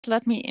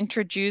let me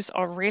introduce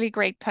our really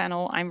great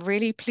panel. I'm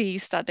really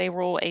pleased that they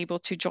were all able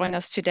to join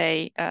us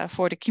today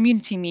for the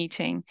community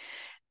meeting.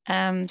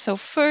 So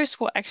first,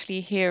 we'll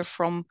actually hear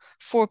from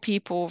 4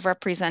 people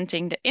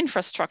representing the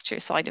infrastructure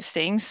side of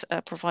things,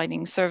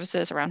 providing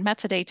services around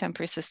metadata and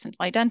persistent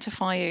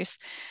identifiers.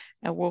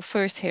 We'll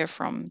first hear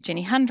from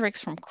Ginny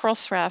Hendricks from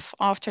Crossref.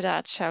 After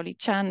that, Xiaoli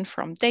Chen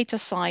from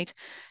DataCite.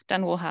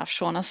 Then we'll have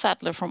Shauna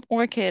Sadler from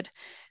ORCID,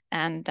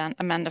 and then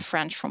Amanda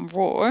French from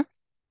ROAR.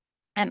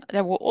 And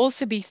there will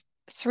also be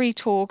 3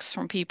 talks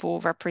from people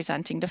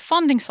representing the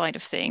funding side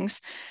of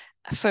things.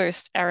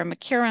 First, Erin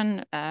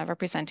McKieran,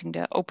 representing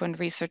the Open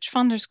Research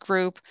Funders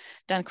Group,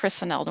 then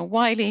Kristen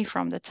Alden-Wiley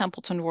from the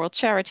Templeton World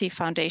Charity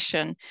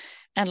Foundation,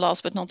 and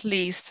last but not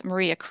least,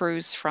 Maria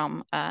Cruz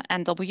from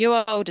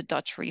NWO, the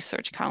Dutch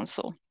Research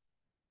Council.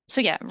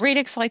 So yeah,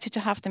 really excited to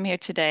have them here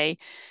today.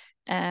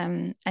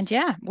 And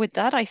yeah, with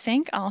that, I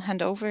think I'll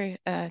hand over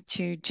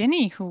to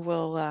Ginny, who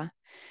will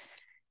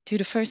do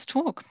the first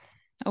talk.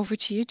 Over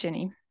to you,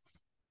 Ginny.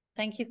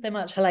 Thank you so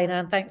much, Helena,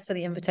 and thanks for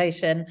the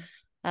invitation.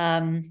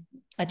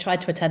 I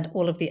tried to attend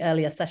all of the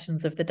earlier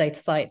sessions of the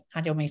DataCite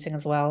annual meeting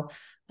as well,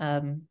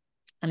 and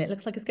it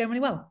looks like it's going really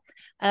well.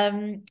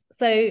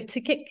 So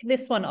to kick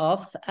this one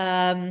off,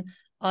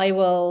 I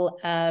will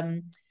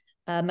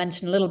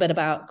mention a little bit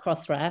about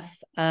Crossref.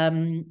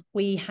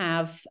 We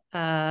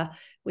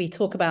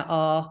talk about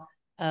our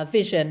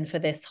vision for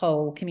this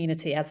whole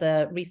community as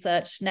a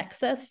research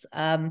nexus.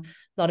 A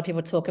lot of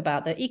people talk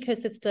about the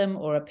ecosystem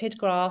or a PID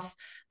graph.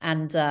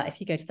 And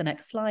if you go to the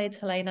next slide,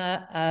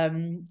 Helena,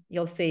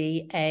 you'll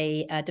see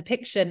a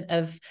depiction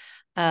of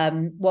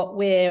what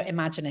we're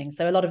imagining.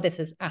 So a lot of this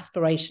is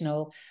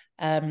aspirational,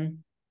 and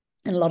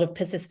a lot of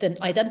persistent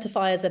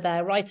identifiers are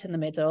there right in the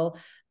middle.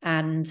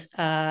 And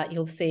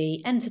you'll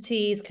see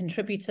entities,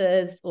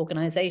 contributors,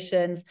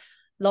 organizations,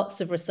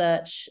 lots of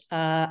research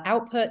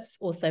outputs,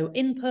 also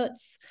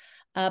inputs,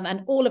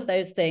 and all of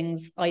those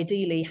things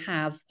ideally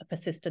have a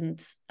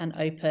persistent and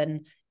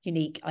open,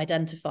 unique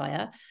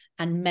identifier,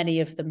 and many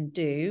of them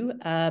do,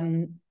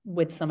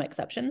 with some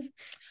exceptions.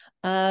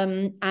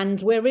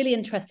 And we're really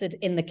interested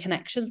in the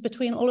connections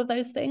between all of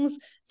those things.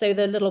 So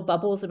the little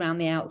bubbles around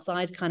the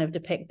outside kind of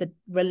depict the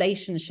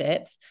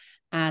relationships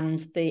and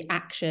the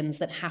actions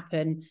that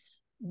happen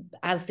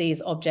as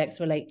these objects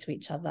relate to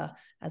each other,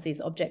 as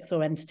these objects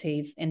or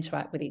entities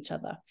interact with each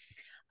other.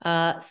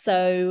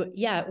 So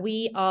yeah,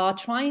 we are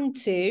trying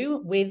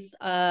to, with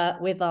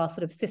our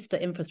sort of sister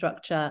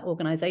infrastructure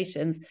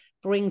organizations,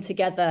 bring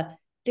together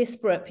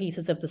disparate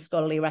pieces of the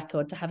scholarly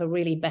record to have a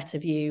really better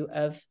view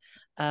of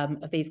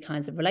these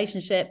kinds of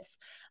relationships.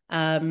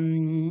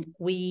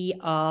 We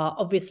are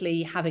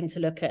obviously having to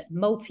look at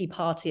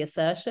multi-party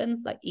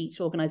assertions, like each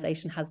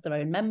organization has their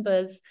own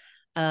members,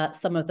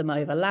 some of them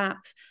overlap,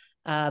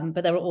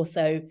 but there are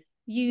also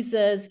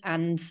users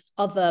and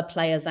other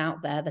players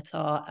out there that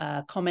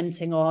are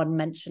commenting on,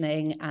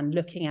 mentioning, and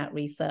looking at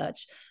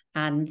research.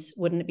 And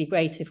wouldn't it be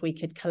great if we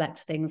could collect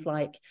things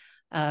like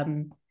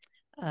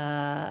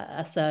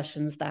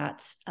assertions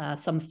that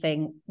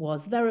something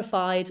was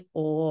verified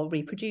or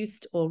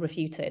reproduced or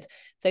refuted.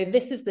 So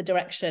this is the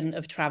direction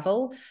of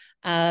travel.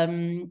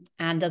 And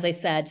as I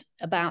said,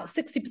 about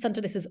 60%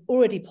 of this is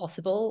already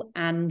possible,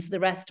 and the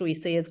rest we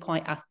see is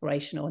quite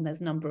aspirational, and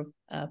there's a number of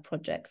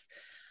projects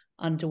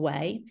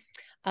underway.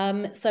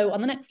 So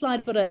on the next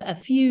slide, I've got a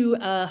few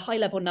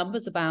high-level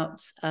numbers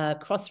about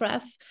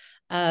Crossref.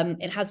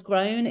 It has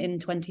grown in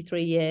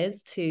 23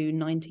 years to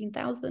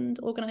 19,000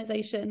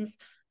 organizations,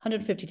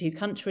 152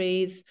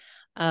 countries.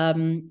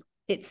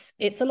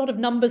 It's a lot of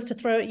numbers to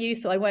throw at you,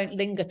 so I won't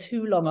linger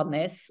too long on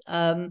this,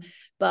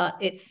 but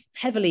it's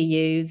heavily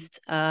used.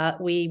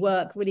 We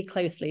work really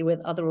closely with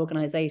other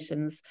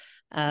organizations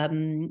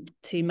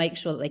to make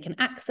sure that they can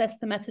access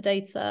the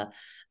metadata.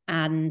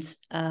 And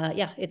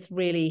yeah, it's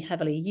really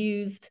heavily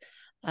used.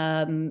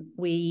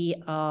 We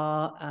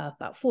are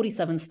about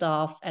 47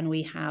 staff, and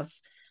we have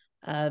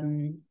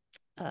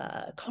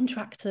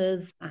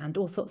contractors and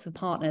all sorts of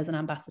partners and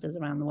ambassadors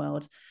around the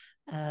world.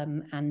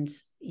 And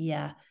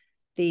yeah,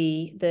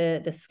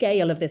 the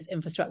scale of this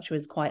infrastructure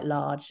is quite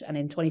large. And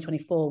in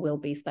 2024, we'll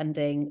be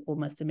spending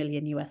almost $1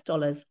 million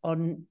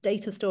on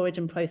data storage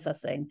and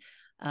processing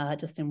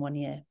just in 1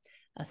 year.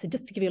 So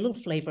just to give you a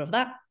little flavor of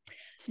that.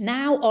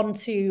 Now on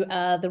to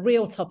the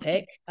real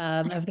topic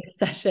of this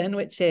session,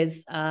 which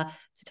is to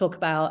talk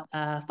about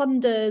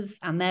funders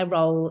and their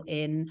role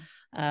in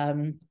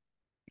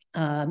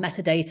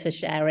metadata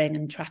sharing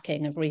and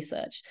tracking of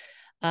research.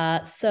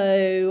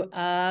 So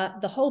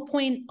the whole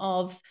point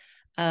of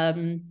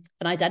an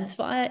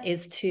identifier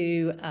is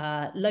to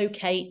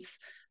locate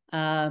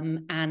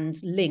and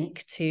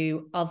link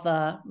to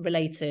other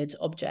related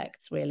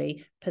objects,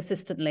 really,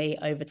 persistently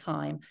over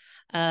time.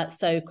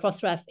 So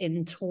Crossref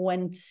in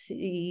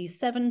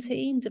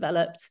 2017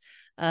 developed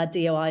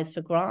DOIs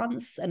for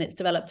grants, and it's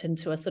developed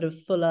into a sort of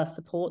fuller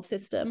support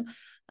system.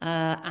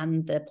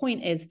 And the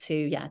point is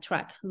to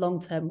track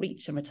long-term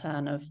reach and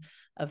return of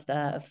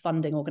the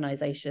funding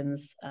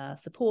organizations'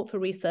 support for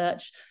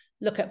research,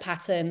 look at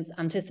patterns,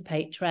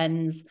 anticipate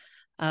trends,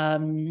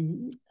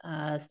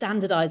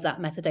 standardize that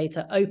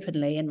metadata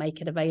openly and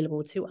make it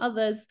available to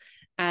others.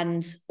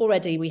 And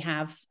already we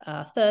have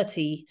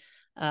 30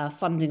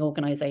 funding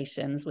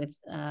organizations with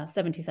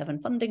 77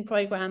 funding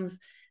programs.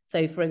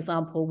 So, for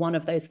example, one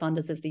of those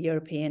funders is the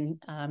European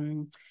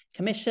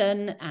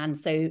Commission. And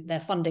so their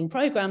funding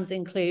programs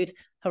include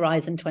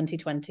Horizon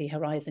 2020,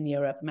 Horizon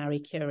Europe, Marie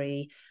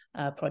Curie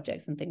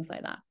projects and things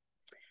like that.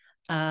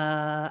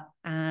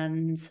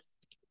 And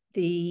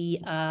the,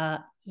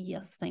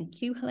 yes,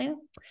 thank you, Helena.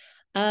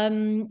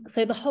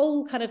 So the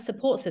whole kind of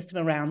support system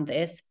around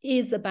this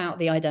is about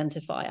the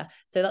identifier.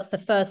 So that's the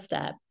first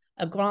step.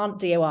 A grant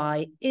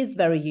DOI is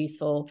very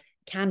useful,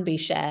 can be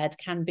shared,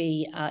 can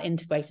be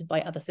integrated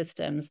by other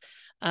systems.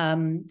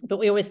 But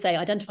we always say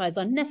identifiers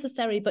are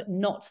necessary, but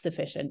not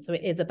sufficient. So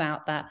it is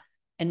about that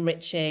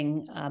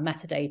enriching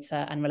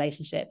metadata and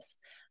relationships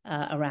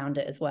around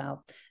it as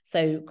well.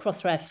 So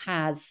Crossref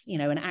has,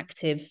 an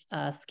active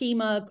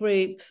schema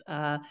group.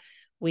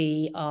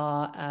 We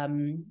are,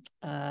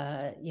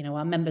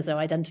 our members are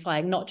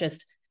identifying not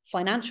just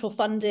financial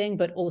funding,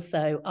 but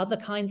also other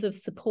kinds of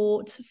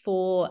support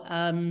for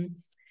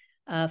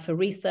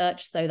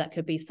research. So that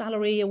could be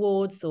salary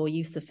awards or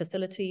use of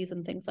facilities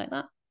and things like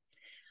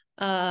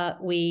that.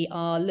 We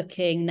are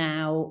looking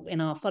now in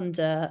our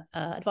funder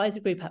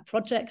advisory group at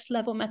project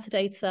level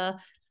metadata.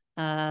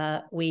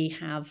 We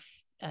have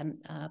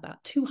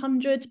about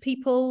 200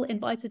 people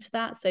invited to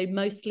that. So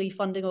mostly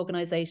funding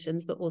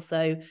organizations, but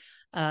also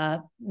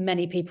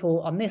many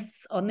people on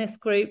this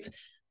group,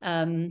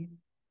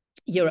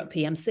 Europe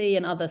PMC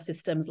and other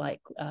systems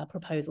like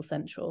Proposal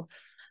Central.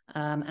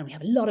 And we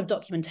have a lot of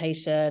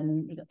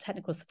documentation, we've got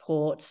technical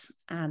support,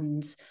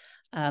 and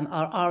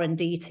our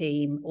R&D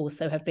team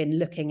also have been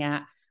looking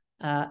at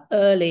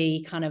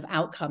early kind of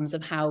outcomes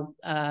of how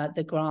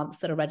the grants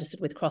that are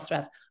registered with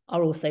Crossref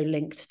are also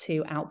linked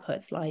to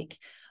outputs like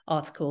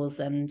articles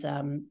and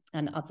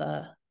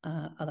other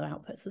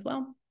outputs as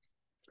well.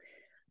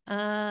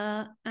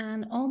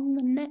 And on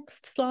the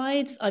next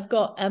slide, I've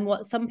got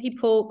what some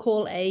people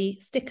call a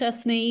sticker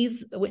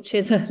sneeze, which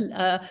is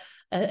a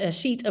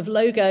sheet of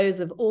logos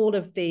of all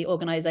of the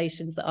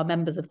organizations that are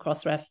members of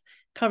Crossref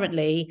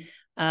currently.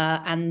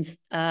 And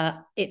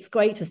it's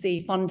great to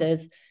see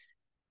funders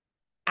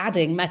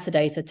adding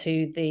metadata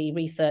to the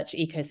research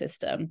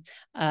ecosystem.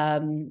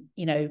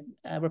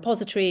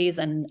 Repositories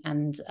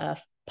and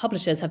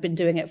publishers have been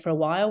doing it for a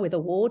while with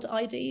award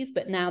IDs,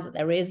 but now that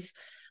there is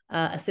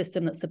a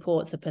system that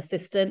supports a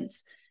persistent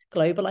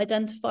global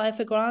identifier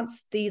for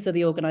grants, these are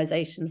the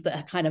organizations that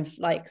have kind of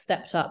like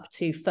stepped up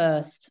to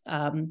first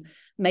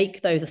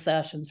make those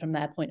assertions from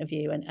their point of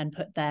view and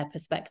put their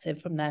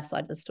perspective from their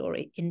side of the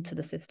story into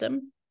the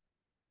system.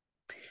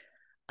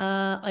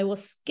 I will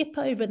skip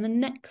over the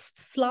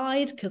next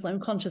slide because I'm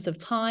conscious of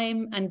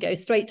time and go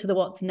straight to the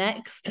what's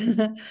next.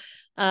 We're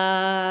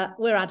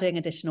adding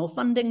additional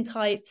funding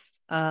types.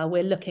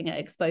 We're looking at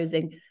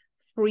exposing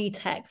free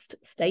text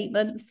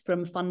statements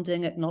from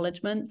funding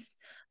acknowledgements.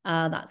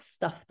 That's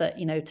stuff that,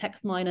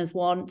 text miners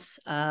want.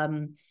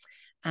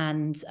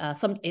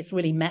 It's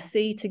really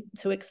messy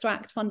to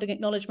extract funding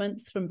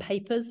acknowledgements from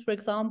papers, for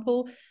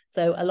example.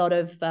 So a lot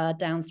of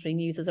downstream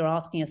users are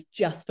asking us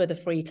just for the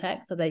free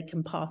text so they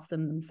can pass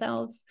them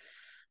themselves.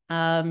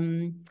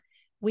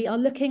 We are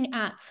looking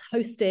at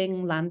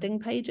hosting landing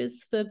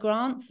pages for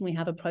grants, and we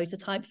have a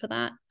prototype for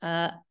that.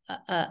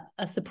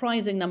 A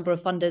surprising number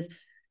of funders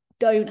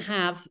don't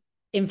have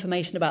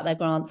information about their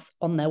grants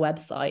on their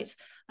website.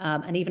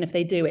 And even if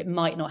they do, it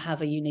might not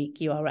have a unique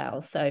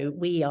URL. So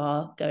we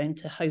are going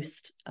to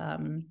host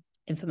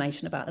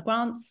information about the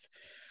grants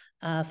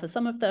for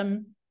some of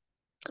them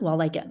while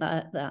they get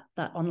that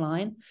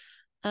online.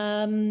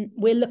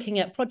 We're looking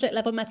at project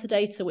level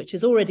metadata, which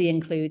is already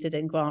included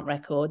in grant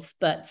records,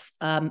 but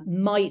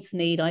might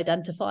need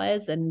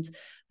identifiers. And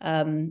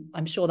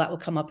I'm sure that will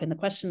come up in the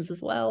questions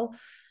as well.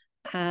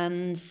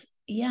 And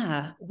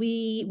yeah,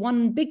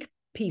 one big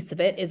piece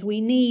of it is we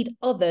need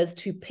others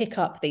to pick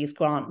up these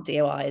grant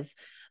DOIs.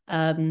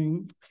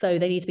 So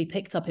they need to be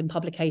picked up in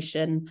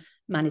publication,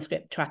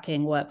 manuscript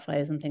tracking,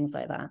 workflows, and things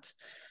like that.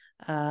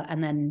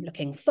 And then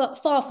looking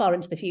far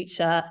into the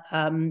future,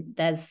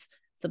 there's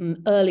some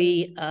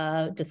early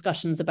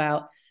discussions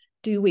about,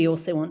 do we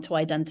also want to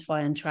identify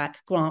and track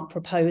grant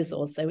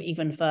proposals, so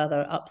even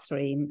further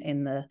upstream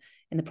in the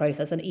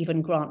process, and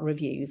even grant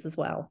reviews as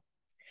well.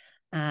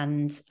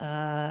 And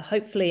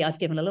hopefully I've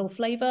given a little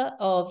flavour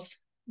of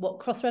what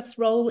Crossref's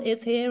role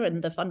is here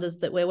and the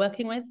funders that we're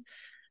working with.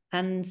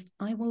 And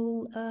I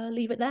will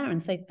leave it there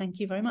and say thank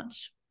you very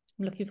much.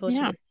 I'm looking forward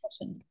to the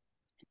discussion.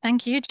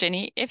 Thank you,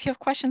 Ginny. If you have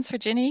questions for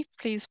Ginny,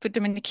 please put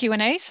them in the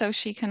Q&A so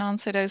she can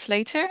answer those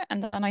later.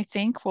 And then I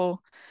think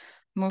we'll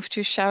move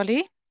to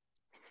Xiaoli.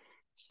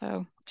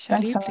 So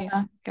Xiaoli, please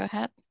go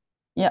ahead.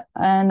 Yeah,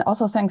 and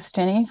also thanks,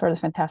 Ginny, for the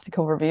fantastic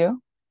overview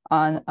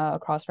on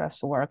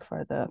Crossref's work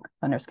for the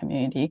funders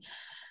community.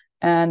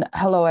 And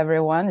hello,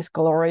 everyone. It's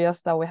glorious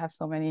that we have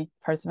so many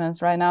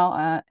participants right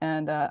now.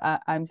 I'm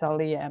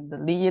Xiaoli. I'm the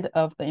lead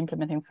of the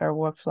Implementing Fair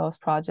Workflows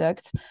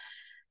project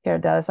here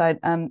at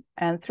DataCite.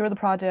 And through the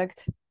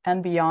project,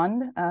 and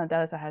beyond,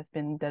 DataCite has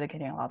been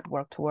dedicating a lot of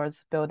work towards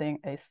building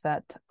a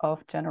set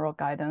of general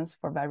guidance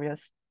for various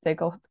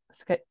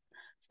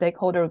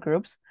stakeholder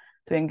groups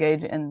to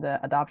engage in the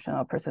adoption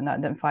of person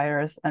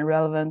identifiers and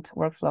relevant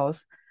workflows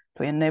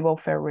to enable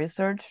fair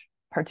research.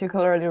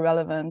 Particularly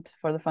relevant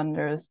for the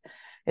funders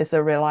is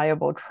the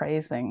reliable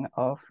tracing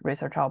of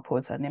research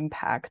outputs and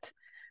impact.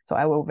 So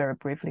I will very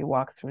briefly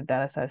walk through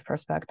DataCite's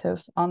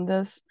perspectives on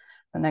this.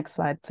 The next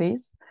slide,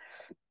 please.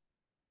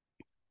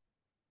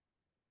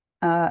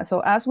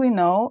 So as we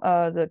know,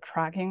 the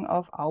tracking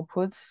of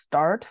outputs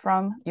start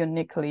from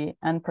uniquely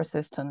and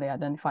persistently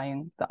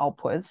identifying the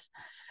outputs.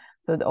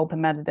 So the open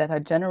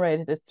metadata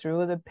generated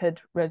through the PID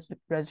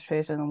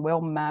registration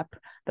will map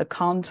the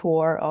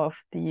contour of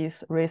these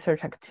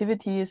research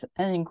activities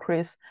and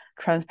increase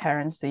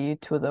transparency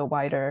to the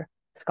wider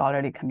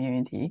scholarly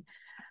community.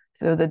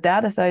 So the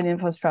DataCite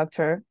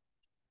infrastructure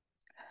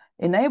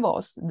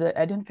enables the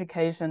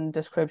identification,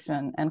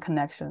 description, and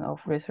connection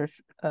of research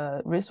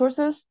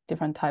resources,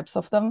 different types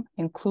of them,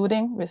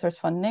 including research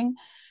funding,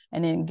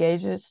 and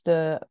engages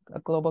the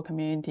global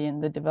community in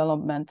the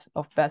development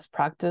of best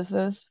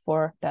practices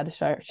for data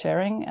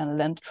sharing and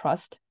lend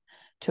trust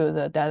to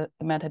the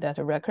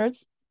metadata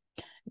records.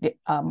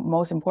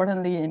 Most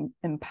importantly,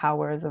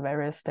 empowers the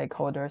various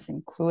stakeholders,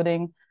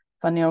 including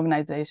funding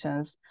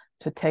organizations,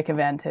 to take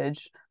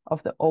advantage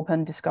of the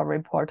open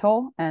discovery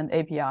portal and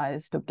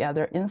APIs to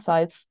gather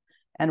insights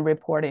and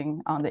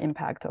reporting on the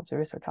impact of the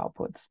research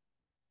outputs.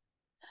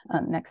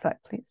 Next slide,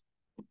 please.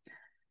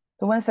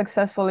 So when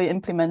successfully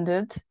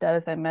implemented,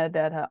 DataCite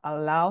metadata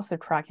allows the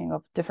tracking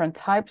of different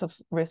types of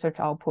research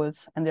outputs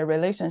and their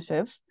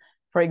relationships.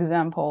 For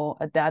example,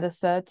 a data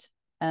set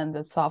and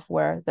the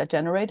software that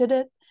generated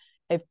it,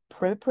 a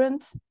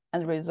preprint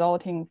and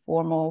resulting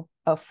formal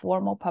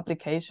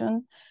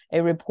publication,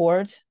 a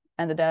report,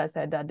 and the data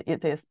set that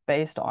it is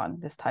based on,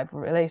 this type of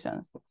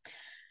relations.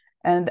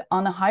 And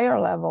on a higher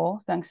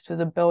level, thanks to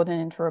the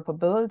built-in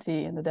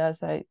interoperability in the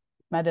DataCite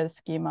metadata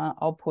schema,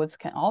 outputs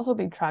can also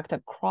be tracked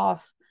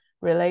across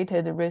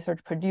related research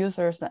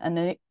producers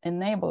and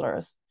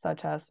enablers,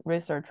 such as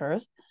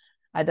researchers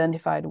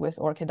identified with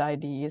ORCID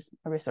IDs,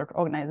 research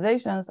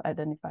organizations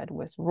identified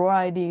with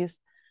ROR IDs,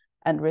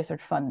 and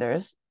research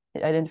funders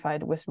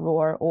identified with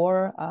ROR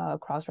or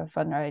Crossref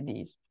funder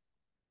IDs.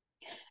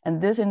 And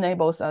this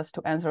enables us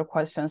to answer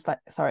questions like,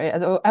 sorry, I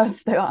was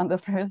still on the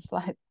previous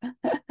slide.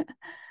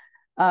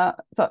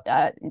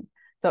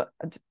 So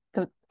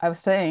I was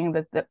saying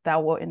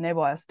that will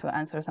enable us to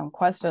answer some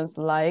questions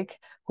like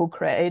who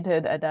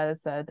created a data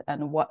set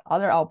and what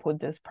other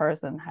output this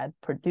person had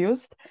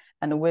produced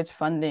and which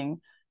funding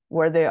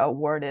were they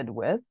awarded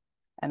with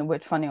and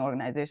which funding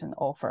organization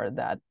offered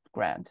that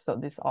grant. So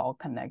this all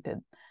connected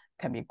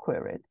can be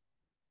queried.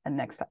 And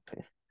next slide,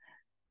 please.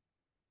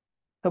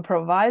 So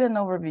provide an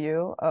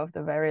overview of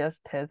the various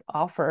PIDs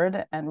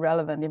offered and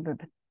relevant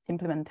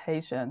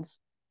implementations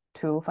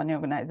to funding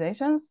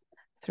organizations.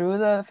 Through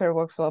the Fair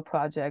Workflow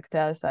Project,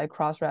 DataCite,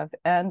 Crossref,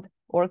 and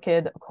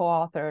ORCID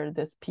co-authored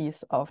this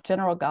piece of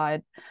general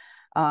guide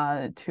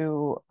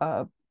to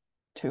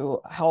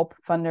help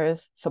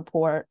funders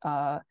support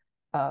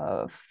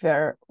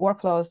fair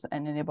workflows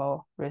and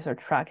enable research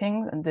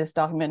tracking. And this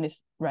document is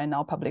right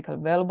now publicly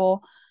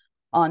available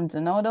on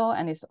Zenodo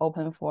and is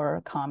open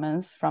for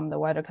comments from the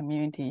wider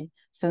community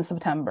since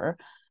September.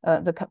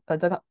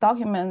 The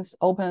documents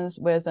opens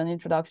with an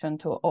introduction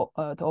to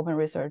open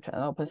research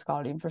and open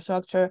scholarly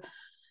infrastructure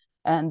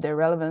and their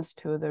relevance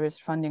to the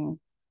research funding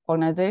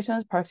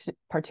organizations,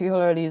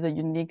 particularly the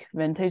unique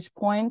vantage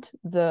point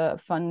the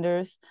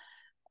funders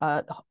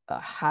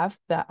have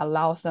that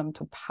allows them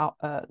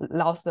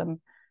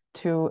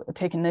to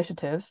take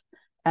initiatives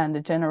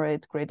and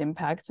generate great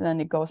impact.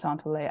 Then it goes on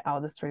to lay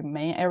out the three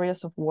main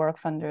areas of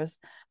work funders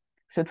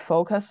should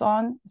focus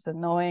on: so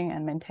knowing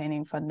and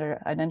maintaining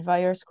funder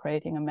identifiers,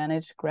 creating and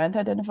manage grant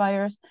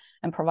identifiers,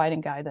 and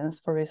providing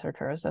guidance for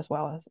researchers as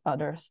well as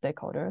other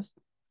stakeholders.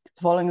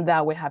 Following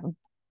that, we have a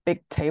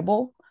big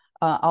table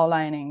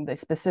outlining the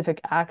specific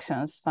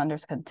actions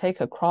funders can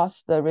take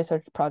across the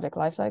research project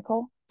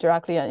lifecycle,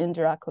 directly and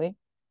indirectly.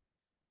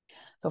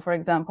 So for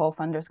example,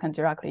 funders can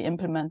directly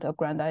implement a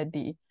grant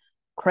ID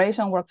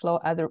creation workflow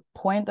at the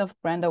point of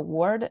grant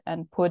award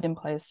and put in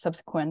place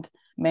subsequent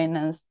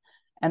maintenance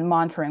and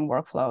monitoring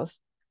workflows.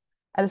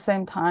 At the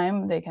same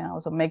time, they can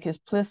also make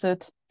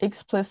explicit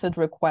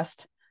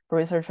request for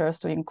researchers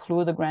to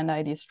include the grant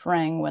ID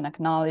string when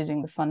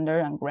acknowledging the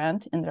funder and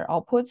grant in their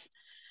outputs,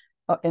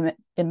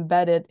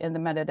 embedded in the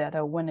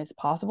metadata when it's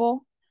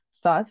possible,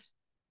 thus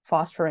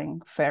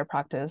fostering fair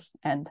practice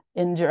and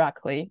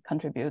indirectly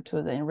contribute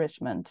to the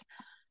enrichment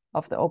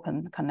of the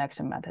open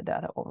connection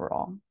metadata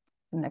overall.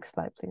 Next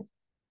slide, please.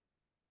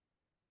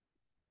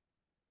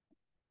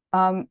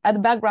 At the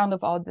background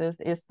of all this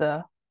is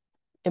the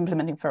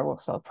Implementing Fair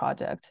Workflow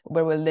project,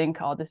 where we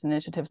link all these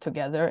initiatives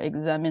together,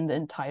 examine the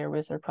entire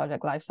research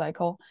project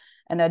lifecycle,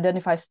 and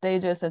identify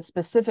stages and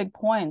specific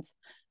points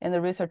in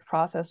the research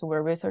process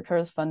where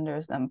researchers,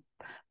 funders, and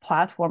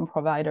platform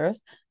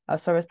providers,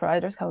 service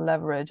providers can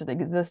leverage the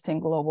existing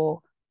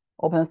global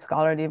open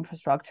scholarly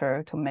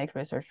infrastructure to make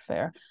research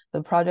fair.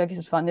 The project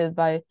is funded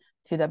by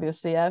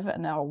TWCF,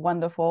 and our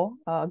wonderful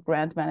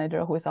grant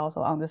manager, who is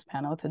also on this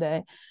panel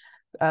today,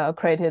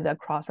 created a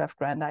Crossref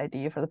grant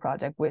ID for the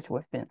project, which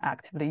we've been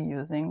actively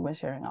using when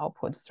sharing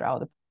outputs throughout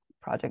the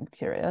project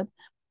period.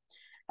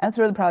 And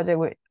through the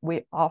project,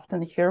 we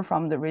often hear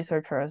from the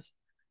researchers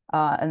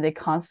and they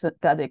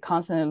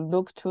constantly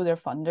look to their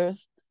funders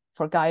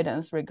for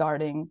guidance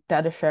regarding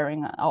data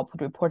sharing and output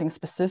reporting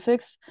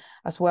specifics,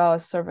 as well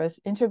as service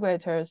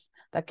integrators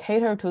that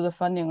cater to the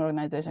funding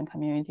organization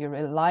community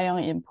rely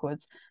on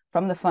inputs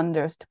from the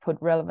funders to put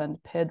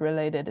relevant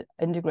PID-related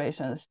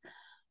integrations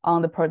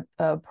on the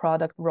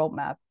product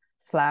roadmap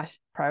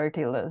 /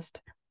 priority list.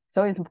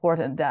 So it's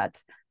important that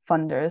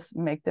funders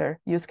make their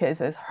use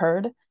cases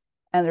heard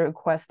and the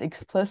request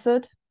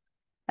explicit,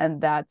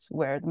 and that's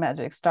where the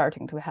magic is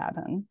starting to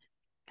happen.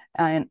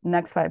 And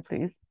next slide,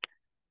 please.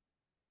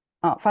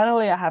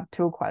 Finally, I have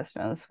 2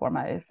 questions for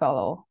my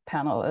fellow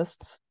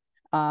panelists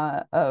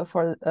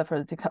for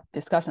the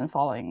discussion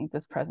following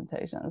these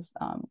presentations.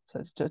 So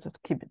it's just to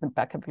keep it in the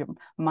back of your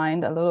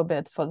mind a little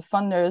bit for the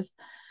funders.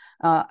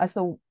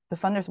 So the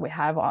funders we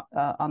have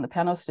on the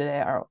panels today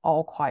are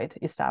all quite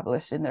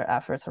established in their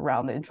efforts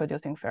around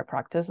introducing fair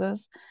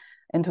practices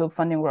into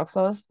funding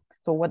workflows.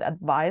 So what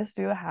advice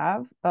do you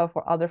have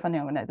for other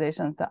funding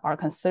organizations that are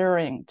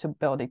considering to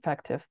build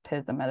effective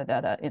PIDs and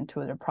metadata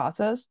into their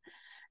process?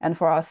 And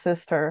for our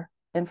sister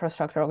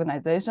infrastructure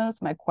organizations,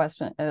 my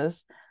question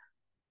is,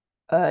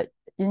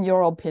 in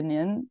your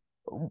opinion,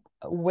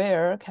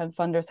 where can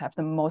funders have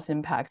the most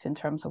impact in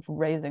terms of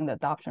raising the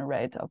adoption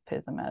rate of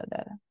PIDs and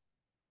metadata?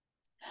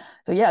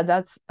 So yeah,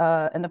 that's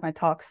end of my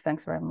talks.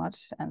 Thanks very much,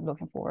 and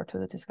looking forward to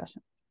the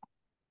discussion.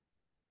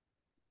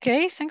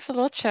 Okay, thanks a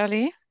lot,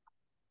 Charlie.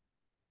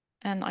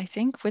 And I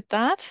think with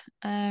that,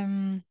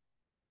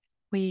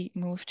 we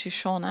move to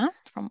Shauna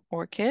from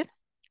ORCID.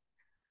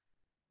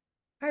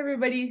 Hi,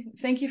 everybody.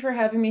 Thank you for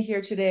having me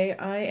here today.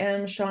 I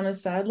am Shauna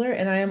Sadler,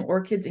 and I am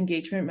ORCID's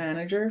Engagement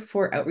Manager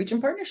for Outreach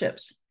and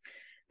Partnerships.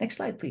 Next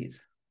slide,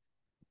 please.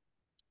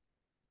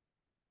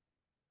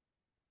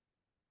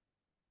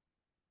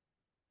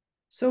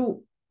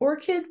 So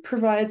ORCID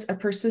provides a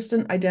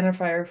persistent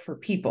identifier for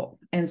people.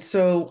 And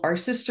so our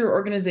sister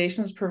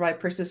organizations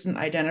provide persistent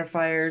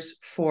identifiers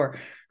for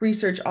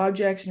research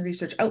objects and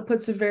research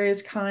outputs of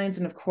various kinds,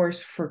 and of course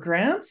for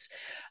grants.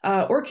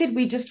 ORCID,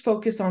 we just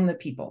focus on the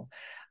people.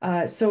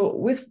 So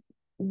with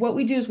what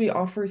we do is we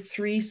offer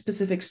 3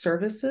 specific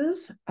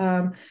services.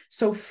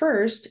 So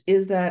first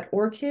is that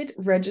ORCID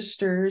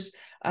registers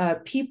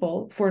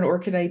people for an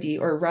ORCID ID,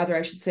 or rather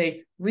I should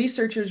say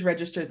researchers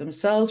register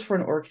themselves for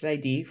an ORCID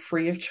ID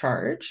free of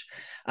charge.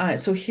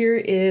 So here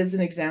is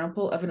an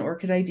example of an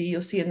ORCID ID.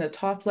 You'll see in the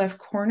top left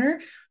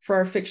corner for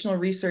our fictional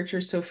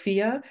researcher,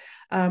 Sophia,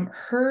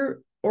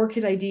 her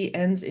ORCID ID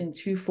ends in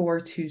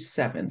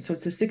 2427. So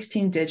it's a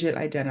 16-digit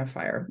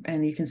identifier,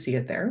 and you can see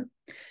it there.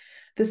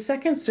 The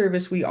second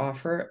service we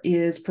offer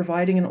is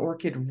providing an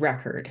ORCID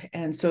record.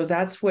 And so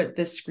that's what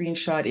this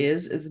screenshot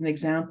is an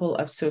example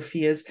of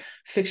Sophia's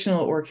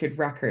fictional ORCID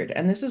record.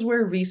 And this is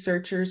where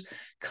researchers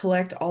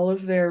collect all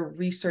of their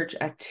research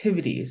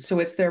activities. So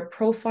it's their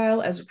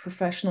profile as a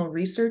professional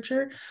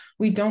researcher.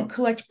 We don't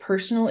collect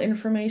personal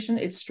information,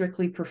 it's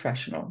strictly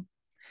professional.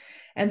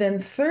 And then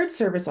third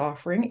service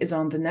offering is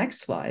on the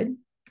next slide.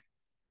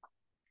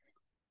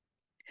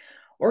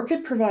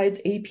 ORCID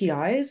provides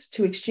APIs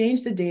to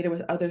exchange the data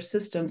with other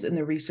systems in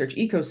the research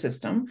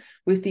ecosystem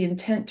with the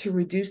intent to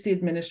reduce the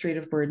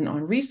administrative burden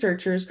on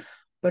researchers,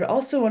 but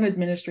also on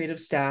administrative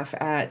staff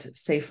at,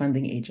 say,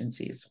 funding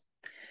agencies.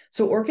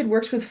 So ORCID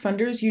works with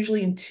funders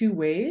usually in 2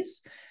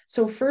 ways.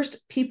 So first,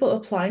 people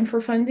applying for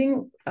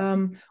funding,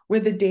 where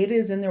the data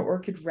is in their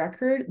ORCID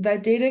record,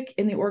 that data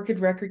in the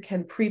ORCID record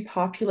can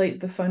pre-populate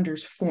the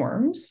funders'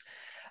 forms,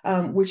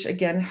 which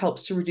again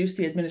helps to reduce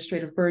the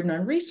administrative burden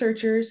on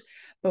researchers.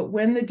 But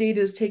when the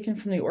data is taken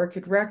from the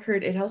ORCID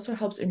record, it also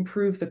helps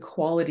improve the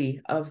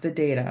quality of the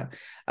data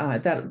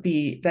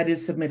that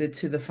is submitted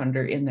to the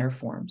funder in their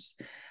forms.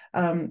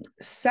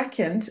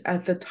 Second,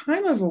 at the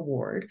time of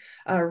award,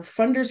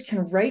 funders can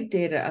write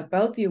data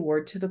about the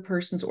award to the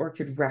person's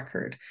ORCID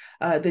record.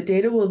 The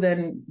data will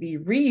then be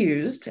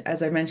reused.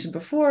 As I mentioned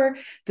before,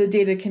 the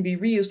data can be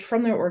reused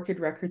from their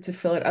ORCID record to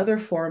fill out other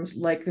forms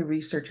like the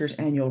researcher's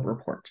annual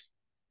report.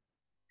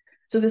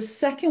 So the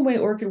second way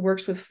ORCID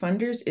works with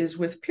funders is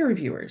with peer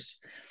reviewers.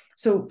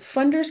 So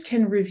funders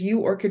can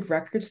review ORCID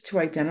records to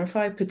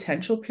identify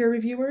potential peer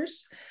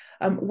reviewers.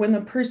 When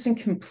the person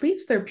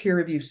completes their peer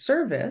review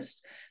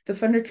service, the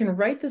funder can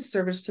write the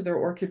service to their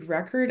ORCID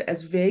record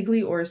as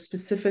vaguely or as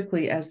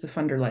specifically as the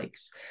funder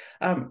likes.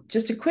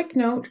 Just a quick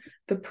note,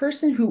 the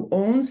person who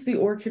owns the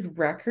ORCID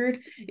record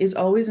is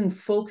always in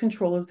full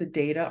control of the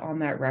data on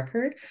that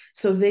record,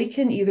 so they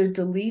can either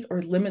delete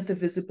or limit the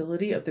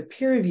visibility of the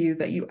peer review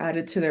that you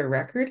added to their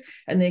record,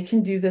 and they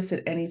can do this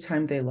at any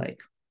time they like.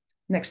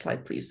 Next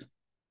slide, please.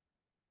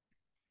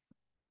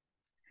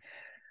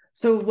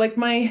 So like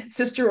my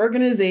sister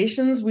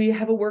organizations, we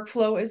have a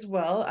workflow as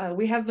well.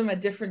 We have them at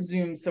different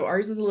Zooms. So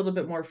ours is a little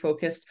bit more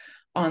focused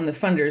on the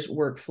funder's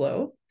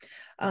workflow.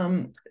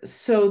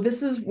 So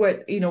this is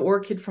what,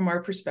 ORCID from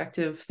our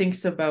perspective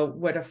thinks about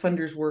what a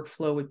funder's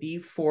workflow would be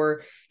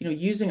for,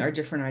 using our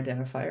different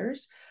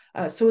identifiers.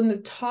 So in the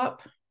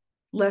top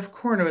left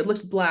corner, it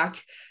looks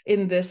black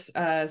in this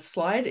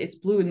slide. It's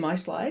blue in my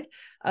slide.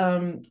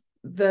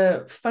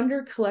 The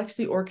funder collects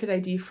the ORCID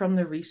ID from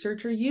the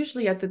researcher,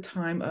 usually at the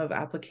time of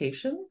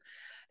application.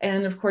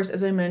 And of course,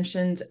 as I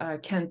mentioned,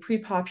 can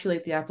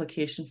pre-populate the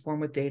application form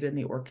with data in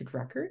the ORCID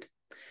record.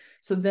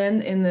 So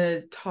then in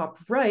the top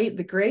right,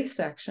 the gray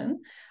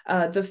section,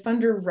 the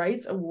funder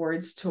writes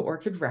awards to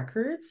ORCID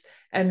records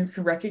and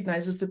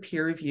recognizes the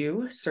peer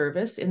review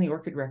service in the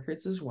ORCID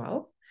records as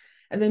well.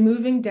 And then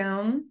moving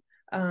down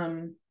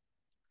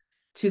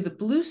to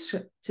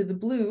the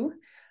blue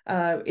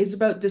is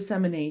about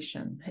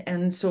dissemination.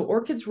 And so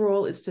ORCID's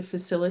role is to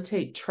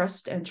facilitate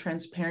trust and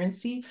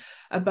transparency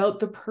about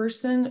the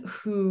person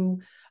who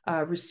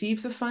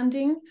received the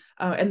funding.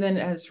 And then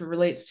as it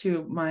relates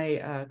to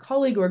my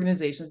colleague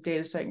organizations,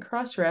 DataCite and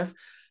Crossref,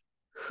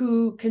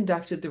 who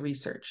conducted the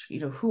research?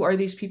 Who are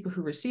these people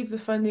who received the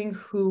funding,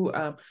 who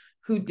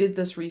did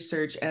this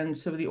research? And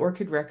so the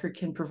ORCID record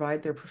can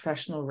provide their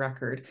professional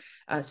record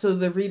so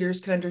the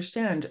readers can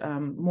understand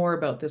more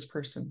about this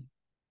person.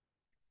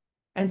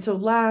 And so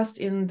last,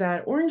 in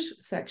that orange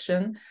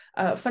section,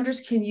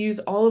 funders can use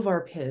all of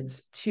our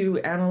PIDs to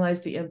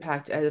analyze the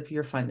impact of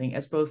your funding,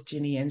 as both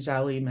Ginny and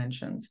Zhali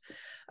mentioned.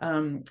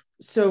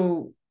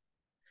 So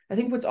I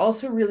think what's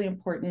also really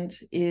important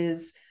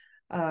is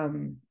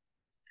funders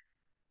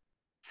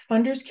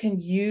can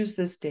use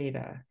this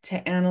data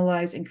to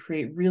analyze and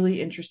create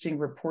really interesting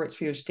reports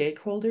for your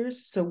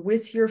stakeholders. So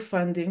with your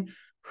funding,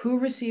 who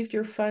received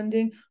your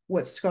funding,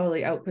 what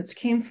scholarly outputs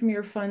came from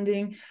your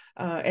funding,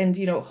 and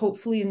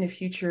hopefully in the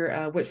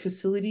future, what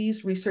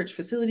facilities, research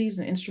facilities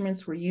and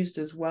instruments were used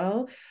as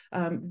well.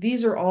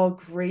 These are all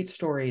great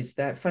stories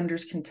that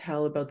funders can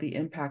tell about the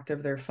impact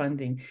of their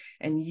funding.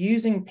 And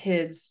using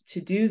PIDs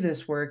to do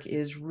this work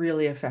is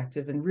really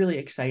effective and really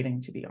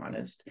exciting, to be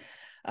honest.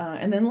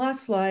 And then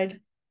last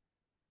slide.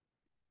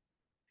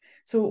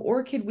 So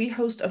ORCID, we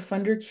host a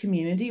funder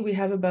community. We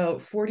have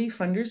about 40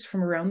 funders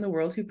from around the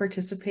world who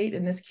participate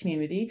in this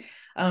community.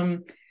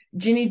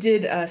 Ginny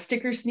did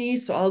sticker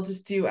sneeze, so I'll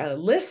just do a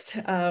list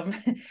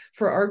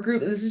for our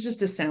group. This is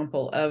just a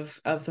sample of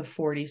the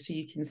 40, so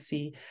you can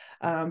see.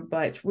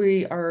 But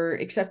we are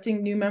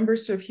accepting new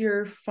members. So if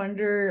your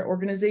funder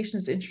organization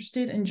is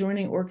interested in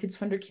joining ORCID's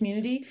funder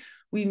community,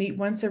 we meet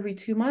once every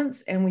 2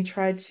 months, and we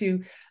try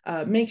to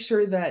make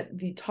sure that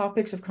the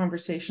topics of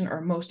conversation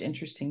are most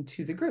interesting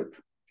to the group.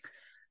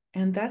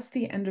 And that's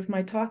the end of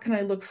my talk, and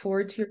I look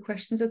forward to your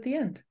questions at the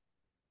end.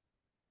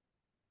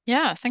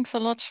 Yeah, thanks a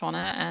lot,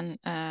 Shauna.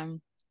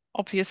 And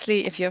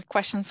obviously, if you have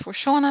questions for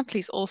Shauna,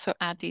 please also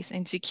add these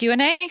into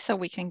Q&A so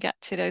we can get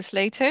to those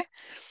later.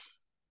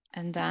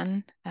 And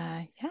then,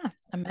 yeah,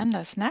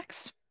 Amanda's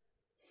next.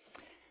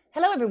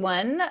 Hello,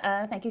 everyone.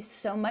 Thank you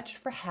so much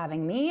for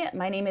having me.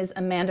 My name is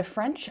Amanda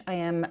French. I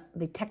am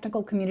the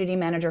Technical Community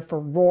Manager for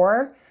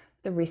ROAR,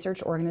 the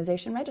Research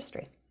Organization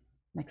Registry.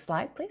 Next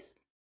slide, please.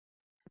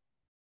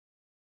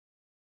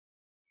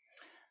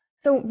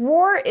 So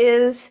ROAR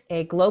is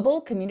a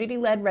global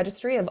community-led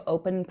registry of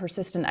open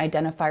persistent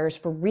identifiers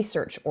for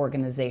research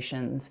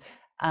organizations.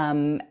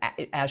 As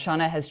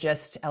Shauna has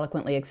just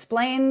eloquently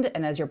explained,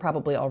 and as you're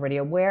probably already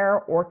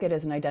aware, ORCID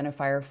is an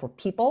identifier for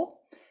people,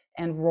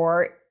 and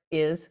ROAR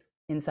is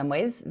in some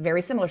ways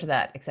very similar to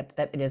that, except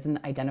that it is an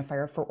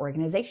identifier for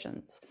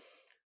organizations.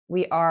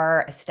 We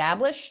are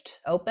established,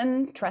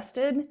 open,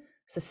 trusted,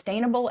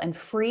 sustainable, and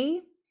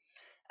free.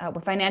 We're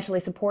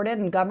financially supported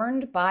and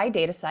governed by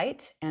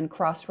DataCite and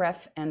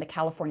Crossref and the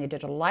California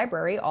Digital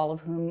Library, all of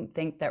whom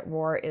think that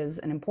ROAR is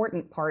an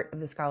important part of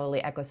the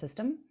scholarly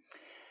ecosystem.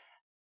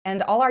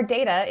 And all our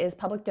data is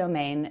public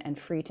domain and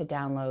free to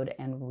download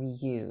and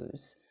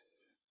reuse.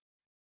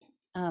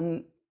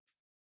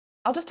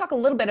 I'll just talk a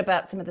little bit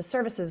about some of the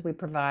services we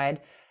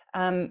provide.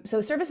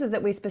 So services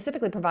that we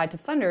specifically provide to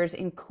funders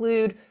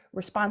include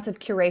responsive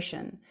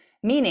curation,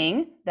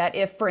 meaning that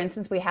if, for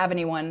instance, we have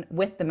anyone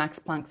with the Max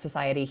Planck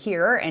Society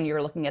here and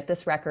you're looking at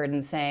this record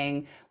and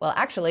saying, well,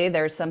 actually,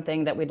 there's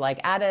something that we'd like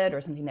added or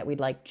something that we'd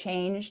like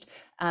changed,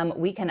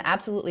 we can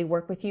absolutely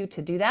work with you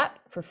to do that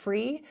for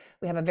free.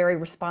 We have a very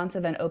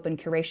responsive and open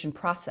curation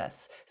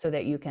process so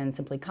that you can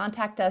simply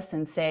contact us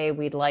and say,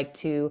 we'd like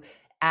to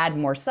add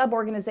more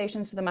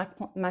sub-organizations to the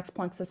Max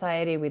Planck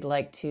Society. We'd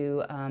like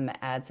to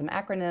add some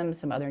acronyms,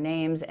 some other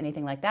names,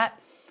 anything like that.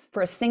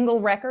 For a single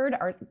record,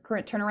 our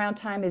current turnaround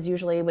time is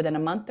usually within a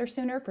month or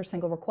sooner for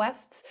single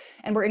requests.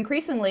 And we're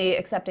increasingly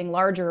accepting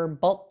larger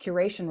bulk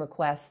curation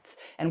requests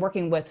and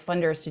working with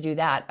funders to do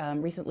that.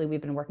 Recently,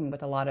 we've been working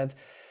with a lot of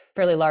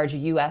fairly large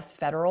US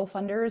federal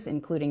funders,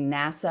 including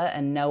NASA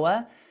and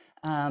NOAA,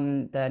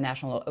 the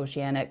National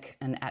Oceanic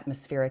and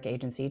Atmospheric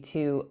Agency,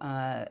 to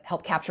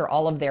help capture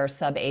all of their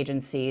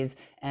sub-agencies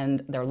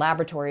and their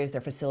laboratories,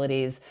 their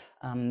facilities.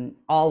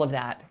 All of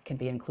that can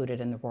be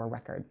included in the ROAR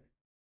record.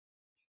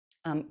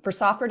 For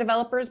software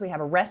developers, we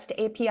have a REST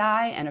API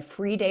and a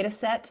free data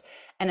set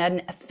and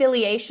an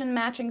affiliation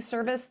matching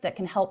service that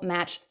can help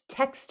match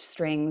text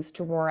strings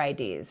to ROR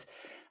IDs.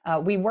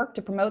 We work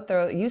to promote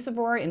the use of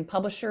ROR in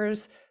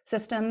publishers'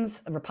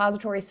 systems,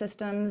 repository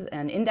systems,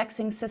 and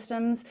indexing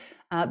systems.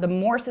 The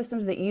more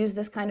systems that use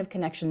this kind of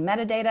connection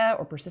metadata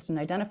or persistent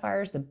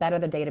identifiers, the better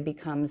the data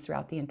becomes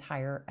throughout the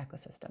entire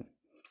ecosystem.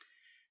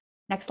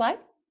 Next slide.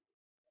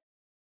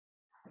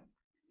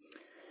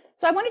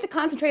 So I wanted to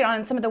concentrate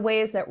on some of the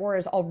ways that ROR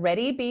is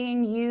already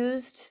being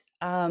used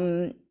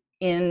by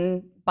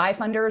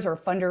funders or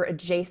funder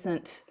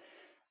adjacent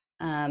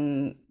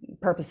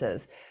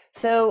purposes.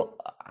 So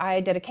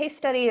I did a case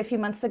study a few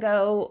months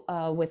ago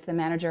with the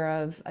manager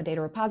of a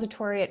data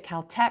repository at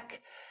Caltech.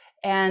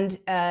 And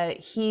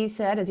he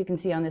said, as you can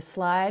see on this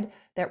slide,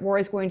 that ROR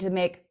is going to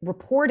make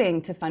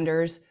reporting to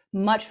funders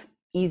much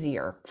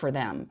easier for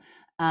them.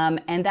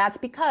 And that's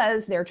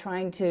because they're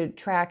trying to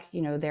track,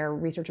 their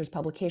researchers'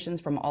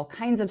 publications from all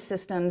kinds of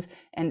systems.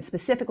 And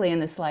specifically in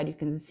this slide, you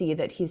can see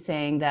that he's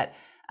saying that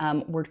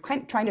we're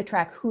trying to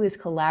track who is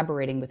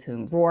collaborating with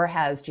whom. ROR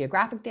has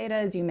geographic data,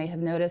 as you may have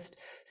noticed.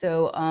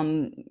 So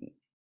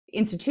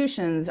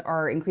institutions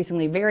are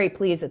increasingly very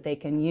pleased that they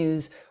can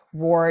use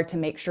ROR to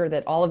make sure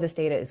that all of this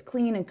data is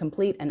clean and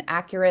complete and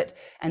accurate,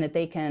 and that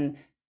they can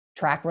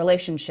track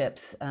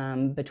relationships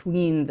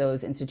between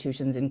those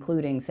institutions,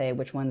 including, say,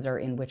 which ones are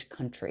in which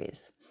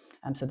countries.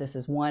 So this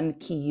is one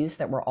key use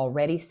that we're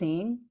already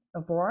seeing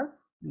of ROR,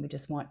 and we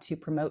just want to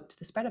promote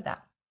the spread of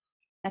that.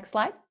 Next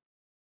slide.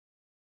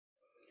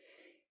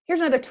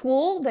 Here's another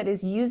tool that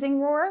is using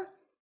ROR.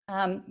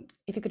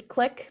 If you could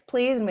click,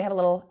 please, and we have a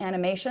little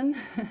animation.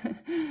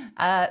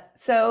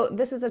 So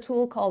this is a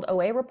tool called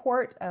OA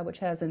Report, which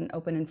has an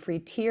open and free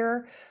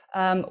tier,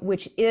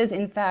 which is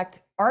in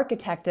fact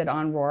architected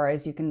on ROR,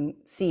 as you can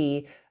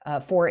see,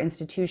 for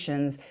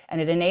institutions,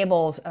 and it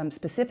enables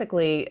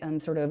specifically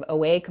sort of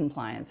OA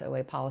compliance,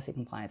 OA policy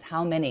compliance.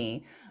 How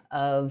many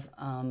of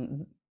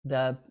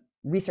the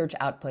research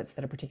outputs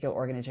that a particular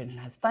organization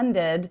has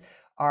funded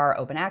are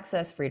open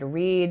access, free to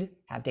read,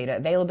 have data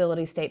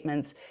availability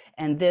statements,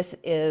 and this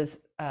is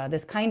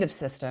this kind of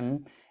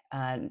system,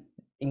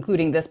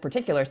 including this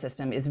particular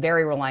system, is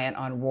very reliant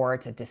on ROR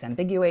to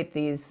disambiguate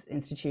these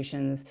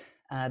institutions,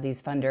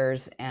 these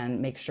funders,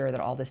 and make sure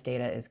that all this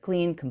data is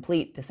clean,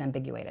 complete,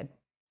 disambiguated.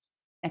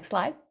 Next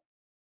slide.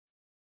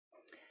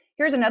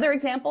 Here's another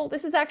example.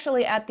 This is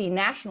actually at the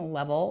national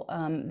level.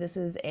 This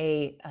is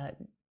a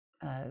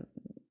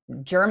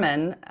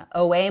German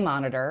OA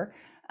monitor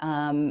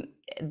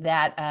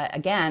that,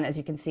 again, as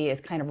you can see,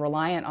 is kind of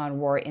reliant on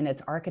ROR in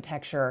its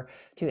architecture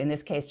to, in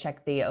this case,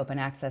 check the open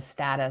access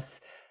status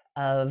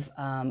of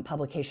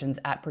publications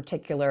at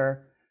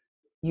particular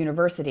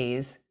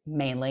universities,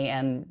 mainly,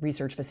 and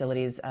research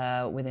facilities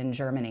within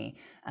Germany.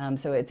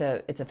 So it's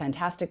a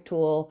fantastic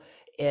tool.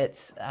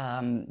 It's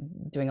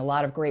doing a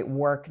lot of great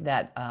work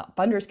that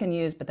funders can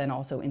use, but then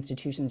also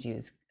institutions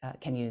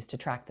can use to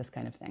track this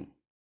kind of thing.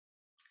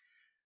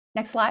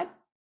 Next slide.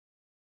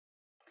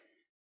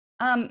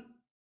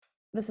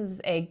 This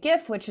is a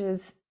GIF, which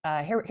is,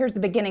 here's the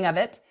beginning of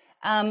it.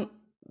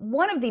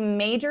 One of the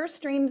major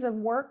streams of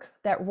work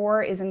that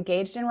ROR is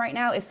engaged in right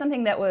now is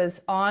something that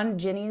was on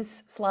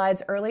Ginny's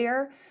slides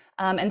earlier.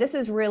 And this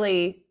is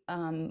really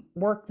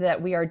work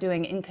that we are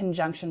doing in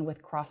conjunction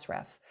with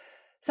Crossref.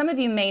 Some of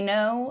you may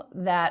know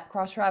that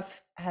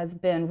Crossref has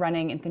been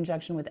running in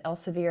conjunction with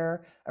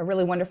Elsevier a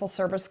really wonderful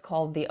service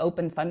called the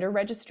Open Funder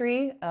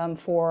Registry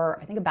for,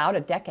 I think, about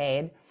a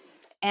decade.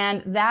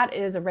 And that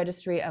is a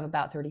registry of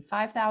about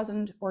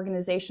 35,000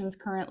 organizations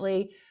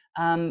currently,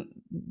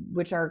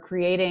 which are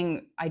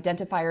creating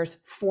identifiers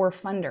for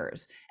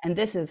funders. And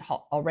this is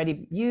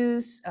already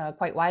used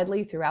quite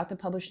widely throughout the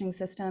publishing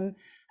system.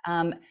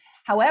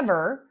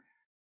 However,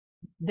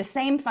 the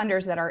same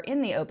funders that are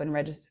in the Open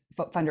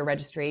Funder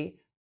Registry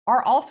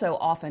are also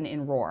often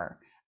in ROR.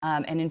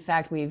 And in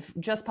fact, we've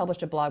just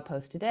published a blog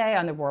post today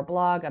on the ROR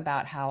blog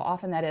about how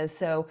often that is.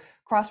 So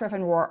Crossref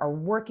and ROR are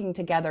working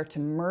together to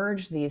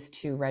merge these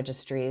two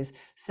registries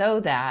so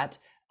that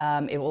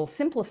it will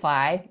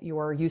simplify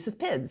your use of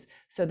PIDs,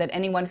 so that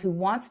anyone who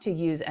wants to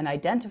use an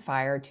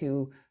identifier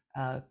to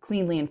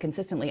cleanly and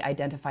consistently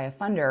identify a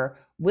funder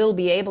will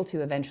be able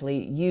to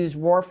eventually use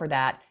ROR for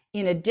that,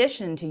 in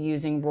addition to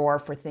using ROR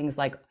for things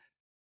like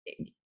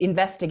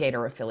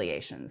investigator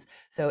affiliations.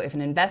 So if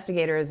an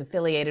investigator is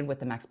affiliated with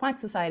the Max Planck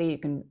Society, you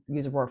can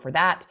use ROR for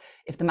that.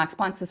 If the Max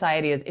Planck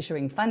Society is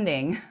issuing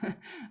funding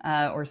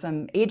or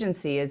some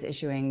agency is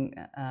issuing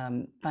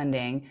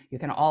funding, you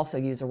can also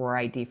use a ROR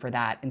ID for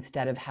that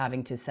instead of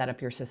having to set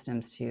up your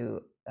systems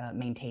to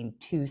maintain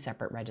two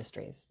separate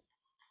registries.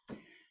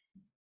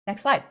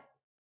 Next slide.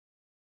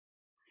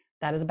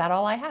 That is about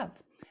all I have,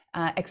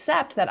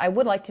 except that I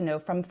would like to know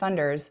from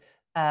funders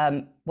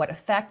what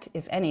effect,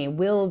 if any,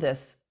 will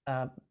this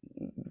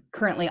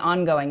currently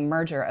ongoing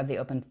merger of the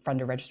Open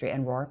Funder Registry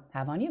and ROR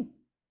have on you?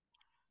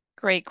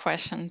 Great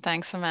question.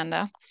 Thanks,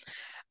 Amanda.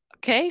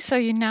 Okay, so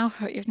you've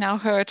now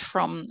heard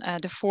from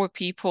the 4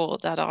 people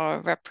that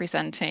are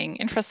representing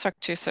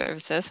infrastructure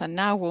services, and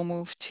now we'll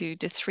move to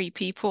the 3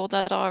 people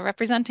that are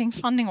representing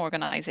funding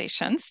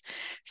organizations.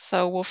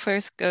 So we'll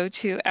first go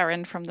to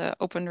Erin from the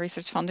Open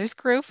Research Funders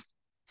Group.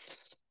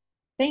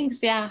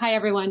 Thanks. Yeah. Hi,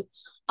 everyone.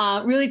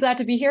 Really glad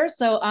to be here.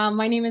 So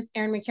my name is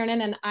Erin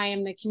McKiernan, and I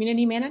am the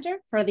community manager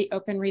for the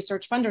Open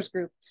Research Funders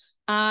Group.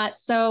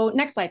 So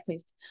next slide,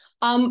 please.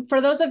 For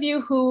those of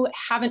you who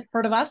haven't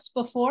heard of us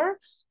before,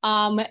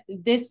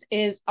 this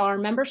is our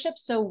membership.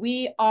 So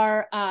we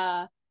are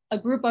a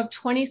group of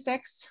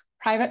 26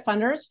 private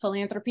funders,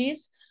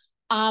 philanthropies,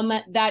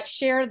 that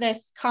share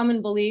this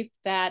common belief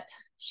that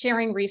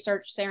sharing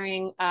research,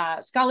 sharing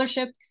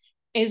scholarship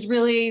is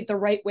really the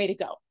right way to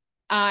go.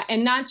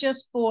 And not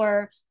just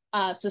for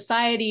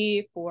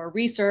society, for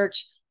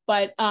research,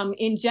 but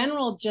in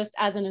general, just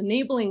as an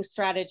enabling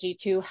strategy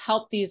to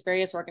help these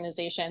various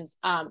organizations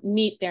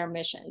meet their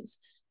missions.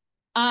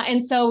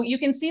 And so you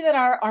can see that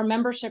our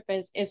membership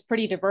is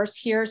pretty diverse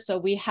here. So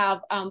we have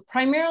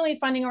primarily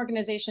funding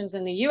organizations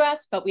in the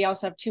US, but we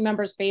also have 2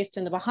 members based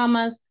in the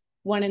Bahamas,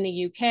 1 in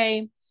the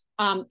UK,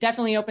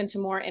 definitely open to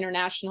more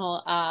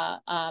international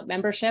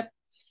membership.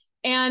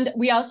 And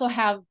we also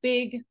have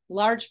big,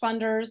 large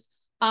funders,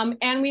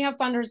 and we have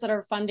funders that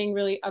are funding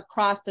really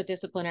across the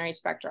disciplinary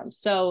spectrum.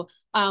 So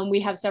we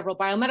have several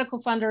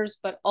biomedical funders,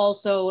 but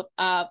also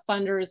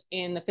funders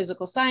in the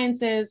physical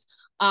sciences,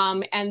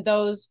 and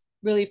those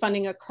really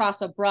funding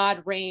across a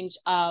broad range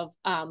of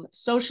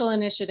social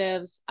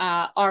initiatives,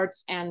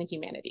 arts, and the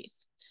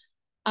humanities.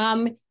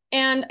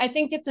 And I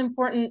think it's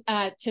important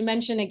to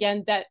mention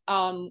again that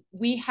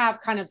we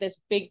have kind of this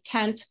big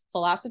tent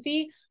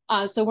philosophy.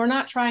 So we're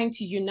not trying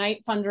to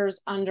unite funders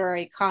under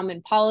a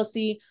common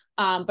policy,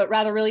 but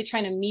rather really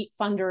trying to meet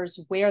funders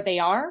where they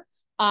are,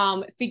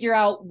 figure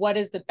out what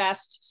is the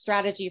best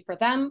strategy for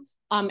them,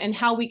 and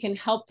how we can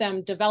help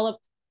them develop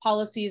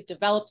policies,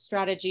 develop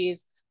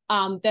strategies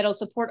that'll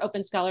support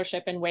open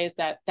scholarship in ways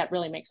that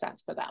really make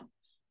sense for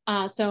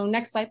them. So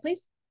next slide,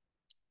 please.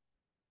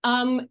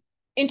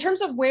 In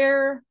terms of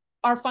where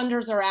our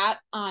funders are at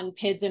on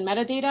PIDs and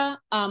metadata,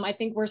 I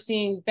think we're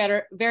seeing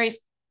various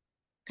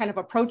kind of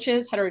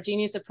approaches,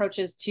 heterogeneous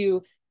approaches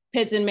to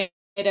PIDs and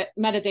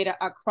metadata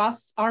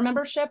across our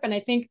membership, and I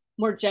think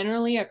more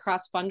generally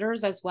across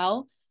funders as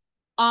well.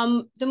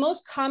 The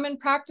most common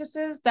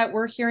practices that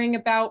we're hearing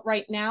about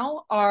right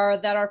now are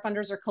that our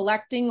funders are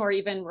collecting or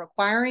even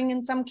requiring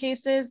in some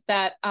cases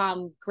that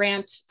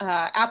grant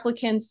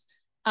applicants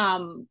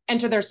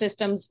enter their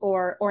systems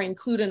or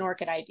include an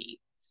ORCID ID.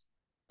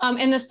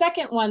 And the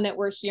second one that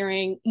we're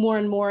hearing more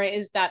and more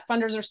is that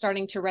funders are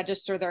starting to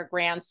register their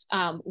grants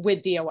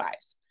with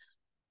DOIs.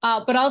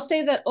 But I'll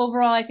say that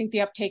overall, I think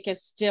the uptake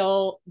is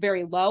still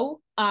very low,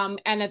 and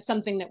it's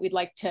something that we'd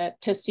like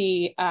to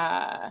see,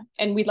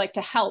 and we'd like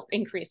to help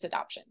increase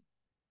adoption.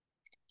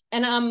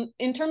 And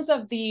in terms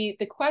of the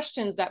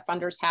questions that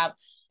funders have,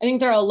 I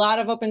think there are a lot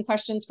of open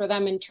questions for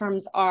them in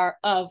terms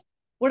of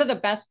what are the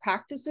best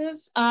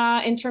practices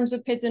in terms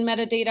of PIDs and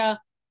metadata,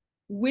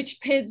 which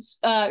PIDs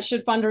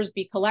should funders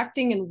be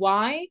collecting and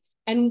why,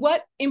 and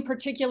what in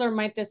particular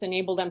might this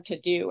enable them to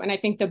do? And I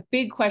think the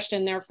big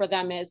question there for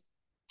them is,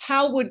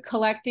 how would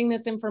collecting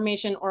this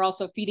information or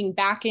also feeding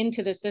back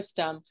into the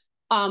system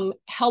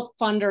help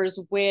funders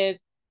with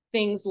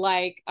things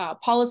like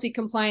policy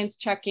compliance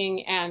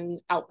checking and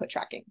output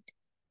tracking?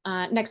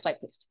 Next slide,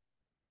 please.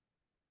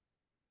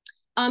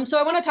 So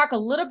I want to talk a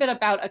little bit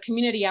about a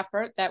community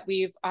effort that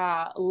we've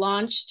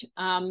launched,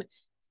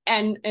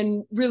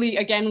 and really,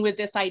 again, with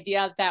this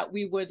idea that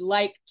we would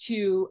like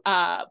to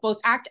both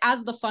act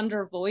as the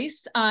funder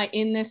voice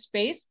in this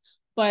space,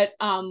 but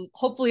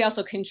hopefully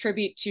also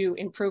contribute to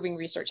improving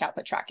research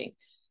output tracking.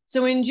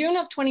 So in June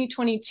of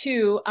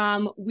 2022,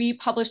 we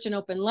published an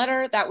open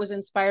letter that was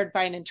inspired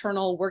by an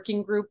internal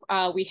working group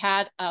we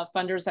had of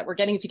funders that were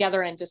getting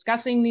together and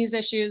discussing these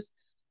issues.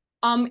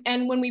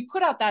 And when we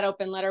put out that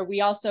open letter,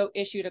 we also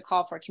issued a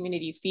call for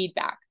community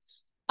feedback.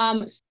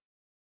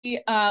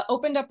 We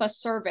opened up a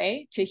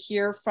survey to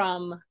hear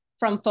from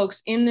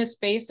folks in this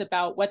space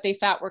about what they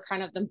thought were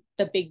kind of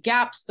the big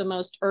gaps, the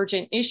most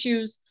urgent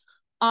issues.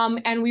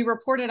 And we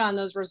reported on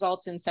those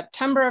results in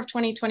September of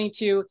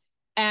 2022.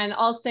 And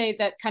I'll say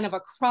that kind of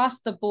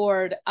across the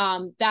board,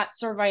 that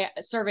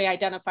survey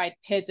identified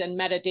PIDs and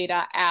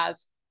metadata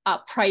as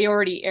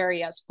priority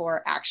areas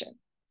for action.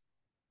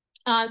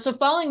 So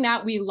following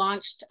that, we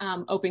launched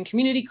open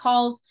community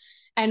calls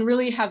and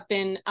really have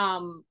been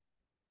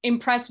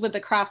impressed with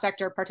the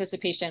cross-sector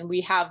participation.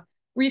 We have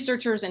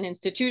researchers and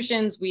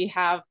institutions, we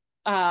have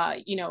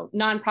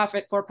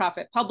nonprofit,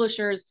 for-profit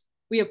publishers,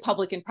 we have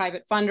public and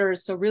private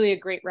funders, so really a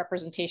great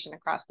representation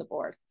across the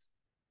board.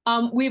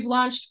 We've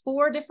launched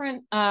 4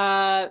 different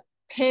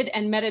PID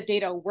and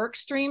metadata work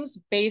streams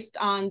based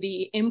on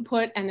the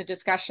input and the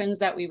discussions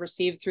that we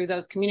received through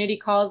those community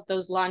calls.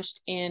 Those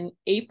launched in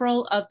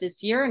April of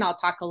this year, and I'll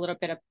talk a little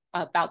bit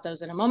about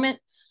those in a moment.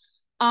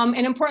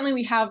 And importantly,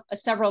 we have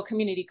several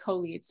community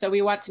co-leads. So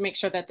we want to make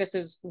sure that this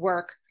is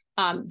work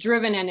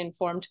driven and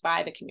informed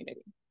by the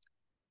community.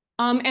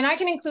 And I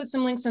can include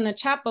some links in the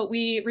chat, but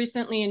we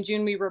recently in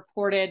June, we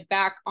reported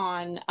back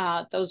on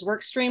those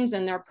work streams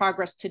and their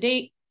progress to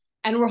date.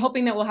 And we're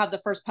hoping that we'll have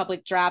the first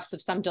public drafts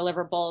of some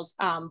deliverables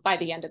by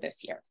the end of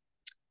this year.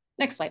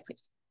 Next slide,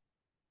 please.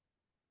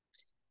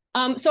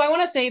 So I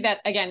want to say that,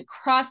 again,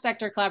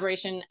 cross-sector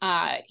collaboration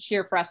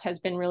here for us has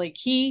been really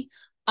key.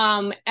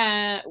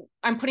 And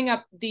I'm putting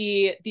up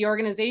the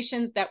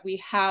organizations that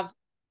we have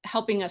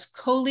helping us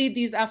co-lead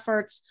these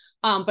efforts.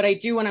 But I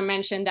do want to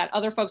mention that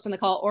other folks on the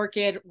call,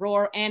 ORCID,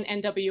 ROAR, and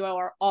NWO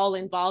are all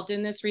involved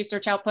in this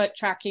research output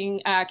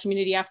tracking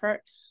community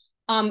effort.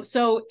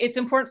 So it's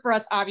important for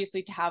us,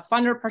 obviously, to have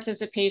funder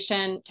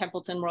participation,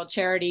 Templeton World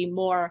Charity,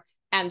 MORE,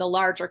 and the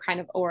larger kind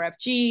of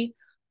ORFG.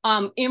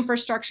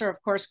 Infrastructure,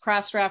 of course,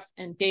 Crossref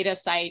and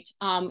DataCite,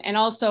 and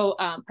also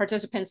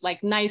participants like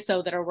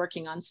NISO that are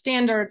working on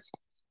standards.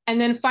 And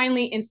then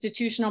finally,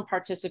 institutional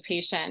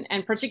participation.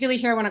 And particularly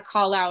here, I want to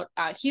call out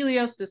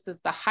Helios. This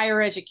is the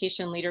Higher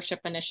Education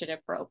Leadership Initiative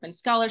for Open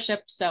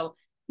Scholarship. So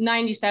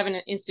 97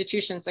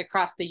 institutions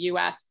across the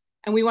US.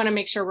 And we want to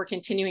make sure we're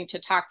continuing to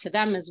talk to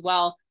them as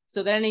well,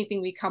 so that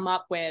anything we come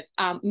up with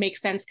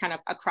makes sense kind of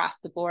across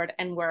the board,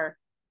 and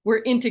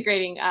we're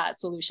integrating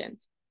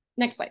solutions.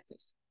 Next slide,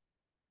 please.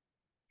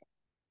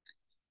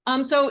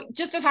 So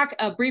just to talk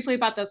briefly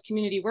about those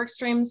community work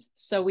streams.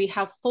 So we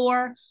have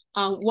 4,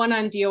 one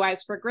on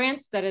DOIs for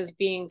grants that is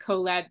being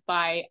co-led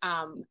by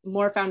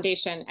MORE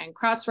Foundation and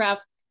Crossref.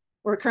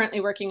 We're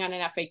currently working on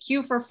an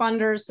FAQ for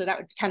funders. So that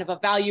would be kind of a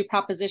value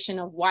proposition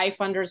of why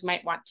funders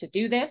might want to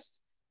do this.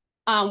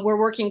 We're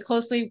working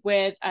closely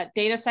with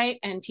DataCite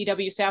and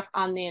TWCF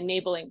on the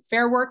enabling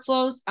FAIR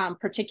workflows,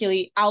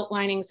 particularly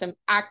outlining some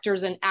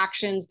actors and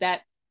actions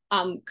that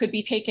could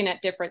be taken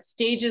at different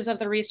stages of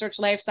the research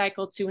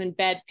lifecycle to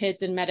embed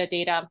PIDs and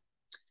metadata.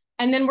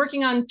 And then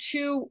working on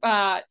two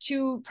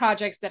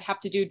projects that have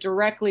to do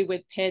directly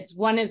with PIDs.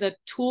 One is a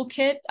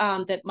toolkit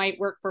that might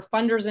work for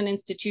funders and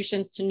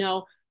institutions to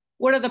know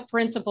what are the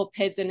principal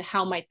PIDs and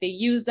how might they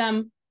use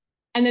them.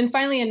 And then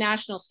finally, a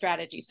national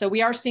strategy. So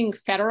we are seeing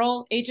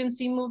federal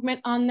agency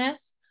movement on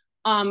this.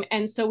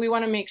 And so we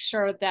want to make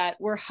sure that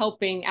we're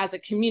helping as a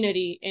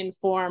community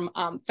inform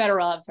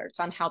federal efforts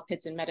on how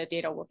PIDs and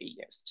metadata will be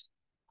used.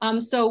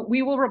 So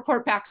we will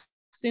report back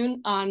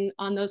soon on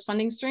those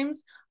funding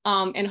streams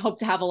and hope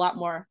to have a lot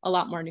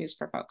more news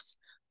for folks.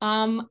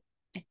 I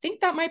think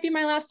that might be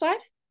my last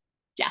slide.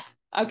 Yes.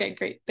 Okay,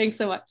 great. Thanks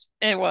so much.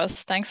 It was.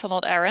 Thanks a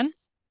lot, Erin.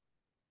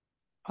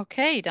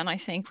 Okay, then I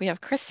think we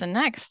have Kristen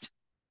next.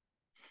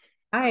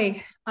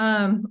 Hi.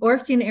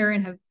 ORFG and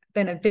Erin have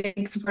been a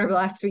big support over the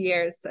last few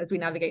years as we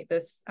navigate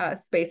this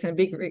space, and a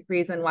big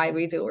reason why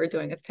we do what we're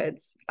doing with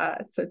PIDs.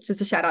 So just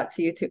a shout out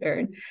to you too,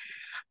 Erin.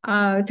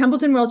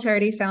 Templeton World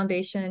Charity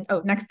Foundation.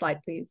 Oh, next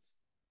slide, please.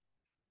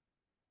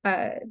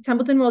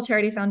 Templeton World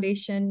Charity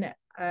Foundation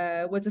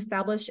was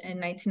established in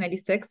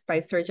 1996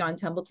 by Sir John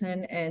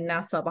Templeton in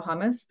Nassau,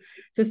 Bahamas,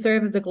 to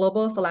serve as a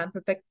global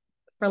philanthropic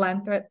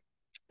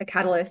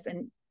catalyst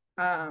and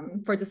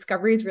for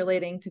discoveries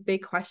relating to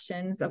big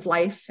questions of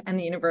life and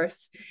the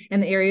universe in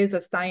the areas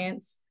of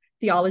science,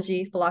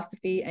 theology,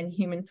 philosophy, and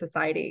human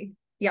society.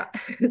 Yeah,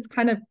 it's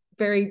kind of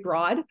very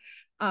broad,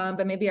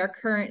 but maybe our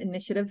current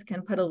initiatives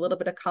can put a little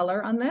bit of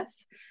color on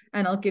this.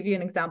 And I'll give you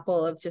an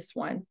example of just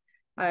one.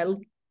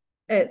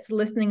 It's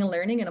listening and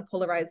learning in a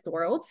polarized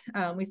world.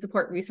 We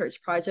support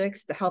research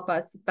projects to help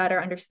us better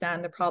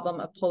understand the problem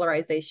of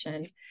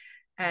polarization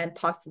and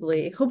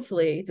possibly,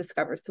 hopefully,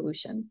 discover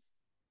solutions.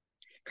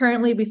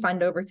 Currently, we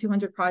fund over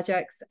 200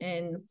 projects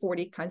in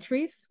 40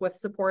 countries with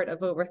support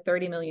of over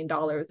 $30 million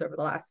over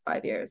the last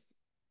 5 years.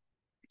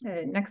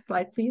 Next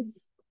slide,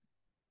 please.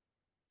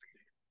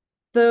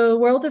 The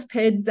world of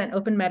PIDs and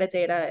open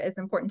metadata is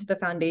important to the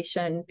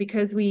foundation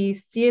because we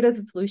see it as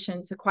a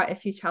solution to quite a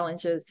few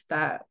challenges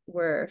that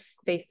we're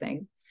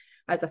facing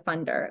as a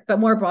funder, but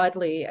more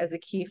broadly as a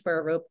key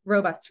for a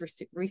robust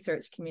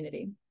research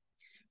community.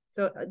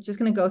 So I'm just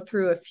going to go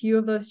through a few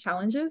of those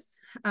challenges.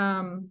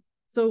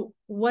 So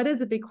what is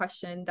a big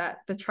question that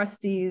the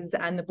trustees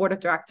and the board of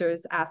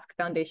directors ask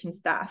foundation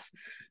staff?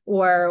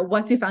 Or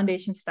what do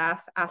foundation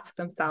staff ask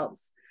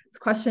themselves? This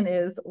question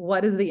is,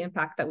 what is the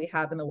impact that we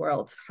have in the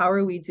world? How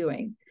are we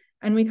doing?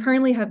 And we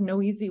currently have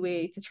no easy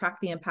way to track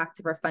the impact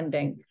of our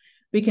funding.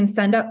 We can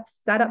set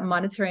up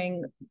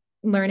monitoring,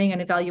 learning,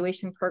 and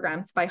evaluation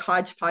programs by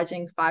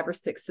hodgepodging 5 or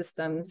 6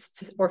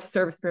 systems or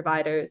service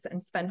providers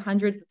and spend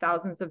hundreds of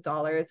thousands of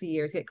dollars a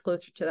year to get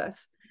closer to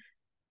this.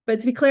 But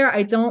to be clear,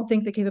 I don't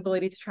think the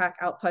capability to track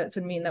outputs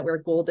would mean that we're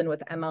golden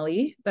with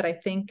MLE, but I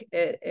think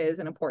it is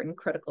an important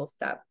critical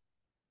step.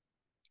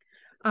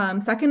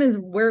 Second is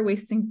we're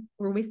wasting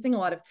a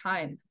lot of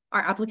time. Our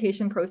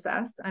application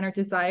process and our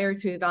desire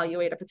to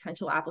evaluate a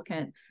potential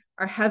applicant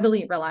are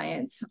heavily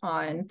reliant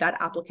on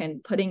that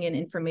applicant putting in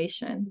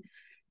information.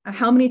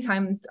 How many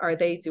times are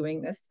they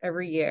doing this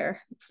every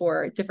year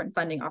for different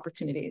funding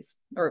opportunities,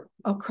 or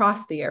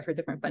across the year for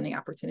different funding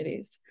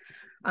opportunities?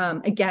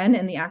 Again,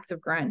 in the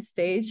active grant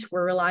stage,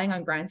 we're relying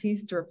on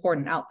grantees to report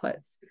on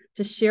outputs,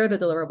 to share the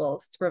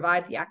deliverables, to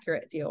provide the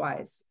accurate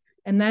DOIs.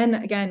 And then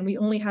again, we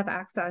only have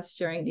access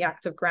during the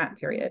active grant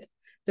period.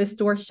 This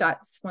door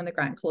shuts when the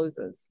grant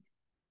closes.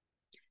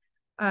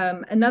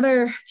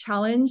 Another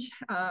challenge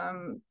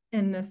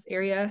in this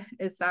area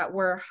is that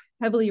we're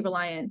heavily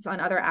reliant on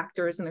other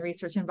actors in the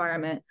research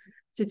environment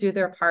to do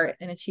their part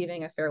in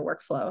achieving a fair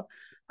workflow.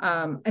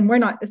 And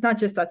it's not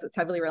just us that's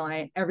heavily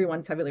reliant,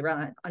 everyone's heavily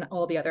reliant on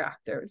all the other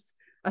actors.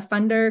 A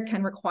funder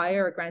can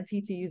require a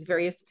grantee to use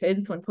various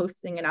PIDs when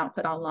posting an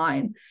output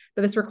online,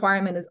 but this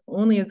requirement is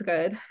only as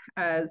good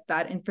as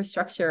that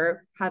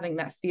infrastructure having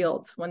that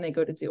field when they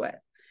go to do it.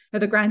 Now,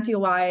 the grant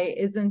DOI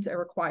isn't a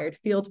required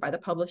field by the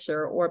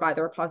publisher or by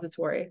the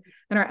repository,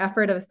 and our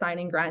effort of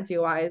assigning grant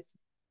DOIs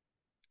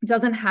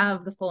doesn't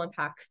have the full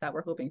impact that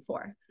we're hoping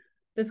for.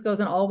 This goes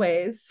in all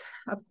ways,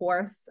 of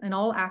course, and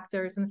all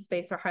actors in the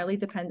space are highly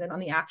dependent on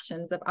the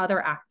actions of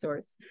other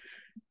actors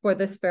for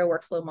this fair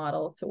workflow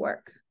model to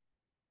work.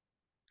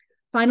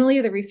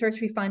 Finally, the research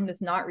we fund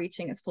is not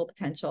reaching its full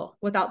potential.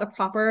 Without the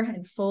proper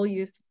and full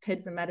use of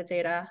PIDs and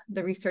metadata,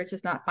 the research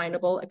is not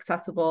findable,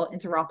 accessible,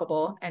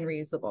 interoperable, and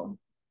reusable.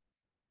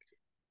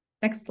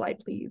 Next slide,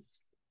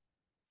 please.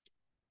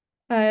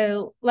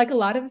 Like a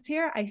lot of us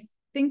here, I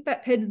think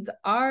that PIDs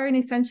are an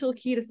essential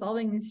key to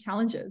solving these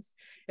challenges.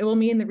 It will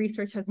mean the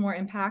research has more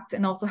impact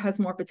and also has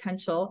more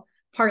potential,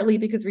 partly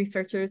because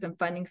researchers and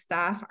funding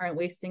staff aren't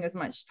wasting as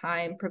much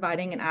time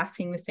providing and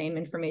asking the same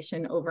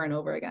information over and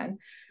over again.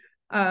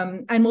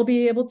 And we'll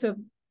be better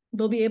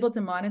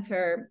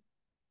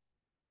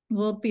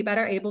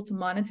able to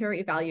monitor,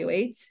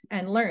 evaluate,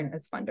 and learn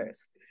as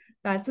funders.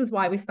 This is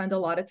why we spend a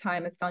lot of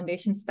time as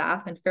foundation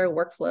staff and fair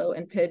workflow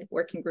and PID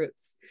working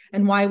groups,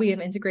 and why we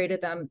have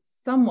integrated them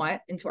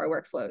somewhat into our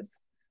workflows.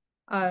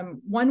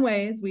 One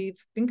way is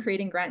we've been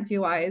creating grant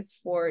DOIs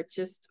for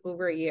just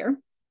over a year.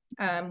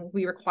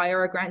 We require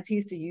our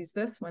grantees to use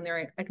this when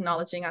they're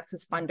acknowledging us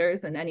as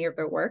funders in any of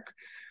their work.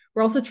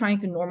 We're also trying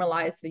to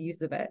normalize the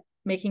use of it,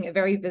 making it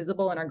very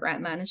visible in our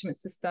grant management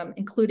system,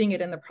 including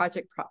it in the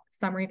project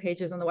summary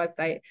pages on the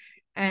website,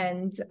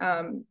 and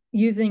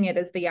using it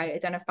as the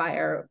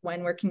identifier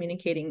when we're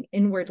communicating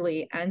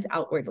inwardly and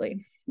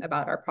outwardly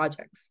about our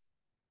projects.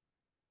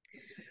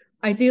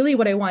 Ideally,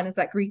 what I want is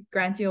that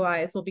grant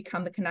DOIs will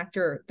become the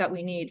connector that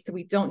we need, so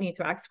we don't need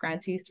to ask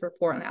grantees to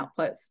report on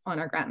outputs on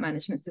our grant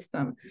management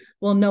system.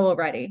 We'll know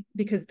already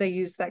because they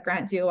use that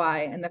grant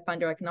DOI in the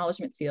funder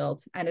acknowledgement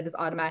field, and it is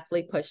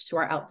automatically pushed to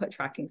our output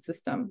tracking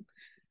system.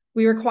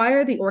 We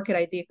require the ORCID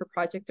ID for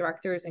project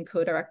directors and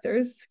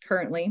co-directors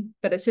currently,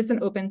 but it's just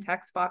an open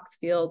text box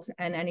field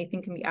and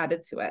anything can be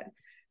added to it.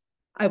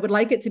 I would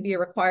like it to be a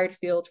required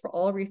field for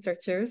all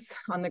researchers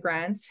on the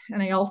grant,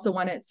 and I also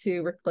want it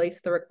to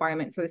replace the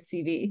requirement for the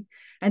CV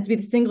and to be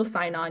the single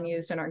sign-on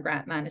used in our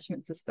grant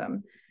management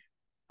system.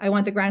 I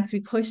want the grants to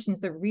be pushed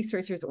into the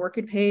researcher's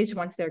ORCID page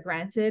once they're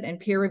granted, and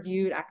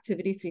peer-reviewed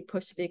activities to be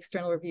pushed to the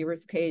external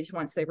reviewers page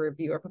once they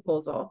review our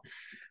proposal.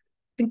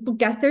 I think we'll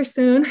get there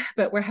soon,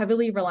 but we're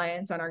heavily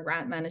reliant on our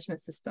grant management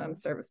system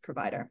service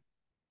provider.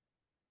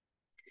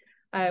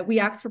 We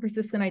ask for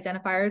persistent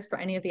identifiers for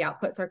any of the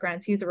outputs our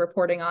grantees are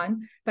reporting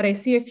on, but I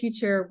see a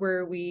future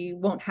where we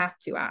won't have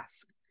to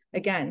ask.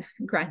 Again,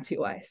 grant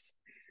DOIs.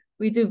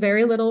 We do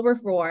very little REF.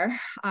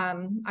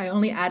 I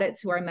only add it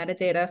to our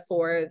metadata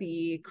for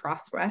the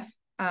Crossref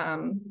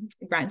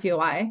grant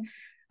DOI,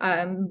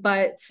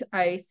 but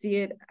I see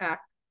it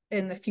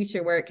in the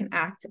future where it can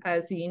act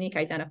as a unique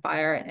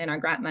identifier in our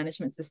grant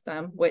management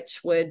system,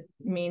 which would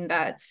mean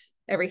that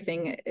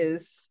everything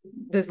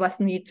there's less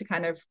need to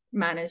kind of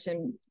manage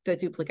and the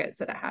duplicates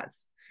that it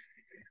has.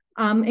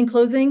 In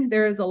closing,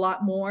 there is a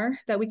lot more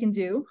that we can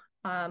do,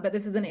 but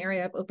this is an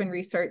area of open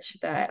research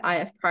that I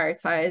have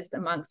prioritized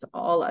amongst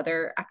all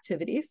other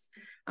activities,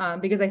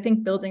 because I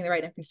think building the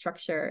right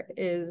infrastructure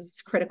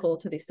is critical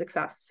to the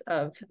success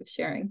of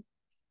sharing.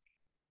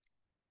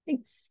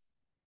 Thanks.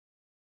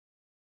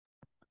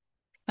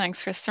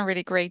 Thanks, Kristen.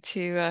 Really great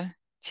to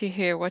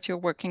hear what you're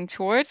working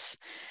towards.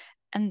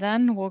 And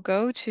then we'll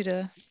go to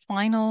the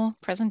final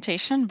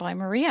presentation by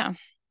Maria.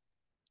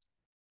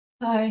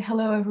 Hi,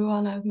 hello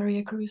everyone. I'm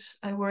Maria Cruz.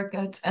 I work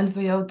at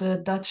NVO, the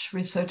Dutch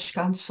Research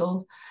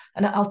Council,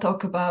 and I'll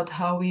talk about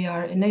how we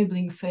are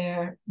enabling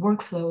fair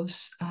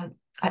workflows.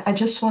 I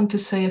just want to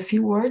say a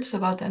few words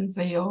about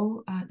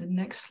NVO. The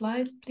next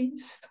slide,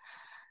 please.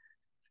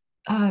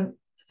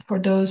 For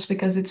those,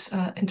 because it's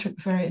a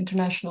very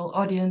international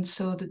audience,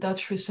 so the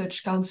Dutch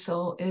Research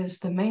Council is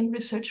the main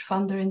research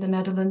funder in the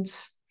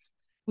Netherlands.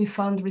 We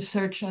fund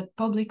research at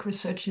public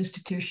research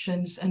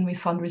institutions, and we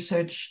fund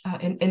research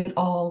in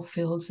all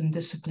fields and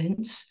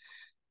disciplines.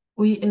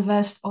 We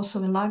invest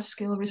also in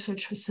large-scale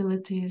research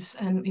facilities,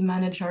 and we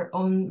manage our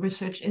own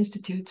research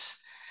institutes.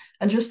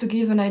 And just to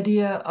give an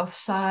idea of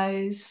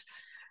size,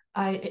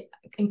 I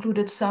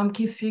included some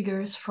key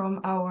figures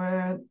from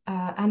our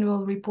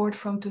annual report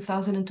from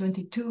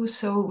 2022.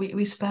 So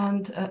we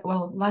spent,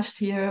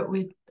 last year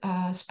we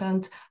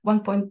spent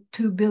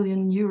 1.2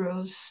 billion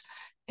euros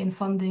in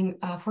funding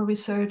for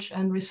research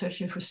and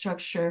research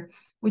infrastructure,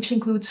 which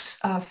includes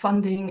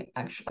funding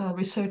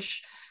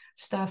research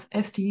staff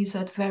FTEs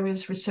at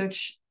various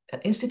research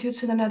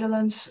institutes in the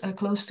Netherlands,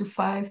 close to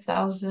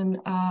 5,000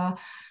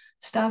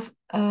 staff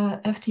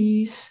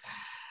FTEs.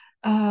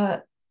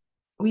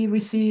 We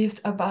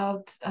received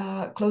about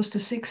close to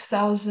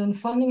 6,000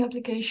 funding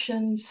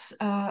applications,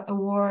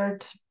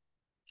 award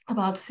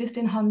about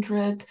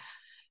 1,500.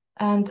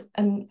 And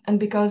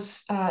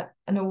because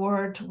an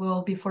award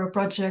will be for a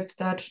project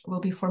that will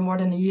be for more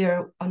than a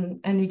year, on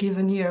any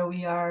given year,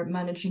 we are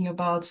managing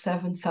about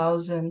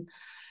 7,000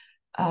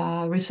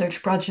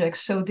 research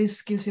projects. So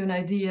this gives you an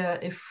idea,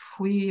 if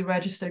we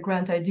register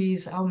grant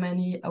IDs, how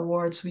many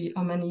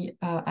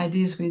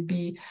IDs we'd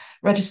be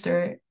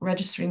registering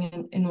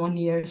in 1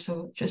 year.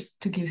 So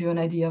just to give you an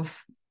idea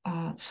of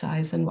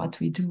size and what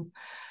we do.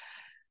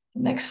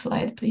 Next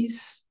slide,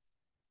 please.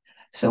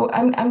 So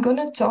I'm going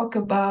to talk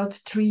about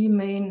three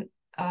main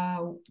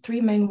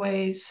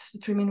ways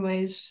through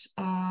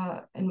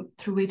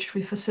which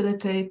we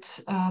facilitate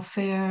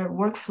fair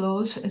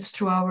workflows. It's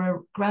through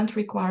our grant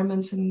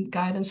requirements and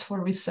guidance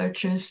for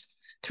researchers,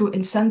 through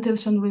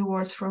incentives and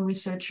rewards from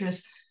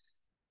researchers,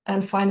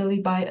 and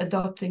finally by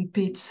adopting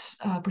PIDs,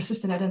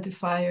 persistent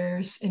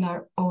identifiers, in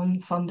our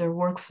own funder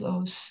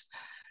workflows.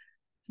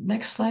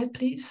 Next slide,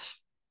 please.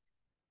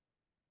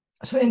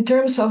 So in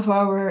terms of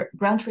our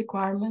grant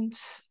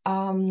requirements, we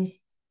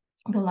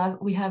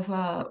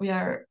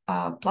are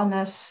Plan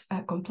S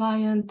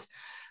compliant.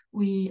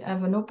 We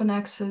have an open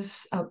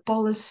access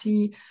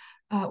policy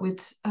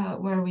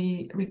where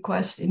we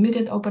request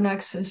immediate open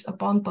access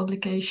upon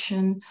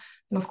publication.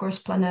 And of course,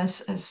 Plan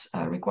S has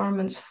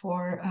requirements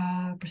for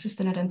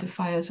persistent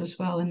identifiers as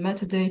well in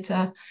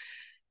metadata.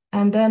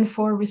 And then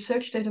for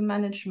research data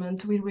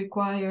management, we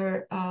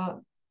require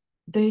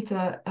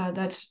data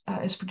that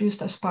is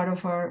produced as part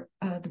of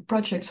the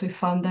projects we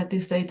fund, that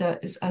this data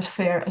is as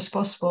fair as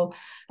possible.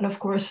 And of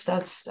course,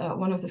 that's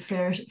one of the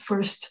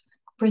first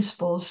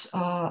principles.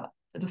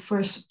 The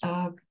first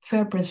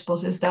fair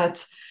principles is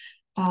that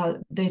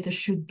data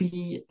should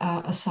be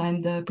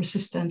assigned a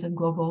persistent and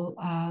global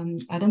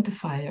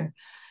identifier.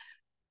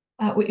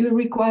 We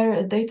require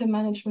a data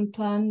management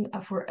plan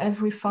for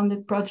every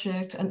funded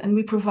project, and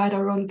we provide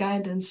our own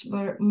guidance,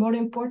 where more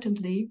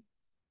importantly,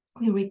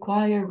 we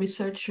require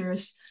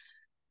researchers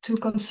to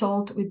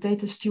consult with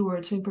data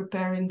stewards in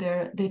preparing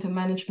their data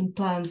management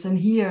plans. And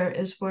here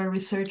is where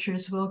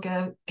researchers will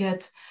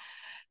get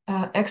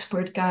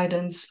expert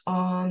guidance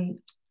on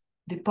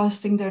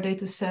depositing their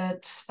data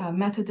sets,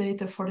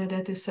 metadata for their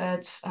data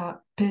sets,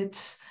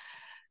 PIDs.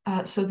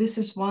 So this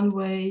is one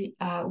way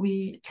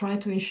we try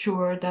to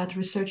ensure that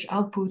research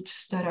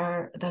outputs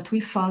that we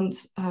fund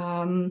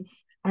are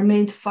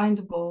made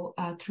findable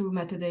through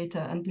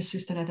metadata and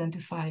persistent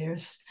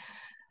identifiers.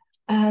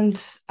 And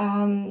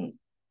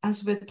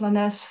as with Plan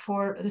S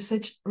for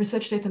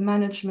research data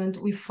management,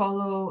 we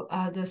follow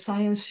the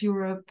Science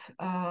Europe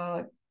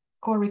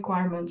core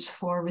requirements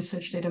for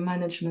research data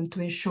management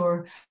to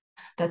ensure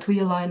that we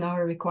align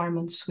our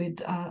requirements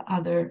with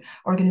other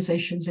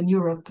organizations in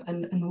Europe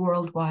and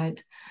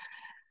worldwide.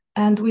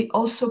 And we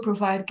also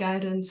provide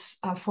guidance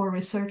for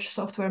research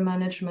software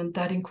management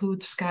that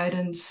includes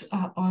guidance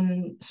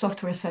on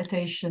software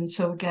citation.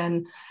 So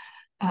again,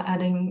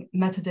 adding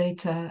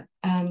metadata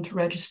and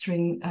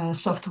registering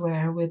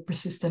software with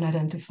persistent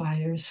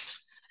identifiers.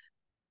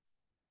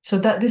 So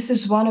this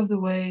is one of the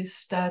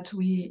ways that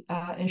we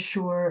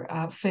ensure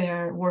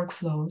fair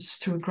workflows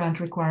through grant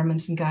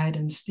requirements and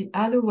guidance. The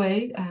other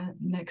way,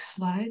 next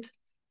slide,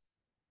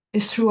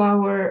 is through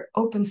our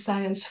Open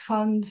Science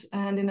Fund.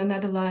 And in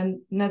the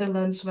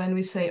Netherlands, when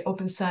we say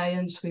open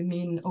science, we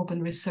mean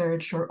open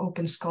research or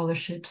open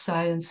scholarship.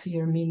 Science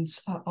here means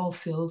all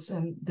fields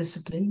and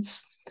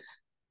disciplines.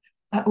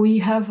 We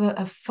have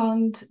a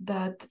fund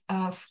that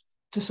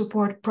to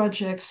support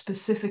projects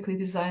specifically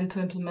designed to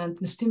implement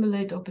and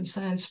stimulate open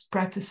science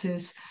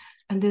practices,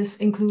 and this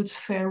includes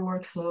fair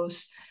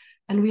workflows.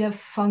 And we have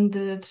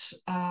funded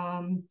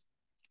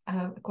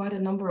quite a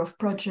number of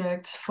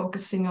projects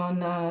focusing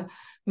on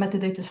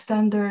metadata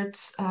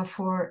standards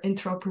for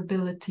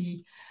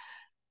interoperability.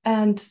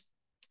 And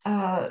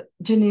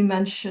Ginny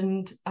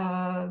mentioned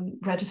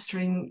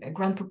registering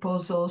grant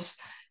proposals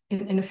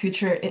in the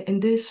future.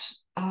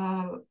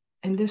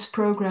 In this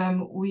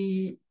program,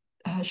 we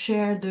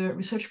share the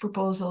research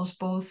proposals,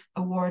 both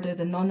awarded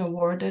and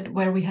non-awarded,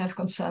 where we have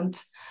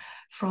consent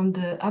from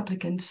the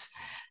applicants.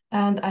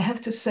 And I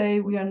have to say,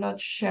 we are not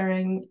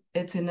sharing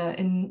it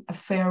in a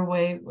fair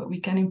way. We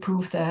can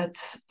improve that,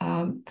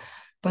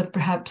 but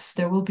perhaps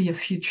there will be a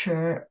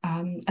future.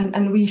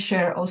 And we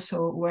share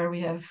also where we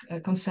have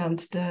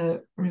consent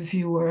the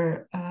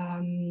reviewer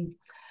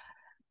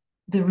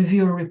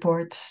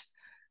reports.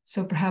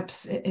 So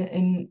perhaps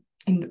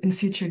in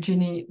future,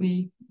 Ginny,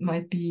 we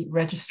might be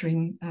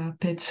registering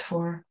PIDs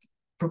for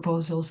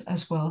proposals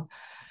as well.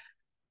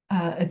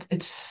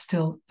 It's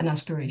still an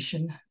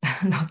aspiration,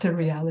 not a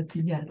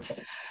reality yet.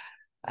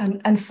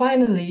 And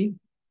finally,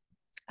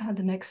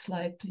 the next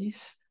slide,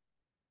 please,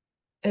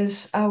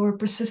 is our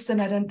persistent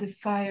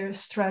identifier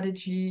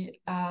strategy.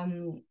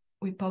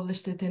 We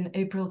published it in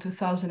April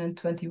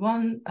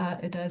 2021.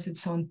 It has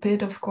its own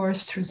PID, of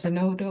course, through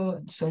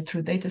Zenodo, so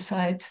through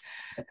DataCite.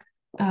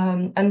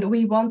 And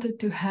we wanted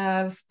to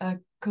have a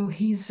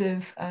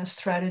cohesive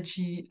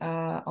strategy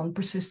on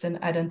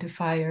persistent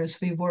identifiers.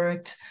 We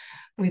worked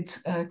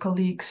with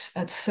colleagues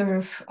at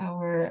SURF,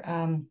 our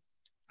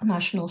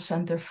National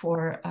Center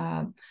for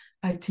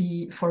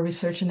IT for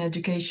Research and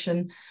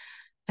Education.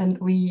 And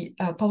we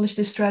published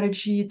a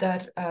strategy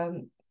that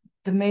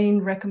the main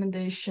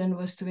recommendation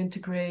was to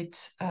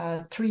integrate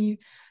 3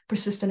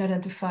 persistent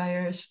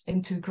identifiers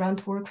into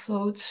grant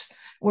workflows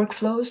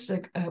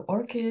like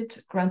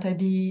ORCID, Grant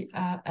ID,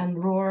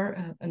 and ROR.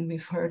 And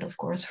we've heard, of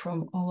course,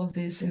 from all of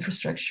these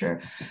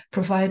infrastructure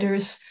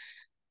providers.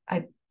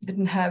 I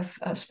didn't have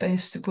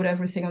space to put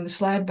everything on the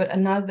slide, but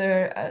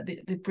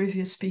the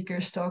previous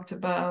speakers talked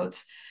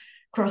about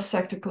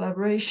cross-sector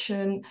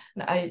collaboration.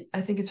 And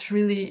I think it's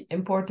really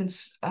important.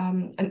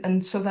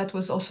 And so that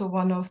was also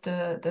one of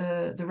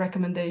the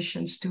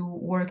recommendations, to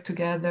work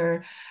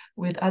together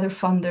with other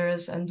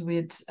funders and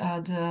with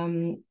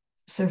the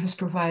service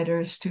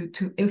providers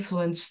to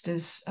influence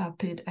this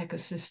PID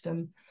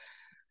ecosystem.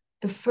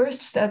 The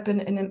first step in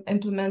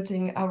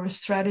implementing our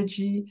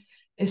strategy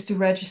is to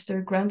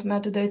register grant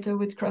metadata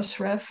with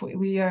Crossref.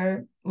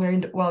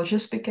 We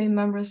just became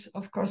members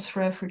of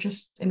Crossref. We're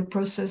just in the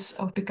process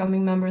of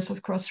becoming members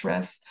of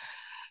Crossref.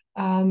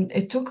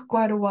 It took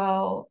quite a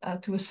while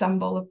to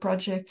assemble a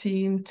project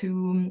team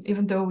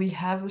even though we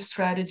have a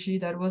strategy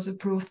that was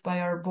approved by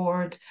our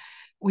board,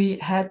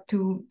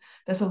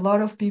 there's a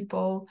lot of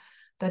people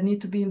that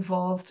need to be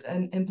involved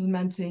in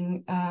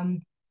implementing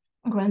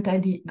Grant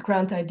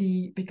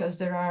ID because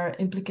there are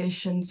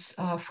implications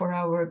for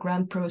our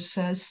grant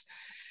process.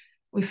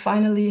 We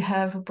finally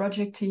have a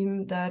project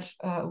team that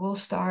will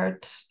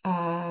start.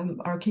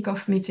 Our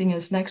kickoff meeting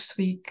is next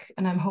week,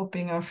 and I'm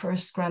hoping our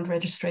first grant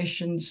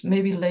registrations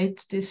maybe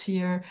late this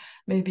year,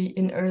 maybe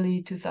in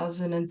early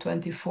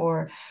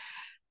 2024.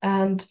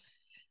 And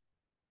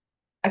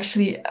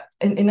actually,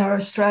 in our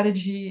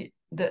strategy,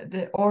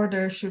 the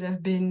order should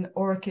have been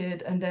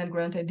ORCID and then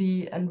Grant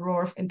ID and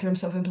ROR in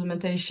terms of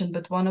implementation.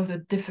 But one of the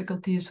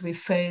difficulties we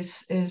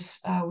face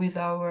is with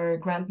our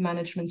grant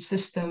management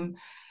system,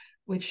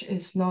 which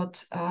is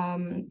not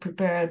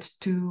prepared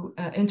to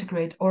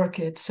integrate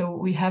ORCID. So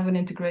we haven't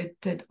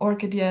integrated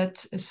ORCID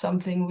yet. It's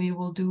something we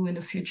will do in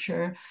the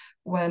future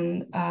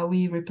when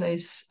we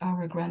replace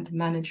our grant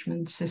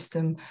management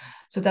system.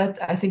 So that,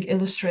 I think,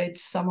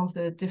 illustrates some of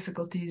the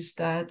difficulties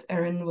that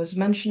Erin was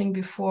mentioning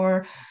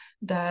before,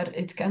 that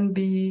it can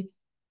be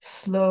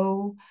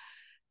slow.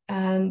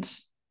 And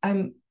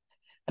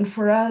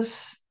for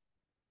us,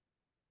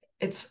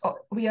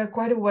 we are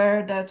quite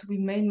aware that we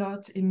may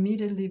not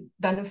immediately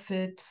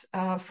benefit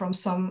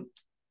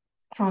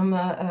from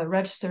a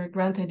registered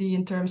grant ID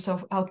in terms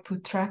of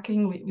output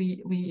tracking.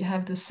 We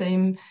have the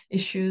same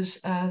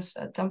issues as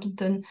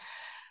Templeton,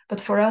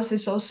 but for us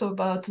it's also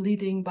about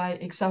leading by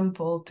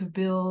example to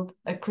build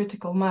a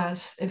critical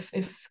mass.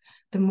 If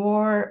the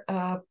more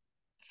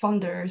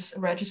funders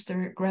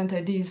register grant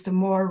IDs, the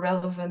more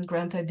relevant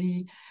grant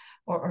ID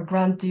or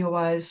grant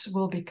DOIs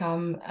will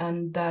become,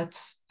 and that,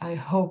 I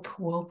hope,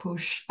 will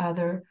push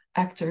other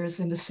actors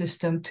in the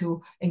system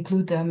to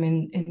include them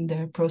in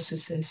their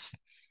processes.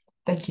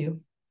 Thank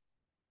you.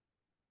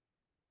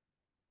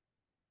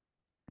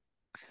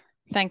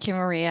 Thank you,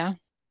 Maria.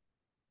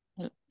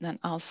 Then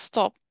I'll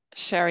stop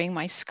sharing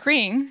my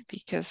screen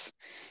because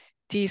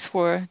these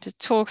were the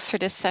talks for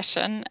this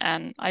session,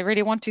 and I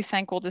really want to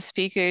thank all the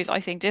speakers. I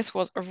think this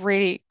was a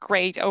really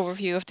great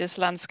overview of this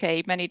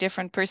landscape, many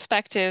different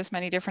perspectives,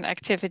 many different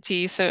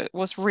activities. So it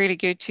was really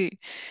good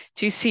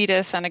to see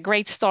this, and a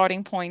great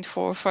starting point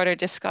for further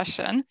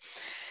discussion.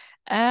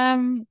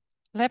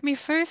 Let me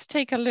first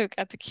take a look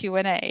at the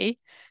Q&A.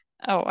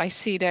 Oh, I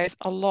see there's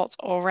a lot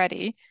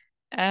already.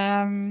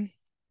 And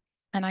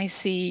I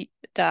see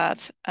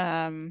that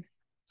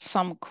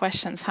some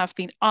questions have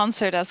been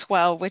answered as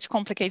well, which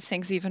complicates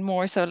things even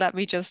more. So let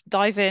me just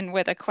dive in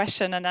with a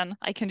question and then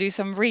I can do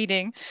some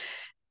reading.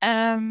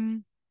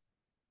 So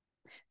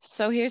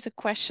here's a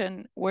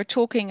question. We're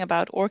talking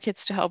about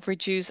ORCIDs to help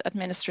reduce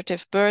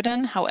administrative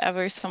burden.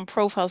 However, some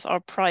profiles are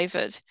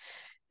private.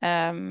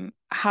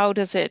 How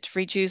does it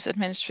reduce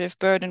administrative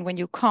burden when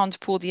you can't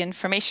pull the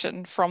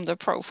information from the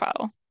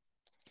profile?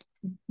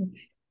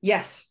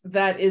 Yes,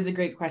 that is a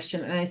great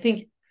question. And I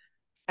think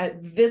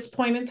at this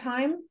point in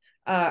time,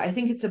 I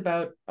think it's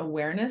about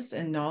awareness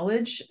and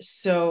knowledge.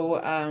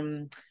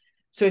 So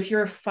if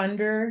you're a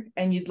funder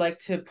and you'd like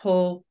to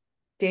pull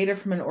data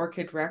from an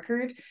ORCID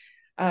record,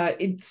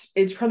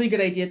 it's probably a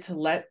good idea to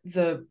let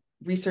the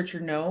researcher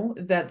know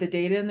that the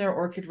data in their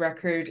ORCID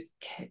record,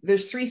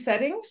 there's 3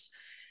 settings.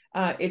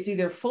 It's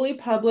either fully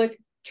public,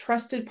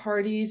 trusted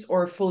parties,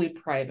 or fully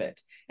private.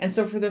 And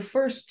so for the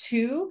first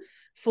 2,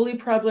 fully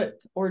public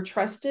or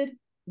trusted,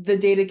 the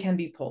data can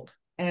be pulled.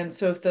 And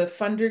so if the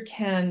funder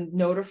can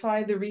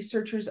notify the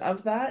researchers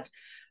of that,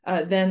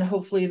 then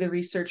hopefully the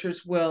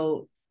researchers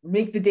will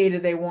make the data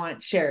they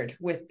want shared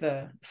with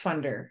the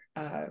funder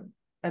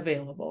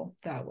available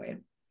that way.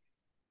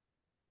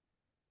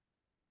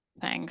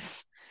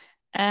 Thanks.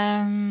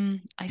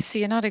 I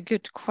see another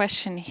good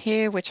question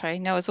here, which I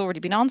know has already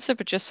been answered,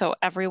 but just so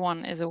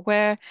everyone is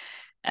aware,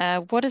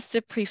 what is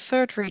the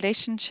preferred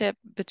relationship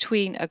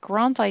between a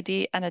grant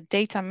ID and a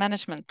data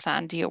management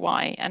plan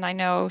DOI? And I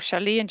know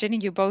Charlie and Ginny,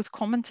 you both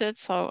commented,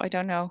 so I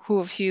don't know who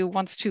of you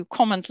wants to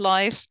comment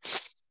live.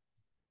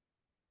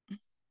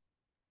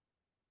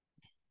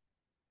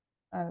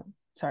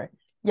 Sorry.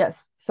 Yes.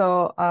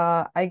 So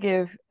I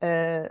give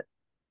a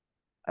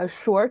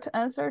short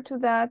answer to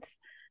that.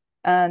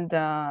 And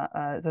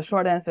the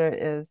short answer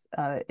is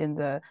in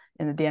the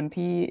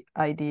DMP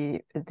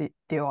ID, the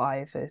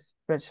DOI is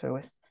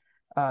registered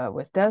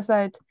with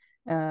DataCite.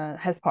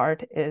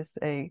 HasPart is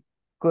a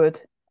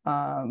good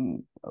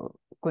sorry,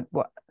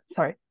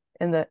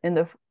 in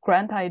the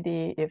grant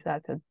ID, if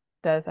that's a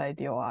DataCite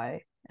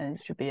DOI, and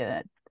it should be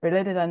a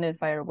related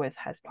identifier with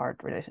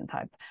HasPart relation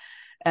type.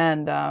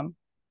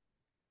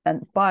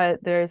 But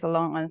there is a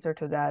long answer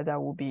to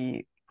that will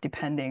be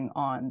depending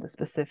on the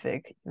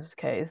specific use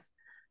case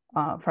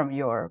from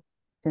your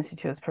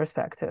institute's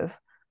perspective.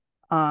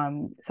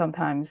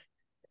 Sometimes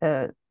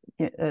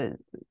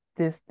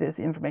this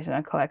information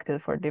are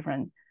collected for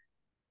different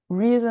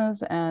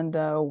reasons, and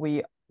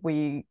we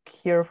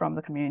hear from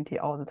the community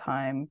all the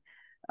time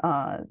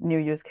new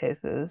use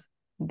cases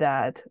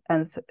that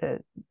answer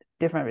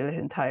different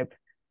relation type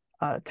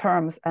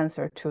terms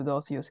answer to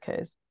those use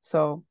cases.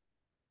 So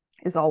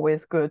it's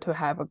always good to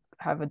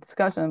have a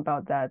discussion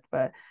about that,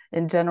 but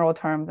in general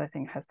terms, I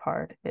think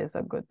HasPart is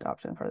a good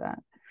option for that.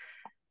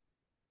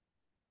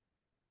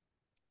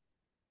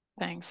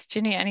 Thanks.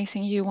 Ginny,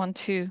 anything you want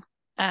to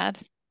add?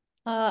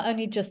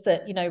 Only just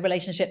that,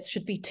 relationships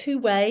should be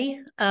two-way.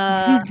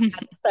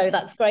 So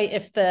that's great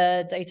if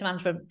the data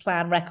management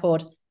plan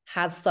record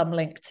has some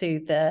link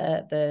to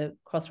the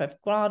Crossref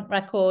grant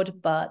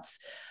record, but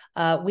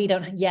we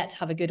don't yet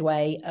have a good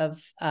way of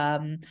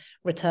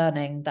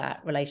returning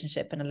that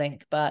relationship in a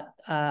link, but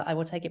I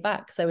will take it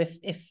back. So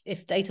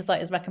if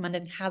DataCite is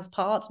recommending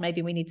HasPart,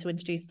 maybe we need to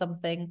introduce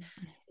something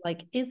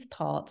like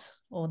IsPart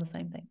or the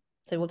same thing.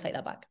 So we'll take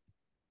that back.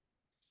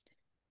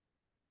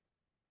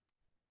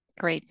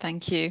 Great,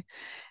 thank you.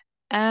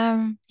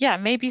 Yeah,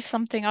 maybe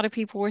something other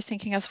people were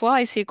thinking as well.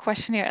 I see a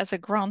question here: as a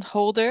grant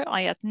holder,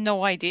 I had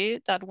no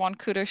idea that one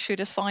could or should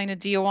assign a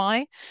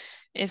DOI.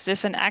 Is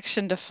this an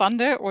action the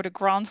funder or the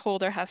grant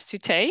holder has to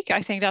take?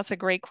 I think that's a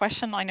great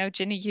question. I know,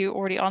 Ginny, you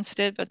already answered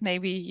it, but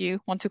maybe you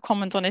want to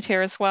comment on it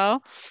here as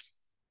well.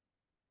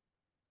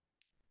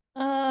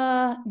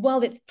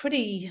 Well, it's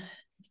pretty...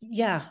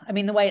 Yeah, I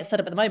mean, the way it's set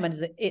up at the moment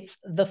is it's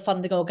the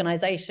funding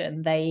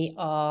organization. They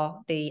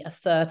are the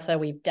asserter.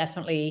 We've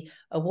definitely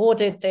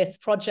awarded this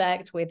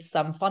project with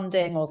some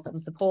funding or some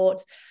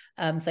support.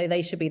 So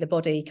they should be the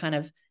body kind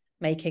of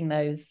making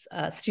those,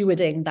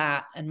 stewarding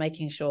that and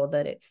making sure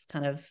that it's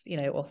kind of,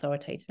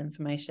 authoritative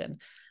information.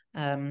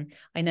 I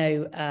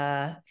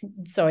know,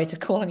 sorry to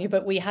call on you,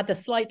 but we had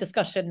this slight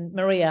discussion,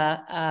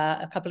 Maria,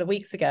 a couple of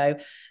weeks ago.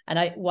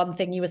 And one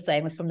thing you were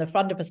saying was from the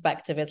funder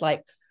perspective is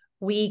like,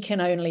 we can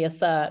only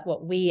assert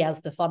what we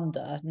as the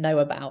funder know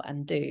about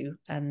and do.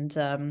 And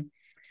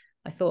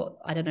I thought,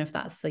 I don't know if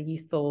that's a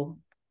useful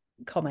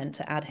comment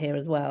to add here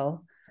as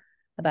well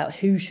about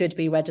who should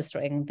be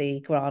registering the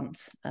grant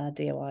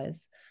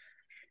DOIs.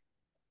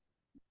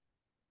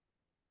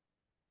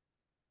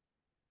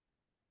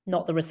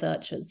 Not the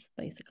researchers,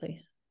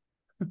 basically.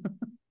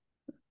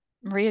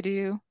 Maria, do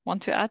you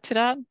want to add to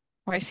that?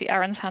 Or I see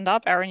Aaron's hand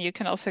up. Aaron, you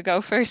can also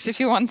go first if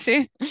you want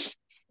to.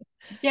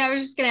 Yeah, I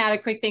was just going to add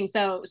a quick thing.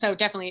 So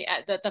definitely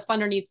the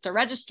funder needs to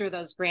register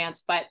those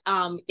grants, but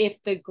if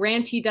the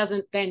grantee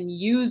doesn't then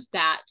use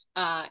that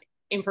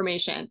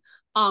information,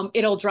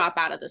 it'll drop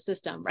out of the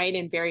system, right,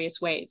 in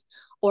various ways,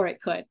 or it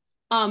could.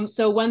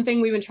 So one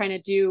thing we've been trying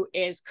to do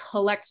is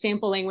collect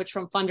sample language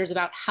from funders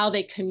about how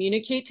they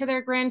communicate to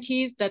their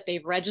grantees that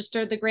they've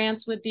registered the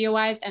grants with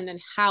DOIs, and then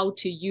how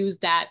to use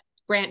that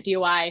grant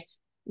DOI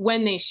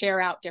when they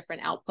share out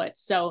different outputs.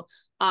 So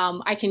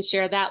I can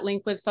share that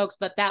link with folks,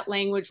 but that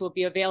language will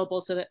be available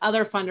so that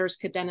other funders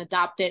could then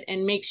adopt it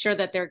and make sure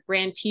that their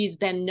grantees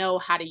then know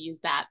how to use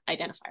that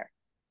identifier.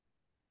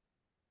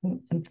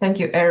 And thank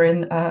you,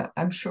 Erin.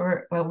 I'm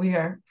sure, well, we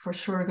are for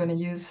sure going to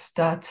use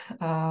that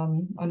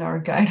on our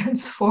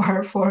guidance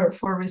for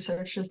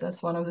researchers.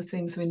 That's one of the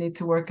things we need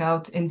to work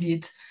out.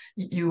 Indeed,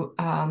 you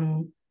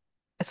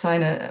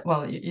assign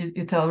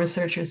you tell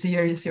researchers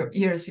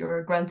here's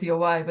your grant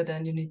DOI, but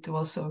then you need to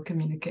also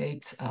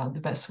communicate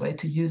the best way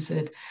to use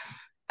it.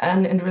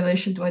 And in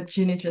relation to what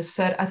Ginny just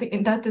said, I think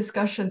in that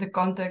discussion, the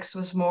context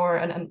was more,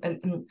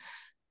 and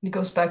it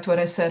goes back to what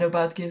I said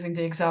about giving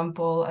the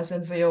example as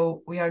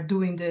NVO, we are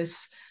doing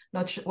this,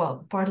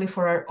 partly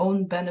for our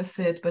own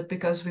benefit, but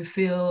because we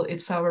feel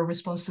it's our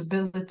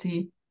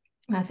responsibility.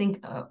 And I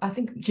think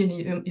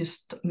Ginny, you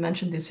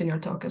mentioned this in your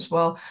talk as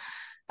well.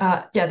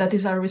 That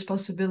is our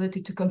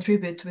responsibility to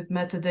contribute with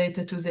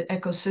metadata to the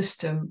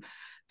ecosystem.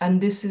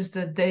 And this is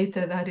the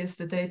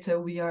data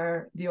we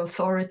are the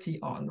authority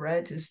on,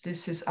 right?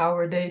 This is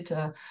our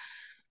data.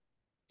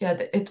 Yeah,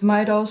 it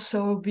might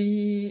also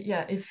be,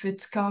 if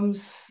it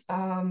comes,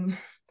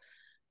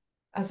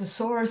 as a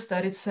source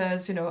that it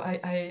says, you know,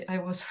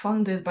 I was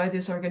funded by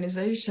this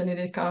organization, and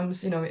it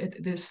comes, you know,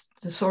 the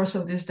source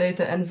of this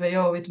data,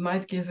 NVO, it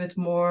might give it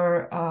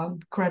more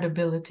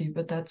credibility,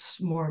 but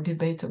that's more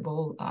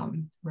debatable,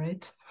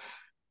 right?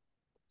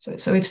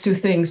 So it's two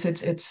things.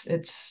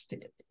 It's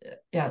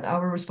yeah,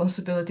 our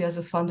responsibility as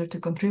a funder to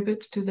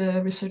contribute to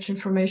the research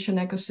information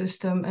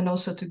ecosystem, and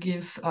also to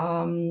give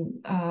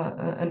an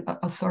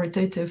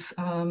authoritative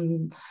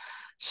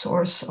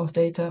source of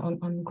data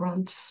on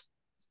grants.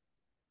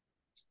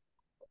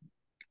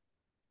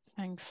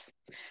 Thanks.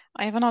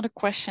 I have another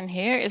question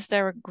here. Is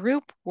there a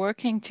group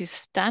working to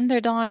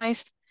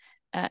standardize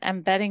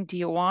embedding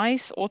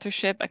DOIs,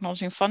 authorship,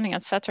 acknowledging funding,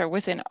 etc.,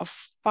 within a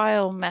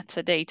file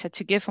metadata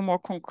to give a more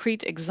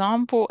concrete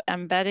example,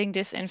 embedding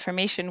this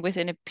information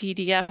within a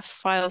PDF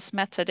file's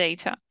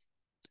metadata?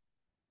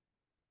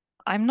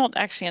 I'm not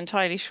actually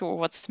entirely sure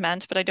what's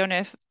meant, but I don't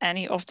know if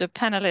any of the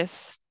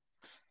panelists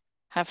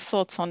have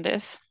thoughts on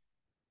this.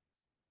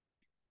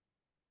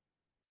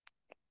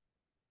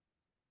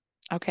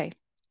 Okay,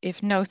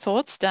 if no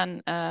thoughts,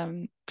 then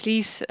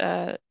please,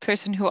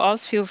 person who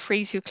asked, feel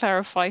free to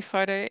clarify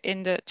further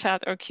in the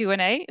chat or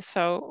Q&A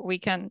so we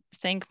can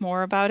think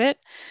more about it.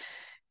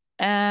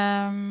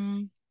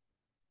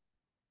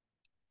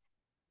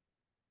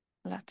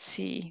 Let's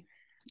see.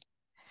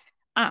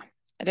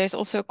 There's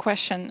also a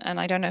question, and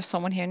I don't know if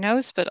someone here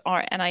knows, but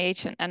are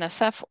NIH and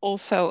NSF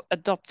also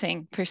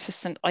adopting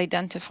persistent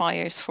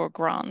identifiers for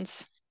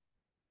grants?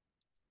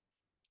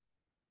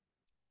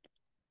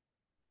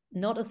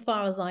 Not as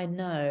far as I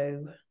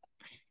know.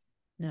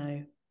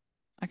 No.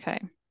 Okay.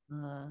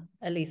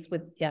 At least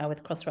with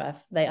Crossref.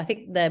 I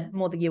think they're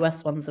more the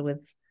US ones are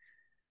with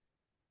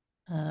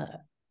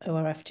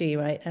ORFG,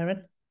 right,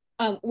 Erin?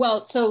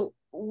 Well, so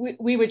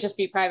we would just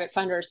be private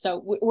funders.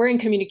 So we're in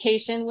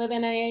communication with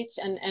NIH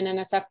and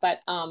NSF, but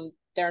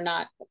they're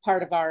not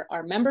part of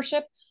our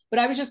membership. But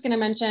I was just going to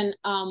mention,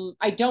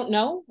 I don't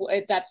know.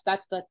 That's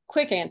the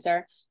quick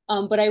answer.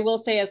 But I will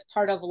say, as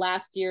part of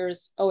last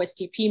year's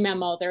OSTP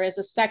memo, there is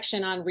a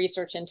section on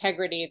research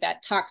integrity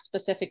that talks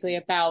specifically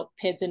about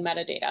PIDs and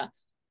metadata.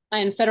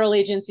 And federal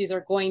agencies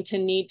are going to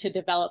need to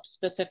develop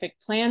specific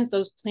plans.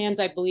 Those plans,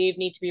 I believe,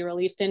 need to be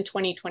released in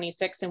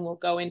 2026 and will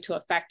go into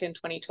effect in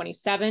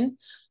 2027.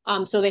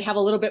 So they have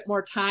a little bit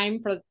more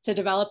time to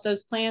develop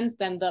those plans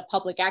than the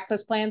public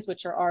access plans,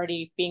 which are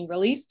already being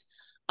released.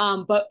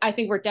 But I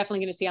think we're definitely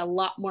going to see a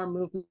lot more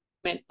movement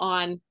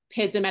on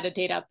PIDs and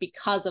metadata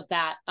because of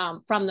that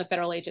from the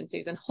federal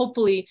agencies. And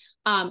hopefully,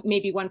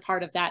 maybe one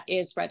part of that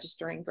is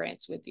registering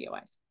grants with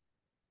DOIs.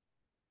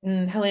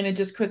 And Helena,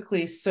 just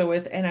quickly, so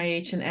with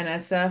NIH and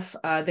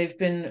NSF, they've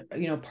been,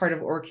 part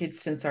of ORCID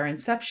since our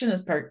inception,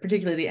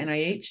 particularly the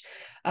NIH.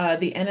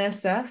 The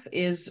NSF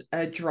is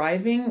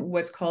driving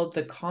what's called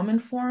the common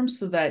forms,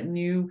 so that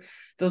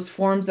those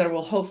forms that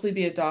will hopefully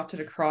be adopted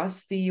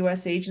across the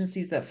US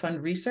agencies that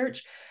fund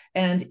research.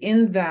 And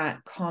in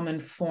that common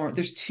form,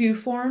 there's two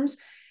forms,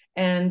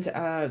 and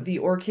the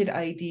ORCID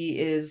ID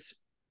is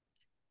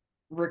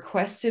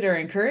requested or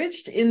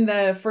encouraged in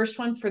the first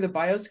one for the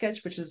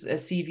biosketch, which is a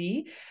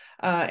CV.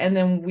 And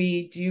then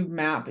we do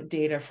map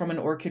data from an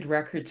ORCID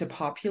record to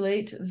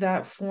populate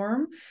that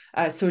form.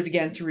 So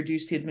again, to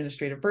reduce the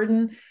administrative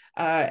burden.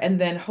 And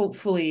then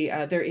hopefully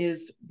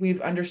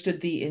we've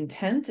understood the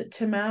intent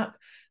to map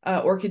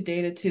ORCID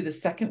data to the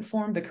second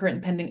form, the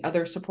current pending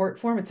other support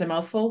form. It's a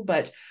mouthful,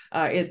 but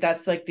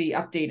that's like the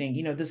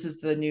updating. This is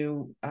the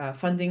new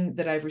funding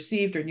that I've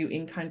received, or new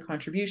in-kind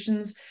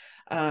contributions.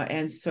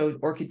 And so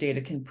ORCID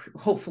data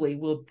hopefully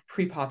will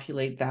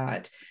pre-populate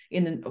that.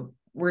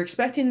 We're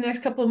expecting the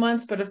next couple of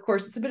months, but of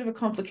course it's a bit of a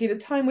complicated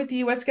time with the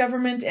US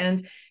government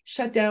and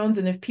shutdowns,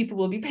 and if people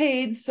will be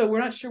paid. So we're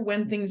not sure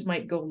when things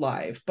might go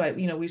live, but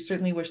we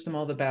certainly wish them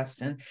all the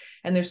best. And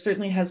there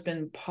certainly has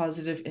been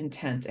positive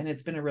intent, and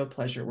it's been a real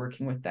pleasure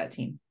working with that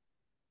team.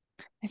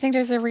 I think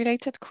there's a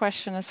related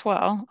question as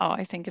well. Oh,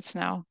 I think it's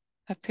now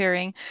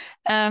appearing.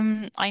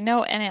 I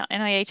know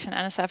NIH and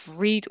NSF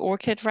read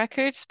ORCID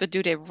records, but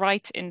do they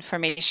write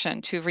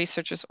information to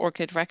researchers'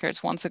 ORCID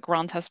records once a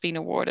grant has been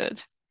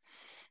awarded?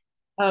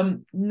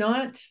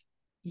 Not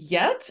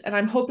yet, and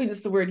I'm hoping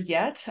it's the word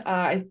yet.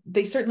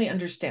 They certainly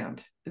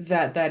understand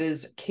that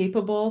is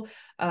capable.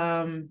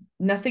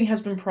 Nothing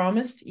has been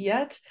promised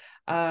yet,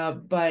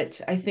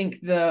 but I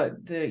think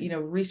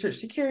the research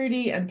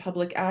security and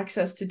public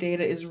access to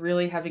data is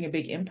really having a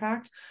big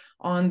impact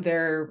on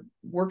their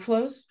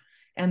workflows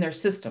and their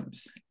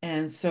systems.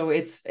 And so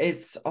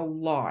it's a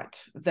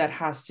lot that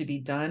has to be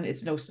done.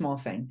 It's no small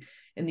thing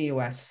in the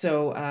US.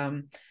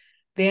 So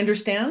they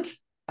understand.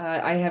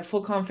 I have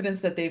full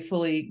confidence that they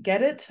fully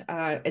get it.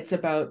 It's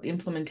about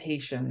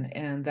implementation,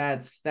 and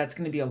that's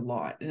going to be a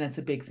lot, and that's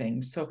a big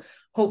thing. So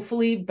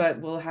hopefully,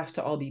 but we'll have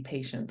to all be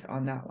patient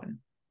on that one.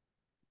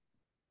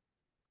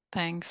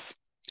 Thanks.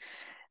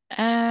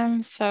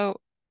 So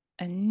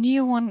a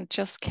new one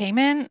just came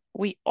in.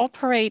 We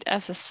operate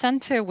as a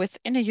center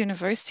within a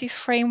university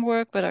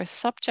framework, but are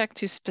subject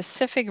to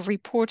specific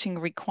reporting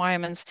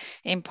requirements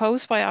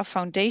imposed by our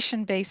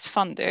foundation-based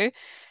funder.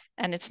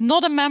 and it's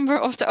not a member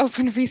of the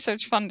Open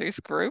Research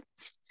Funders group.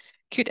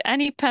 Could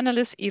any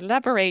panelists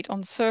elaborate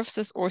on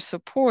services or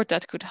support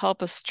that could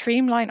help us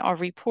streamline our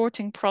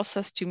reporting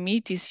process to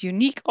meet these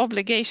unique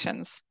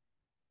obligations?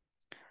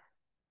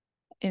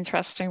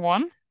 Interesting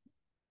one.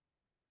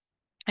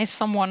 Is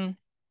someone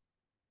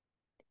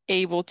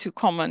able to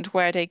comment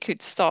where they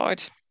could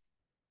start?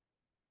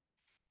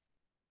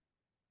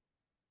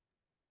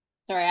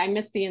 Sorry, I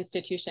missed the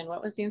institution.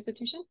 What was the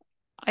institution?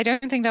 I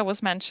don't think that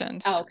was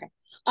mentioned. Oh, okay.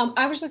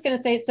 I was just going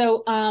to say,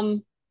 so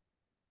I'm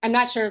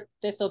not sure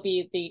this will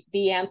be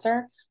the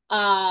answer,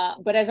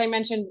 but as I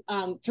mentioned,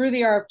 through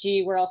the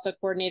RFG, we're also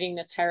coordinating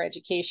this higher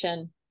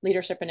education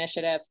leadership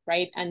initiative,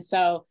 right? And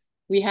so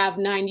we have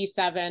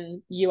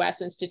 97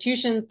 US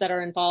institutions that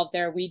are involved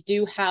there. We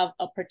do have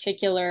a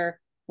particular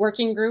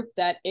working group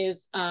that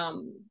is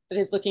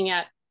looking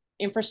at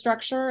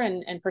infrastructure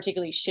and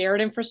particularly shared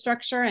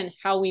infrastructure and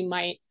how we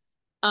might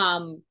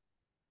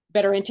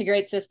better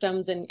integrate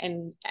systems.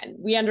 And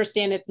we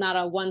understand it's not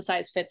a one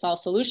size fits all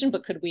solution,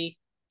 but could we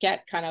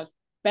get kind of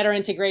better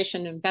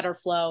integration and better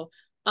flow?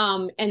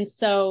 And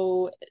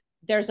so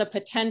there's a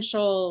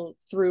potential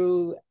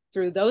through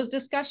those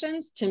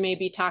discussions to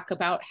maybe talk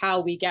about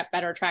how we get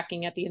better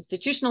tracking at the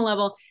institutional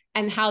level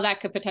and how that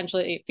could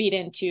potentially feed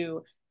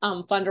into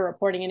funder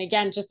reporting. And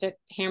again, just to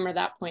hammer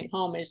that point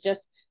home, is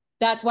just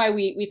that's why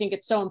we think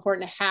it's so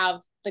important to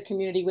have the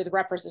community with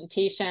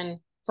representation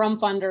from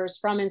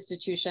funders, from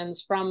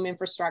institutions, from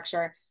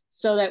infrastructure,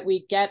 so that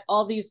we get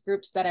all these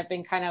groups that have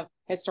been kind of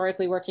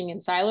historically working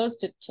in silos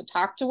to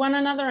talk to one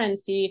another and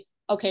see,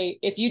 okay,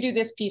 if you do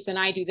this piece and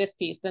I do this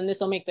piece, then this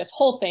will make this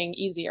whole thing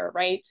easier,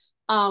 right?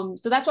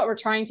 So that's what we're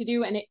trying to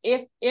do. And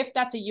if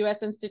that's a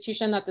US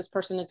institution that this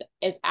person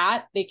is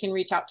at, they can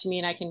reach out to me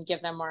and I can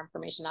give them more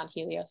information on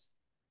Helios.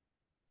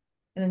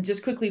 And then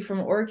just quickly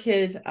from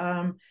ORCID,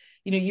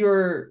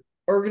 your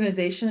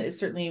organization is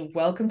certainly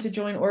welcome to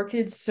join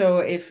ORCID. So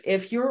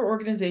if your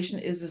organization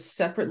is a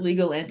separate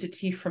legal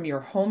entity from your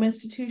home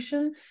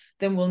institution,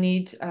 then we'll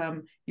need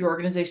your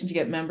organization to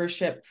get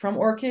membership from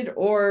ORCID,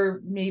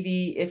 or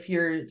maybe if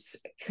you're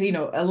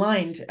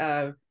aligned,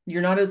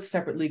 you're not a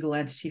separate legal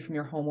entity from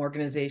your home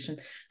organization,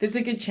 there's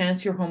a good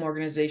chance your home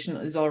organization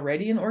is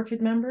already an ORCID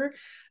member.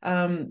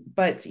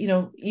 But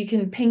you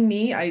can ping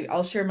me.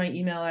 I'll share my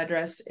email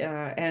address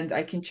and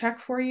I can check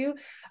for you.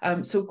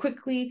 So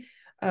quickly,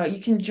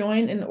 you can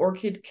join an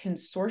ORCID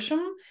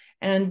consortium.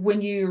 And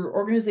when your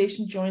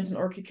organization joins an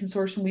ORCID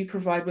consortium, we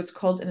provide what's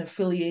called an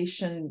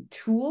affiliation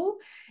tool.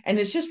 And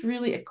it's just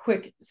really a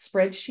quick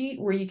spreadsheet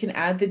where you can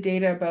add the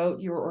data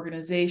about your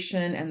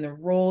organization and the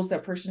roles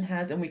that person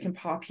has, and we can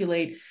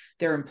populate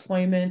their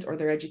employment or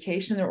their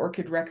education, their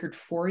ORCID record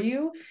for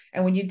you.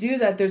 And when you do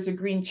that, there's a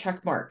green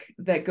check mark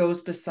that goes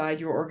beside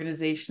your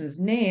organization's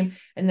name,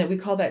 and that we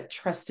call that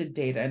trusted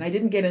data. And I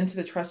didn't get into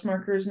the trust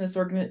markers in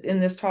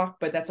this talk,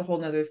 but that's a whole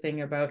nother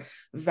thing about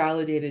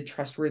validated,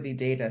 trustworthy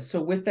data.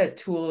 So with that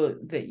tool,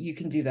 that you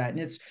can do that, and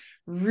it's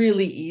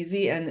really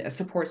easy, and a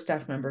support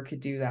staff member could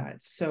do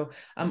that. So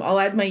I'll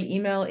add my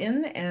email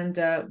in and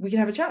we can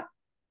have a chat.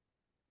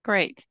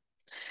 Great.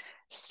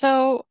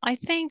 So I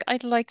think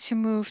I'd like to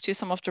move to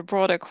some of the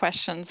broader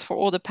questions for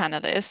all the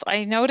panelists.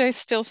 I know there's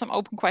still some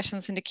open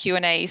questions in the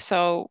Q&A,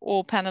 so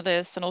all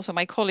panelists and also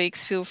my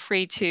colleagues feel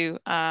free to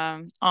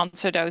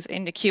answer those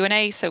in the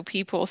Q&A, so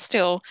people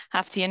still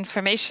have the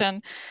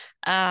information.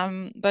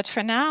 But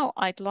for now,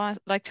 I'd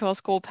like to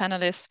ask all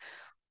panelists,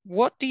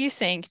 what do you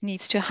think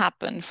needs to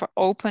happen for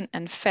open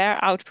and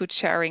fair output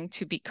sharing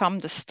to become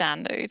the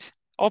standard?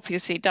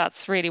 Obviously,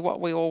 that's really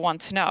what we all want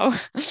to know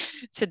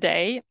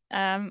today.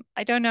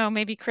 I don't know,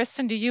 maybe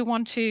Kristen, do you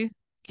want to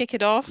kick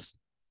it off?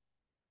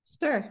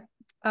 Sure.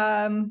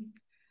 I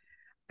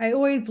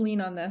always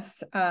lean on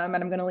this, and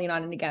I'm going to lean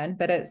on it again,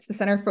 but it's the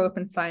Center for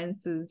Open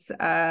Science's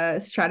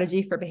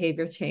strategy for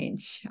behavior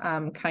change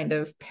kind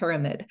of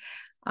pyramid.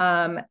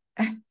 And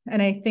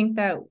I think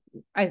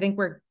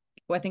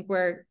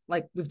we're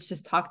like, we've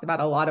just talked about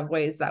a lot of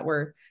ways that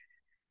we're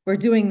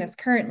doing this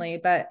currently,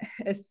 but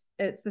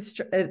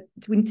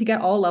we need to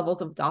get all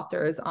levels of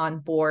adopters on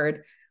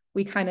board.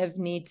 We kind of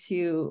need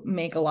to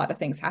make a lot of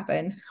things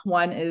happen.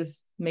 One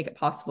is make it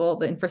possible.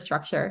 The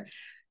infrastructure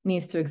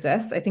needs to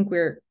exist. I think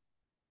we're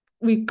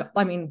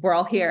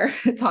all here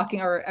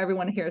talking, or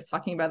everyone here is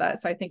talking about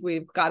that. So I think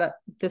we've got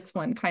this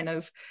one kind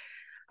of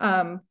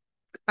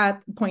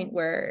at the point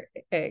where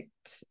it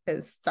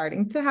is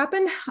starting to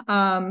happen.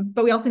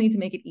 But we also need to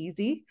make it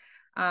easy,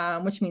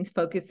 which means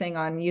focusing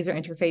on user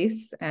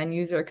interface and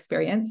user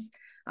experience.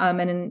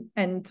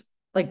 And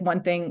like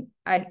one thing,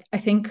 I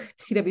think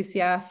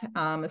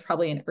TWCF is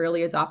probably an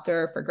early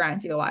adopter for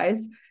grant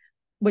DOIs,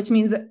 which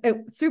means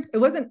it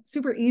wasn't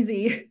super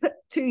easy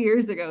 2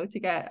 years ago to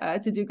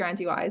get to do grant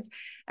DOIs,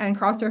 and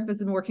Crossref has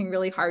been working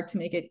really hard to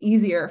make it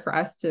easier for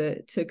us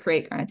to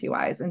create grant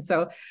DOIs. And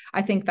so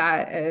I think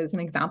that is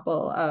an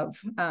example of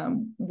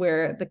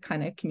where the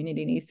kind of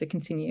community needs to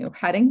continue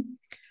heading.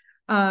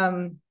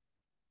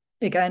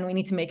 Again, we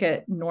need to make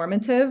it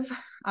normative.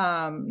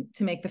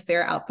 to make the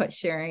fair output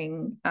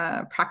sharing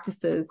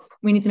practices,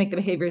 we need to make the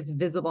behaviors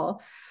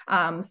visible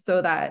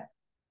so that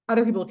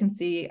other people can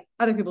see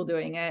other people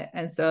doing it.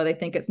 And so they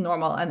think it's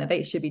normal and that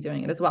they should be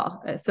doing it as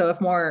well. So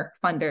if more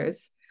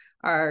funders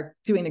are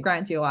doing the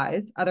grant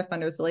GOIs, other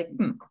funders are like,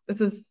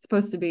 this is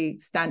supposed to be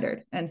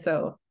standard. And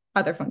so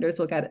other funders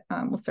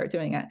will start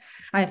doing it.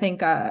 I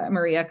think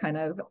Maria kind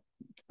of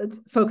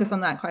focused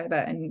on that quite a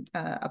bit, and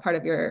a part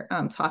of your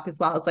talk as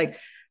well. It's like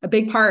a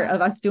big part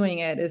of us doing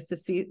it is to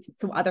see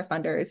so other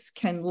funders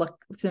can look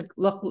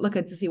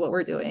at to see what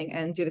we're doing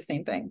and do the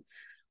same thing.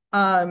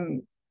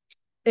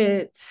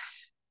 It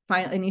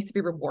needs to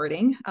be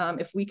rewarding.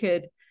 If we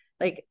could,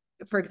 like,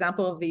 for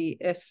example,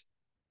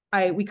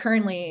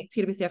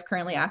 TWCF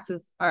currently acts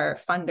as our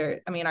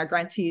our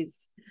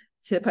grantees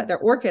to put their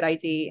ORCID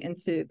ID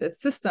into the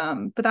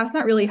system, but that's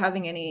not really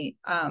having any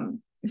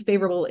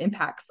favorable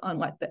impacts on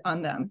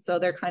them. So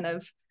they're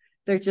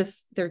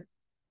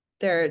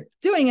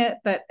doing it.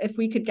 But if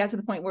we could get to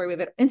the point where we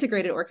have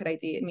integrated ORCID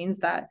ID, it means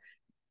that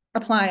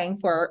applying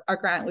for our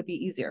grant would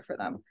be easier for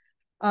them.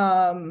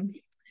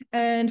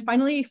 And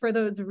finally, for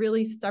those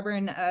really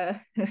stubborn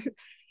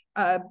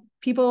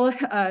people,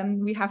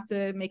 we have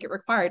to make it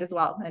required as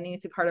well, and it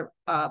needs to be part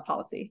of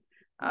policy.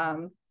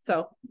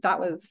 So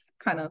that was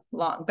kind of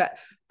long, but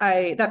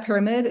that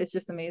pyramid is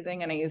just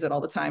amazing, and I use it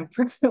all the time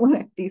for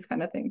these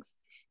kind of things.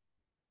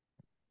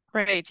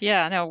 Great.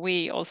 Yeah, no,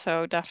 we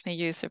also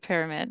definitely use the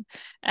pyramid.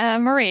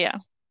 Maria.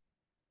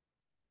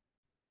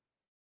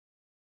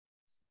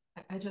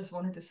 I just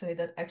wanted to say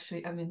that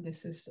actually, I mean,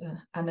 this is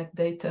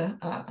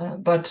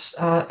anecdata, but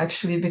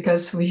actually,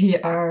 because we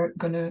are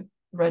going to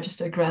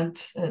register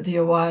grant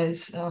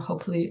DOIs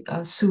hopefully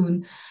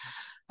soon,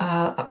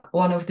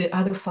 one of the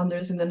other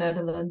funders in the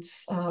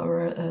Netherlands,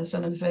 or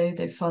ZNV,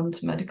 they fund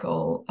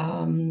medical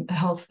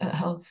health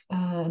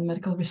and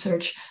medical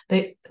research.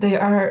 They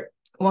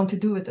want to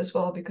do it as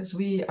well because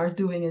we are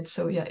doing it.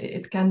 So yeah,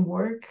 it can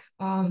work,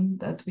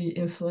 that we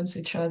influence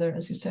each other,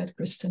 as you said,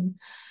 Kristen.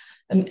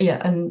 And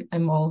yeah, and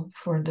I'm all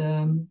for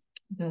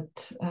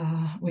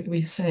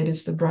we say it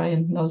is the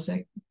Brian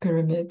Nosek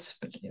pyramid,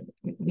 but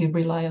we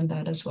rely on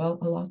that as well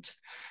a lot.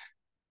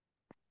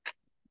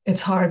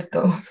 It's hard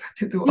though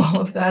to do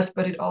all of that,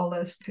 but it all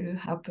has to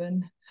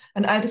happen.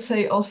 And I'd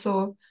say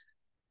also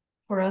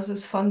for us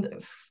as a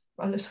funder,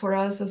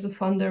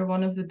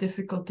 one of the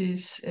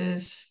difficulties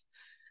is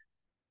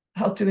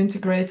how to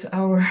integrate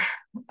our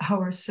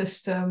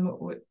system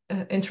with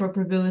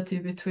interoperability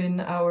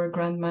between our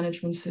grant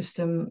management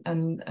system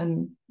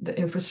and the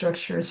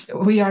infrastructures.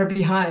 We are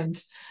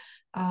behind,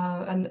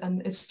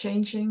 and it's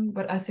changing,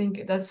 but I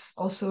think that's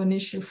also an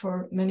issue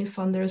for many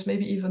funders,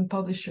 maybe even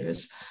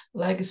publishers.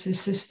 Legacy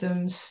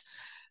systems,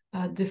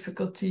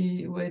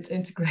 difficulty with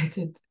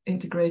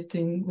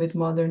integrating with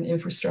modern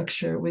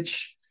infrastructure,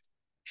 which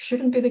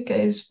shouldn't be the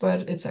case,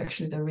 but it's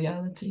actually the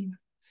reality.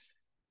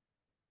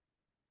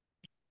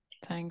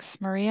 Thanks,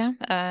 Maria.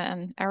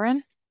 And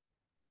Erin?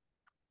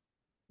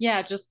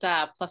 Yeah, just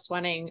plus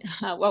oneing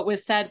what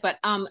was said, but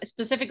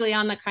specifically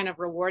on the kind of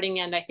rewarding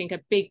end, I think a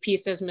big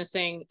piece is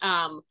missing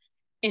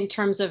in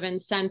terms of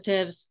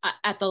incentives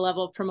at the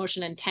level of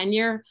promotion and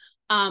tenure.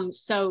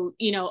 So,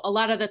 a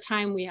lot of the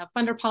time we have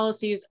funder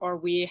policies, or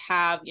we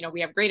have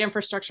great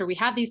infrastructure, we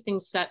have these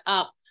things set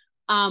up,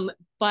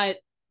 but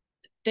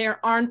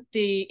there aren't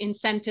the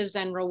incentives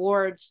and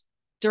rewards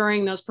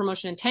during those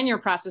promotion and tenure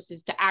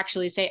processes to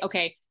actually say,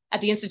 okay, at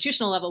the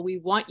institutional level, we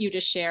want you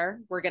to share.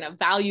 We're going to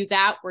value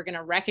that. We're going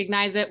to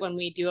recognize it when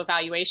we do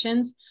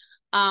evaluations.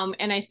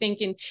 And I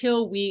think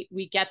until we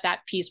get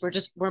that piece,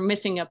 we're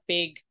missing a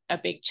big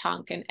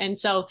chunk. And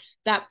so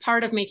that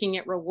part of making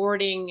it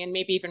rewarding and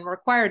maybe even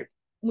required,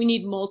 we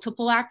need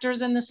multiple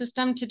actors in the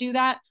system to do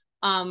that.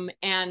 And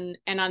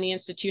on the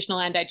institutional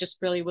end, I just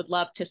really would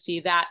love to see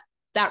that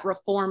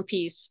reform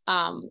piece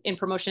in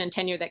promotion and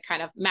tenure that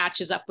kind of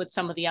matches up with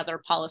some of the other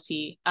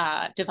policy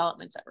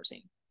developments that we're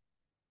seeing.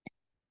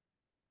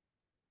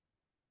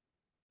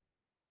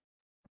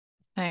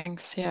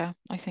 Thanks. Yeah,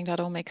 I think that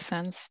all makes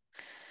sense.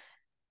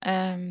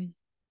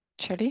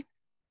 Shirley?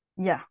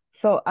 Yeah.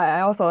 So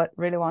I also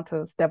really want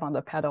to step on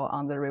the pedal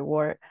on the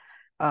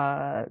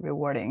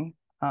rewarding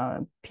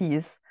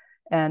piece,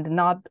 and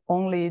not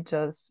only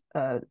just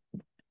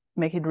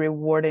make it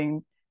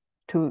rewarding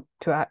to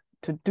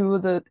do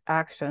the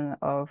action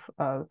of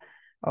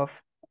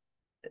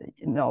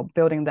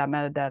building that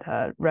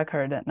metadata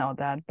record and all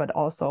that, but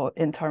also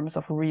in terms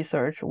of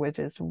research, which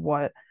is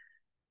what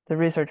the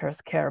researchers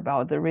care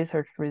about, the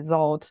research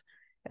result.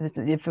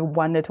 If you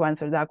wanted to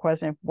answer that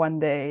question, if one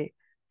day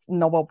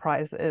Nobel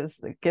Prize is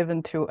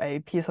given to a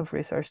piece of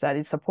research that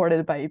is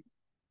supported by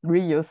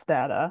reuse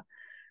data,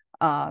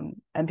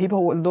 and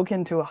people would look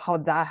into how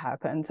that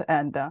happened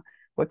and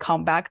would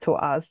come back to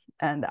us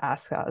and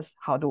ask us,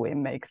 how do we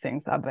make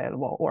things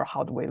available, or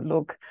how do we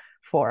look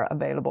for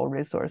available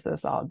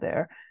resources out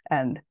there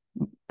and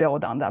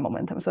build on that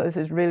momentum. So this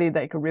is really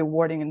like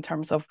rewarding in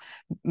terms of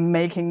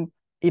making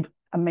it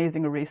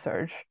amazing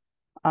research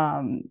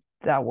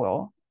that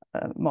will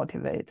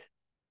motivate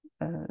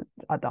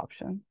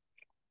adoption.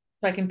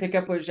 I can pick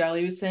up what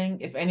Jali was saying,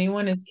 if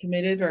anyone is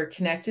committed or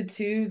connected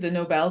to the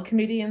Nobel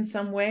Committee in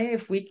some way,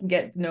 if we can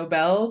get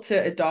Nobel to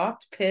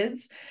adopt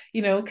PIDs,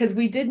 because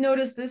we did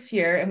notice this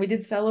year, and we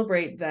did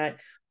celebrate that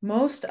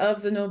most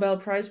of the Nobel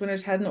Prize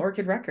winners had an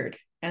ORCID record,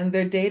 and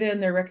their data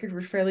and their record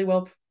were fairly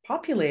well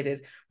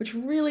populated, which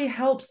really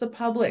helps the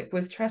public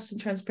with trust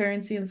and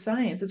transparency in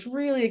science. It's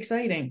really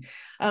exciting.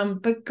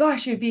 But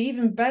gosh, it'd be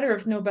even better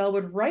if Nobel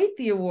would write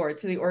the award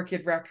to the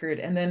ORCID record.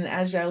 And then,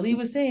 as Jali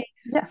was saying,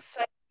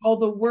 cite all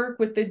the work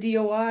with the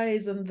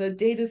DOIs and the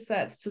data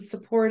sets to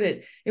support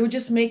it. It would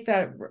just make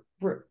that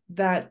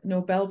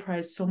Nobel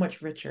Prize so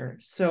much richer.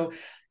 So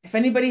if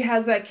anybody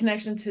has that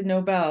connection to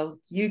Nobel,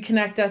 you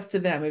connect us to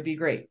them. It'd be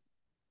great.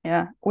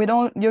 Yeah, we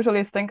don't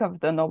usually think of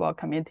the Nobel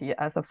Committee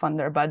as a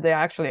funder, but they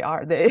actually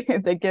are.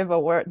 They give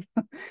awards.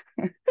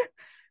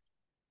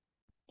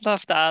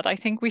 Love that. I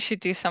think we should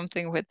do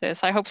something with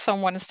this. I hope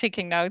someone is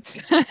taking notes.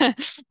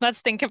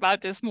 Let's think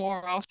about this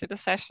more after the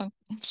session.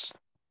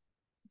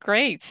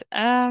 Great.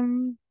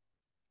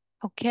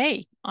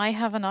 Okay, I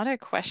have another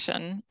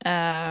question,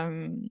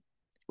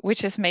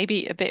 which is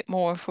maybe a bit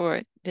more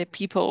for the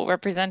people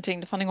representing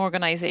the funding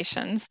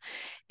organizations.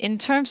 In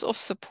terms of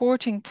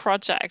supporting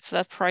projects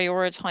that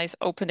prioritize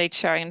open data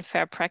sharing and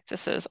fair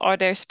practices, are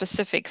there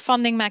specific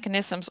funding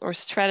mechanisms or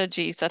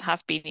strategies that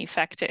have been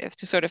effective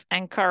to sort of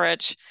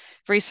encourage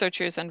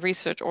researchers and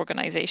research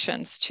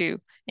organizations to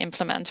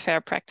implement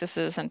fair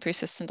practices and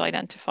persistent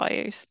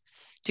identifiers?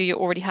 Do you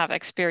already have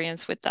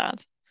experience with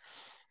that?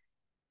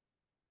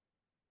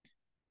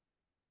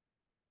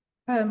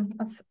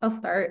 I'll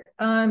start.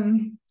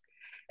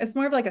 It's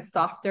more of like a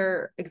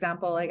softer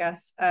example, I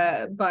guess.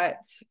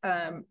 But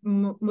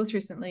most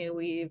recently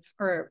we've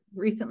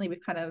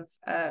kind of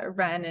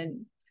ran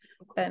an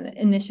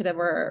initiative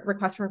or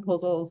request for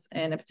proposals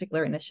in a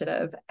particular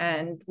initiative,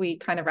 and we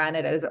kind of ran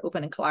it as an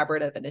open and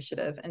collaborative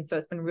initiative. And so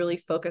it's been really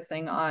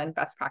focusing on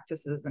best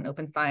practices in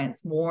open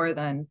science more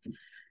than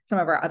some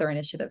of our other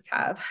initiatives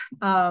have.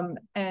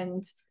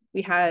 And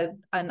we had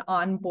an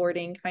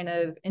onboarding kind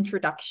of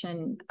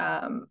introduction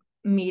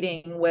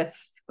meeting with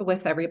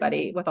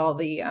everybody, with all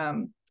the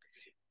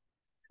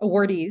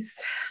awardees,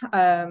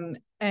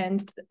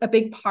 and a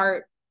big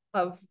part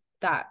of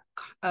that,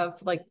 of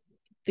like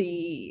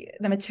the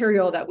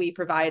material that we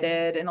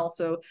provided, and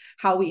also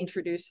how we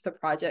introduced the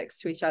projects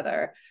to each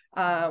other.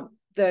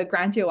 The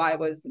grant DOI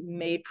was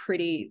made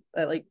pretty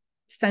like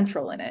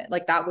central in it,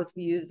 like that was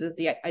used as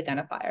the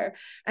identifier.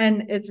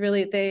 And it's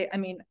really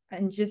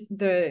and just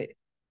the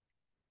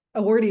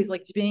awardees,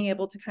 like being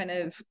able to kind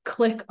of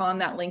click on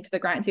that link to the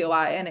grant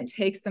DOI, and it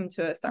takes them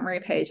to a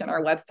summary page on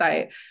our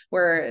website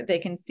where they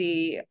can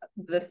see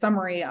the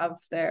summary of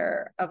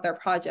their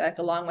project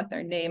along with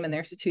their name and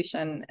their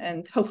institution,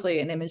 and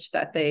hopefully an image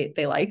that they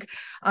like.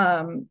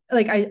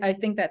 I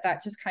think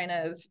that just kind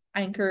of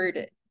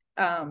anchored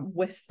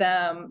with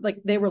them. Like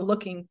they were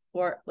looking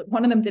for, like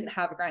one of them didn't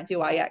have a grant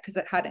DOI yet because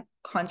it hadn't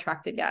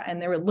contracted yet,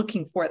 and they were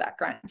looking for that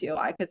grant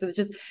DOI because it was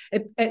just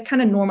it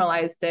kind of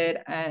normalized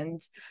it and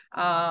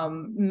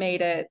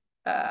made it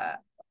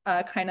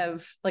kind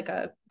of like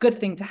a good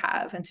thing to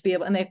have and to be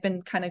able, and they've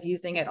been kind of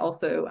using it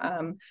also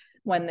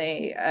when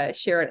they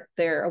share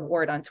their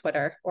award on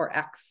Twitter or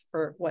X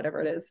or whatever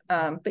it is.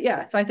 But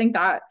yeah, so I think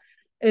that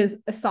is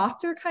a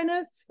softer kind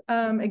of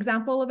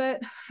example of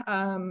it.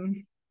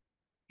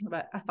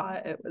 But I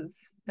thought it was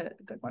a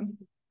good one.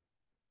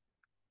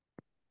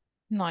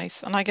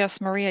 Nice. And I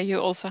guess, Maria, you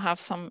also have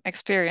some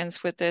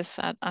experience with this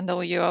at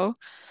NWO.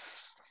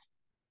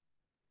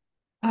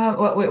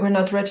 Well, we're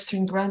not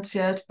registering grants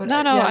yet, but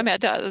no, yeah. I mean,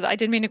 I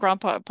didn't mean the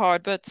grant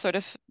part, but sort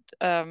of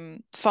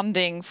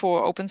funding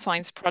for open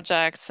science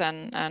projects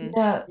and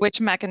yeah, which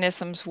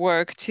mechanisms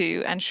work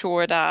to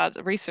ensure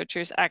that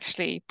researchers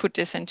actually put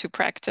this into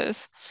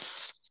practice.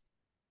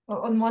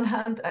 Well, on one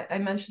hand, I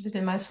mentioned it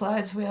in my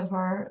slides, we have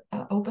our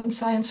Open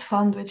Science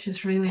Fund, which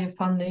is really a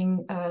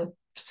funding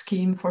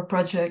scheme for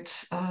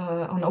projects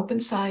on open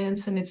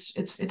science, and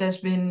it has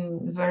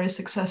been very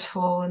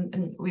successful,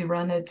 and we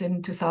ran it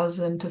in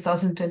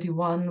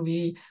 2021.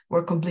 We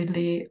were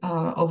completely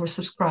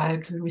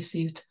oversubscribed. We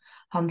received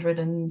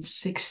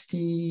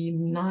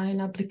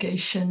 169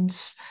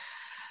 applications.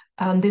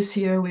 This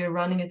year we are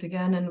running it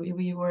again, and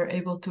we were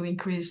able to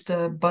increase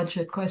the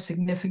budget quite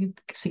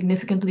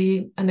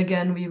significantly. And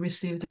again, we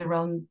received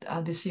around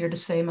this year the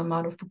same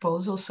amount of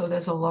proposals. So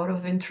there's a lot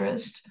of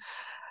interest.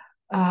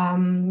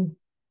 And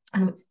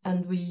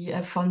we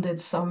have funded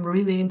some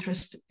really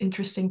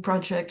interesting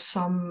projects,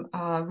 some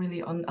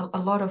really on a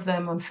lot of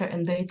them on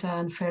fair data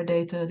and fair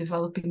data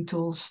developing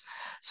tools,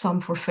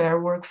 some for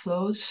fair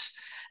workflows.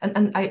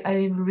 And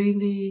I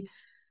really,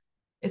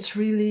 it's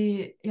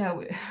really, yeah,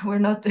 we're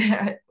not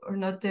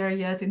there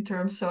yet in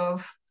terms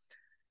of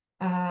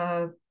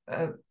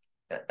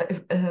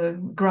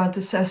grant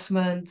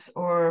assessment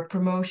or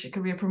promotion,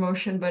 career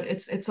promotion, but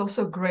it's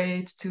also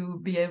great to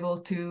be able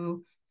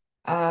to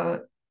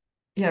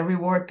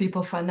reward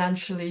people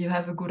financially. You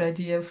have a good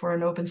idea for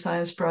an open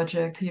science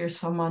project, here's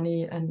some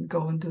money and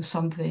go and do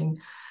something.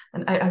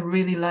 And I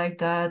really like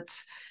that.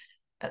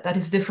 that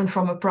is different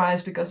from a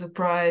prize, because a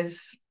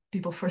prize,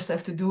 people first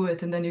have to do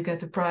it and then you get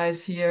the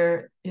prize.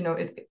 Here, you know,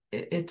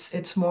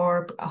 it's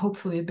more,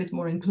 hopefully a bit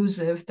more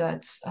inclusive,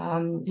 that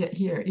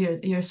yeah,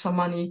 here's some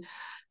money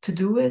to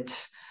do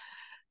it.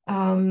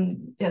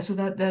 Yeah, so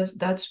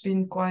that's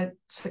been quite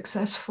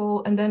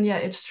successful. And then, yeah,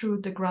 it's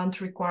through the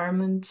grant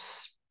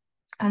requirements,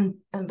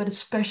 but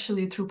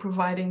especially through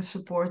providing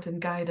support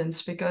and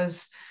guidance,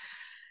 because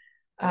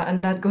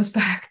and that goes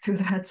back to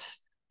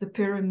the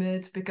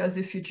pyramid, because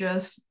if you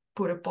just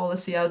put a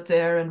policy out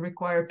there and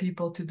require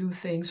people to do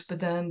things, but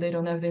then they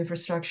don't have the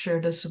infrastructure,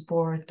 the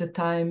support, the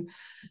time,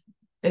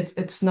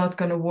 it's not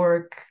going to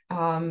work.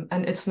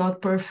 And it's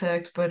not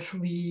perfect, but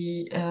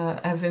we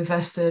have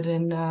invested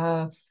in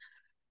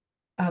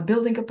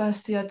building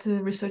capacity at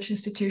the research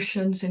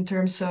institutions in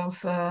terms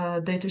of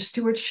data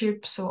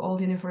stewardship. So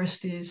all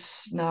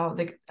universities now,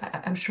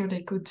 I'm sure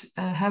they could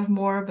have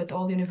more, but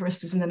all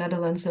universities in the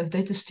Netherlands have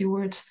data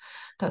stewards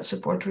that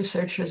support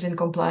researchers in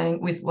complying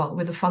with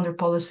the funder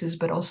policies,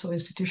 but also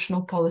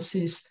institutional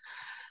policies.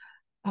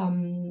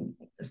 That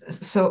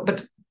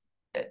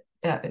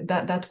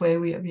way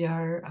we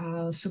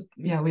are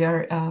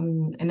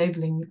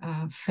enabling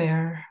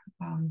fair,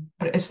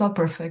 but it's not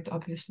perfect,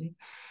 obviously.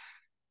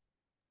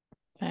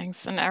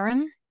 Thanks. And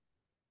Erin?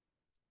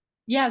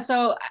 Yeah,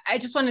 so I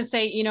just wanted to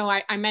say, you know,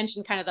 I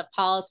mentioned kind of the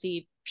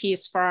policy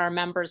piece for our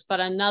members, but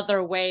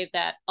another way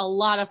that a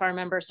lot of our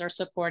members are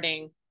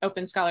supporting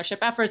open scholarship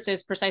efforts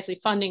is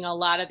precisely funding a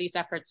lot of these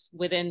efforts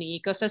within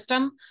the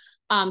ecosystem.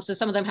 So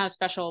some of them have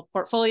special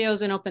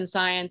portfolios in open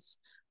science.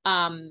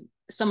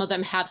 Some of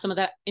them have some of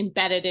that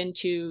embedded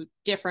into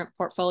different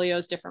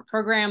portfolios, different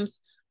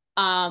programs.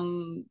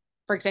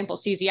 For example,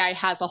 CZI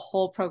has a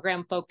whole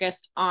program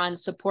focused on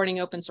supporting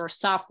open source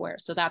software.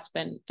 So that's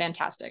been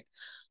fantastic.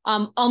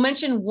 I'll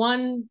mention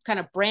one kind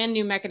of brand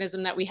new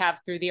mechanism that we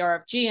have through the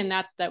RFG, and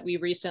that's that we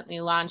recently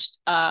launched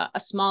a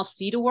small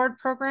seed award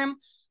program.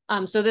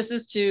 So this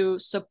is to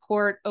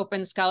support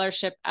open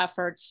scholarship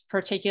efforts,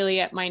 particularly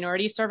at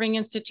minority serving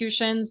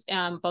institutions,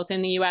 both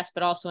in the US,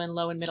 but also in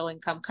low and middle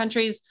income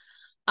countries.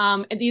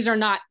 And these are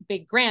not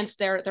big grants.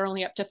 They're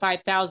only up to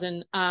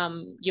 5,000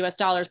 US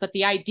dollars. But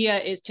the idea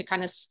is to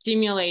kind of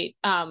stimulate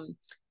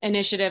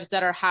initiatives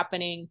that are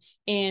happening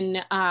in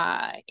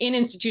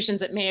institutions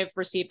that may have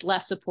received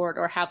less support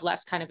or have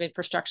less kind of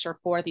infrastructure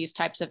for these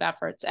types of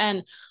efforts.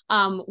 And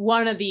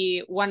one of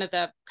the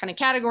kind of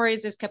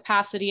categories is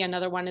capacity.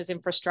 Another one is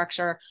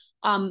infrastructure.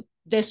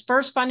 This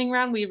first funding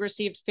round, we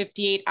received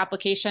 58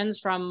 applications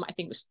from, I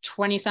think it was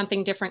 20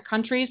 something different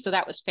countries. So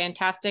that was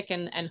fantastic.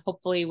 And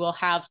hopefully we'll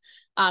have,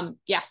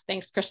 yes,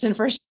 thanks, Kristen,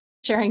 for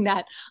sharing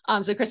that.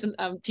 So Kristen,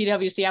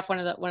 TWCF,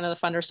 one of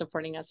the funders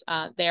supporting us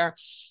there.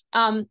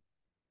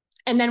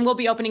 And then we'll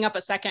be opening up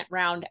a second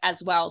round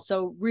as well.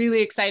 So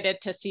really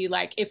excited to see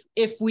like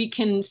if we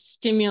can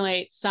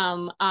stimulate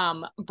some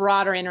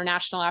broader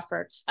international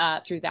efforts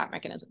through that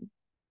mechanism.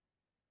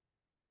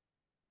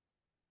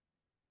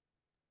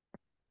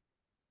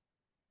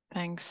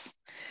 Thanks.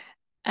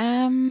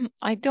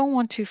 I don't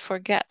want to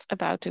forget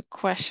about the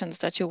questions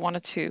that you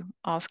wanted to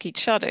ask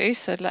each other.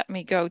 So let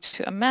me go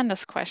to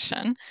Amanda's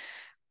question.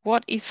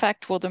 What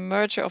effect will the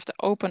merger of the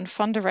Open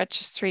Funder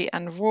Registry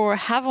and ROR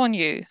have on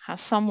you?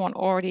 Has someone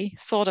already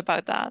thought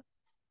about that?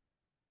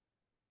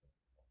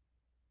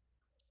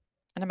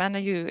 And Amanda,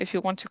 if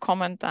you want to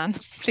comment, then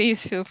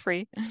please feel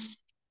free.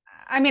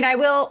 I mean, I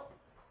will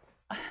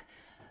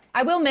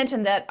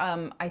mention that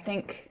I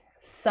think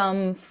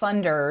some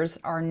funders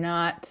are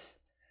not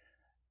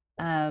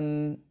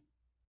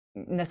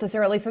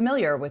necessarily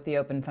familiar with the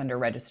Open Funder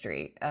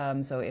Registry.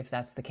 So if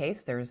that's the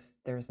case, there's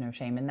no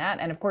shame in that.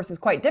 And of course, it's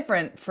quite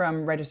different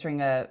from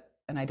registering an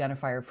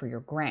identifier for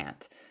your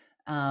grant.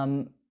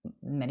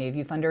 Many of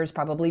you funders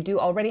probably do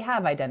already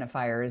have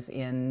identifiers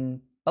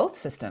in both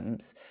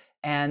systems.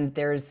 And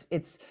I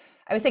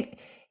would think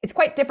it's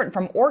quite different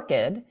from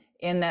ORCID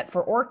in that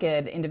for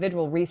ORCID,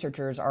 individual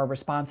researchers are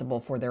responsible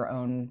for their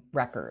own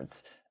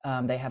records.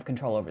 They have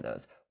control over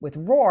those. With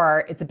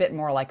ROR, it's a bit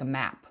more like a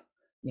map.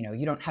 You know,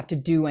 you don't have to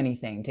do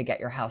anything to get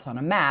your house on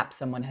a map.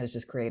 Someone has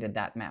just created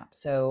that map.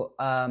 So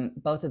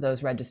both of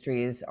those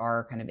registries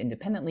are kind of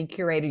independently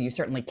curated. You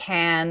certainly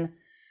can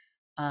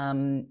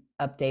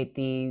update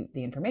the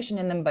information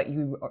in them, but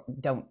you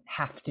don't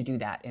have to do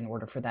that in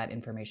order for that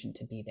information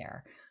to be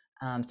there.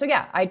 So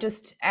yeah, I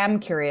just am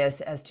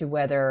curious as to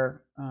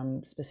whether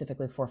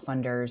specifically for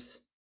funders,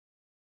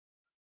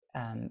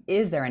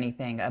 is there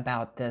anything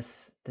about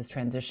this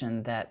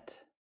transition that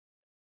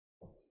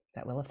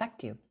will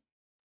affect you?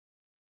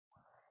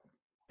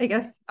 I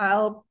guess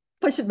I'll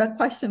push the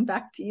question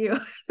back to you.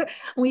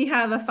 We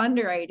have a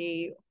funder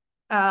ID.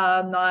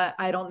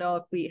 I don't know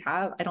if we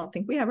have. I don't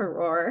think we have a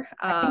ROR.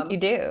 I think you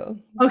do.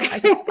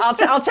 Okay,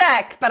 I'll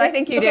check, but I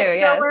think you do.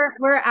 Yes. So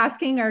we're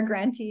asking our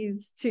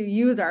grantees to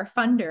use our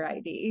funder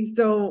ID.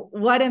 So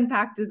what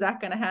impact is that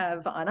going to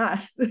have on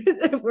us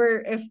if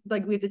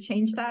we have to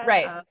change that?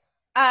 Right.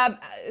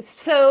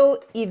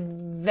 So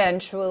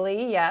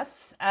eventually,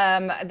 yes.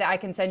 I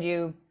can send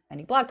you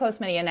many blog posts,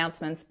 many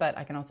announcements, but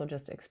I can also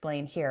just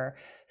explain here.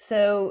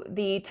 So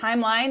the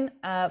timeline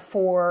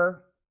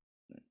for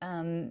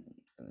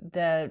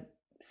the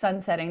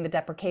sunsetting, the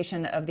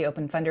deprecation of the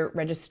Open Funder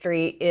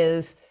Registry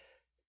is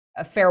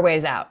a fair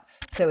ways out.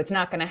 So it's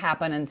not going to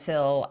happen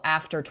until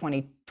after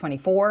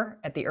 2024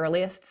 at the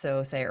earliest,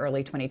 so say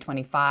early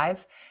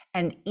 2025.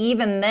 And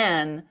even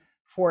then,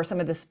 for some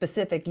of the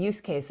specific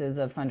use cases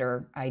of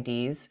funder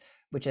IDs,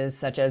 which is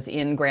such as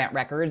in grant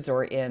records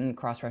or in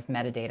Crossref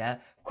metadata,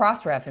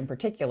 Crossref in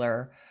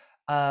particular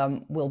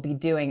will be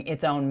doing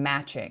its own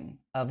matching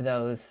of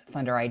those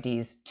funder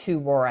IDs to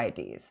ROR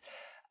IDs.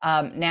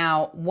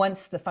 Now,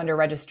 once the funder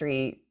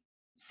registry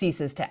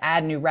ceases to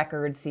add new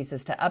records,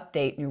 ceases to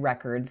update new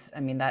records, I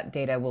mean, that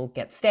data will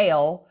get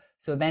stale.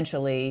 So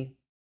eventually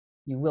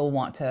you will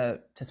want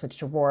to switch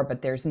to ROR,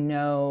 but there's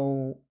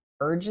no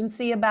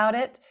urgency about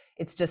it.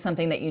 It's just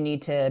something that you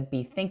need to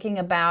be thinking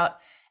about.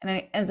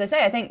 And as I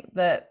say, I think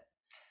that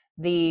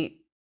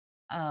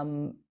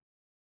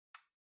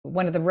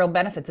one of the real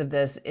benefits of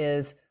this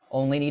is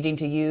only needing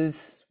to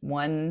use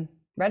one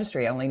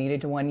registry, only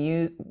needed to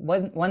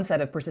one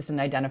set of persistent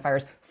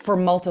identifiers for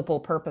multiple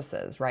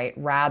purposes, right?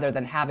 Rather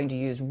than having to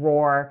use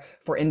ROR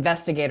for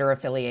investigator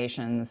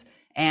affiliations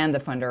and the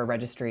funder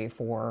registry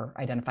for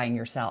identifying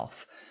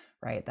yourself,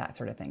 right? That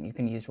sort of thing. You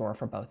can use ROR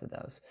for both of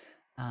those.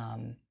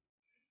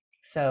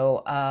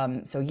 So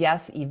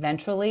yes,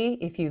 eventually,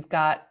 if you've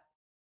got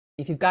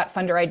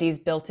funder IDs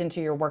built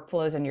into your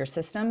workflows and your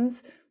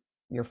systems,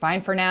 you're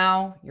fine for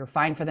now, you're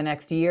fine for the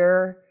next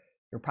year,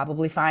 you're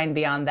probably fine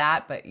beyond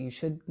that, but you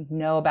should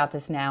know about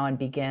this now and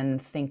begin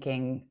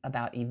thinking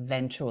about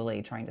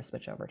eventually trying to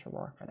switch over to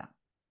ROR for that.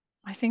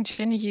 I think,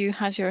 Ginny, you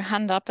had your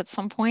hand up at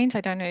some point.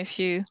 I don't know if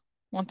you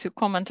want to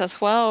comment as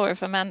well, or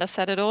if Amanda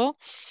said it all.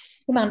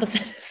 Amanda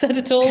said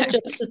it all.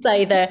 Just to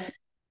say that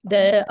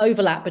the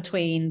overlap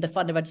between the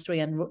funder registry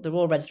and the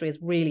ROR registry is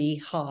really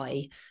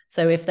high.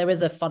 So if there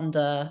is a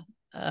funder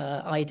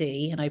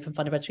ID, an Open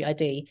Funder Registry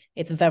ID,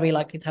 it's very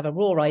likely to have a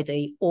ROR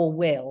ID or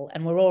will,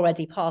 and we're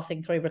already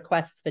passing through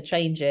requests for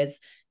changes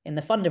in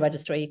the funder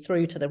registry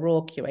through to the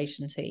ROR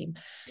curation team.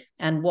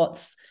 And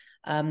what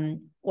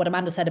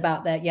Amanda said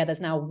about that, yeah,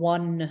 there's now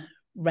one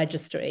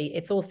registry.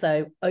 It's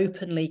also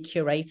openly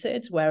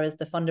curated, whereas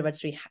the funder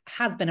registry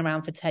has been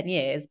around for 10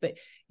 years, but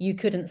you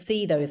couldn't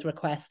see those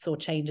requests or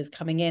changes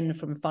coming in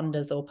from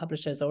funders or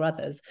publishers or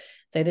others.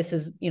 So this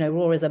is,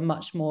 ROR is a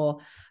much more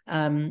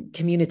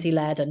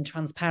community-led and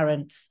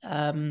transparent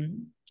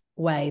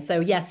way. So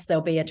yes,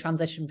 there'll be a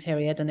transition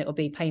period and it will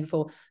be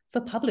painful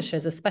for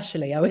publishers,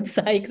 especially, I would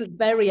say, because it's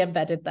very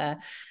embedded there.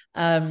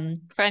 For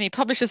any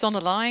publishers on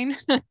the line.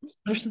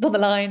 Publishers on the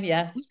line,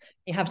 yes.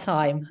 You have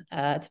time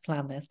to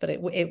plan this, but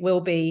it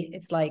will be,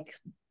 it's like,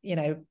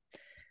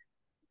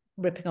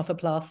 ripping off a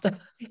plaster,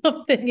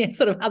 something, it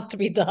sort of has to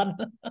be done.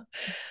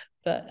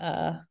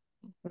 But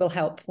we'll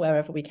help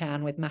wherever we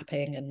can with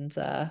mapping and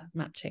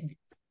matching.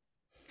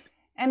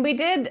 And we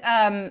did,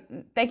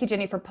 thank you,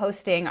 Ginny, for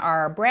posting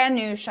our brand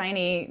new,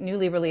 shiny,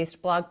 newly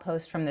released blog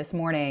post from this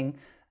morning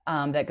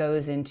that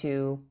goes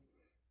into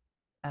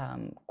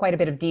quite a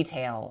bit of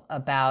detail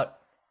about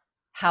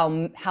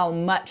how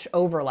much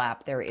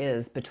overlap there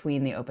is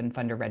between the Open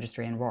Funder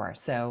Registry and ROR.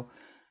 So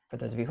for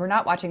those of you who are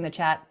not watching the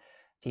chat,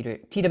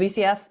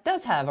 TWCF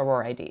does have a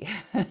ROR ID.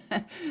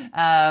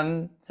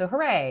 So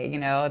hooray,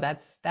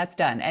 that's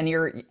done.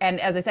 And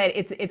as I said,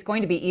 it's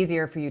going to be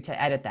easier for you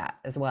to edit that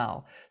as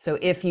well. So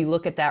if you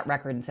look at that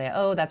record and say,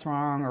 oh, that's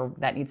wrong, or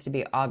that needs to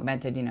be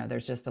augmented,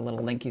 there's just a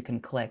little link you can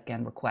click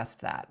and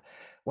request that.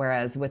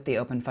 Whereas with the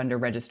Open Funder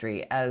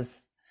Registry,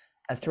 as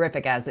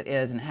terrific as it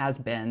is and has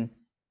been,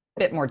 a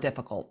bit more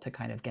difficult to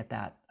kind of get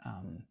that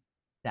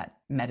that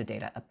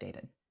metadata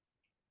updated.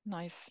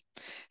 Nice.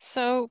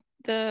 So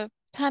the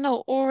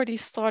panel already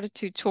started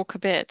to talk a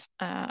bit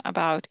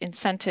about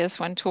incentives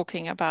when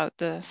talking about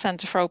the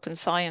Center for Open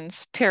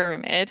Science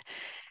pyramid.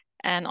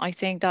 And I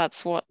think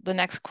that's what the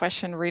next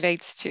question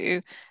relates to.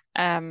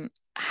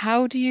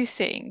 How do you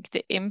think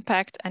the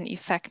impact and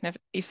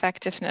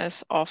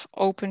effectiveness of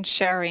open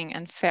sharing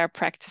and fair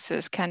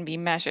practices can be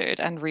measured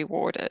and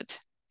rewarded?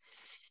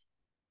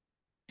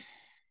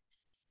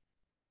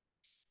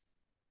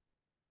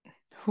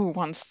 Who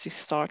wants to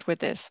start with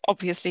this?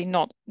 Obviously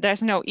not,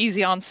 there's no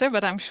easy answer,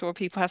 but I'm sure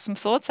people have some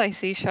thoughts. I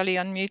see Shelley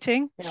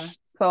unmuting. Yeah.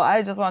 So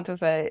I just want to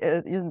say,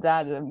 isn't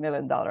that a $1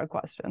 million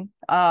question?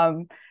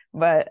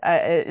 But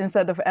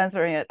instead of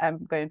answering it,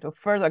 I'm going to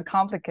further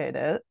complicate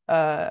it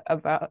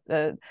about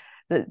the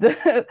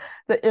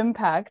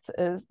impact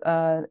is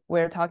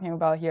we're talking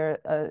about here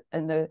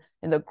in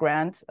the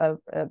grant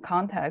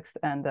context,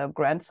 and the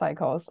grant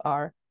cycles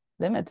are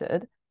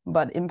limited,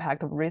 but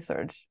impact of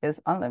research is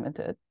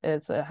unlimited.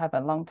 It's have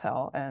a long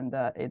tail, and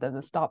it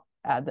doesn't stop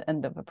at the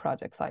end of the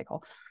project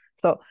cycle.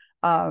 So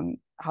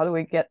how do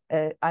we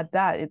add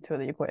that into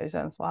the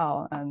equation as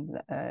well? And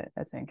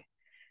I think,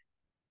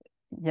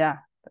 yeah,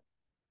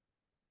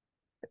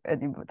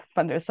 any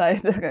funder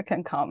side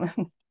can comment.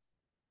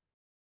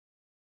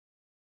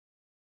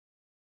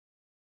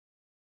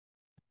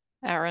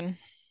 Aaron.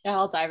 Yeah,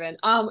 I'll dive in.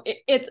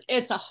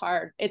 It's a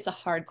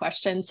hard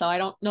question. So I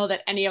don't know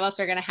that any of us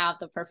are going to have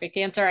the perfect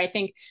answer. I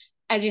think,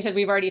 as you said,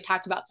 we've already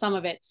talked about some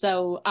of it.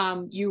 So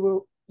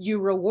you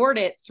reward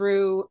it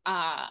through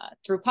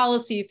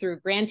policy, through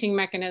granting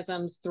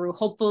mechanisms, through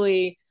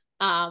hopefully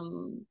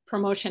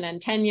promotion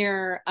and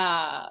tenure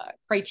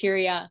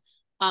criteria.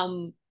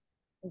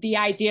 The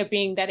idea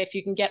being that if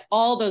you can get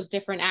all those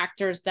different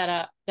actors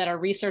that a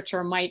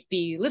researcher might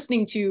be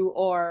listening to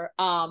or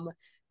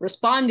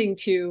responding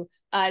to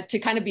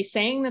kind of be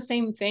saying the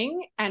same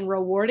thing and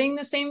rewarding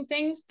the same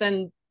things,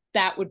 then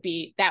that would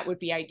be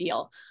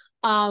ideal.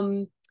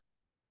 And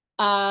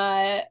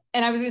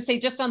I was going to say,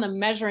 just on the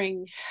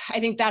measuring, I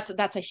think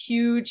that's a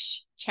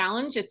huge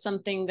challenge. It's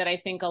something that I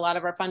think a lot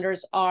of our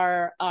funders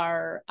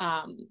are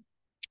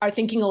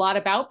thinking a lot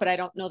about, but I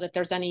don't know that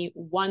there's any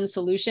one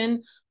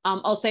solution.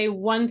 I'll say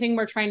one thing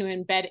we're trying to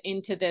embed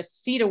into this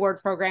SEED award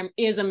program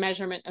is a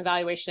measurement,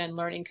 evaluation, and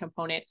learning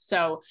component.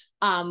 So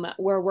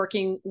we're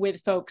working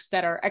with folks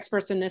that are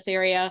experts in this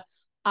area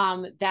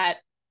that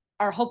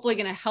are hopefully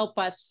going to help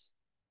us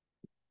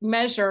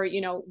measure,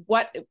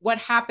 what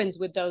happens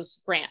with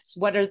those grants.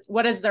 What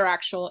is their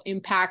actual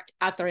impact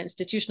at their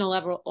institutional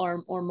level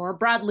or more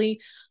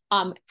broadly?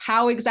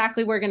 How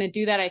exactly we're going to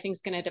do that, I think,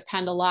 is going to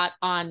depend a lot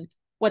on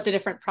what the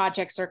different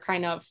projects are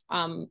kind of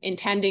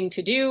intending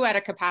to do at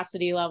a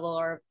capacity level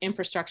or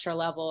infrastructure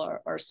level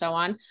or so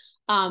on.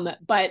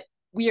 But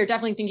we are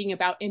definitely thinking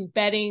about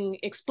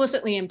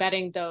explicitly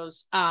embedding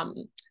those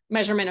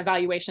measurement,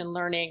 evaluation,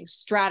 learning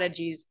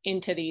strategies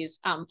into these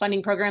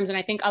funding programs. And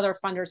I think other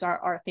funders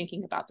are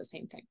thinking about the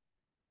same thing.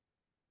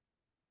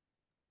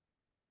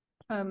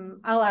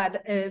 I'll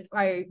add,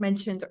 I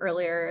mentioned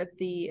earlier,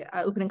 the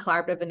open and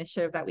collaborative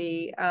initiative that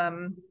we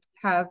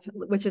have,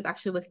 which is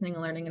actually listening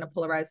and learning in a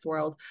polarized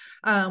world.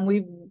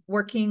 We're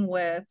working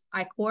with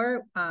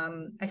ICOR,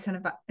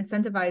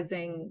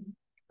 incentivizing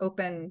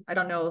open, I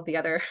don't know the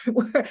other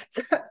word,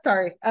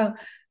 sorry,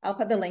 I'll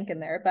put the link in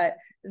there, but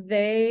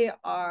we're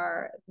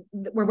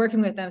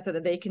working with them so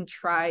that they can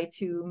try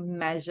to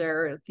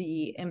measure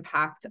the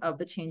impact of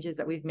the changes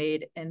that we've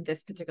made in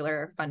this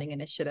particular funding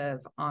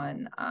initiative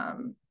on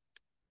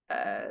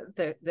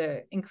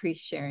the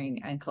increased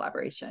sharing and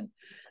collaboration.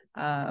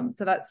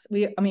 So that's,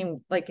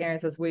 like Erin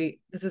says,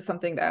 this is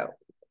something that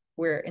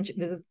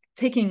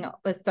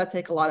this does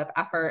take a lot of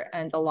effort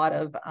and a lot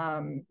of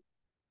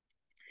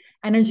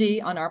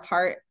energy on our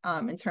part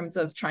in terms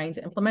of trying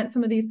to implement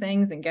some of these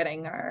things and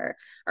getting our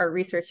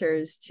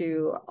researchers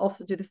to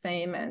also do the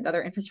same, and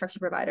other infrastructure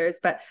providers.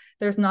 But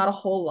there's not a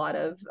whole lot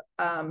of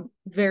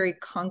very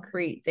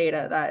concrete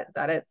data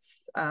that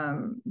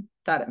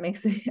it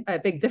makes a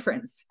big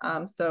difference.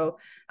 So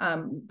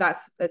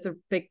that's a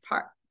big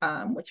part,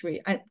 which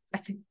I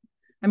think,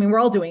 we're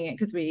all doing it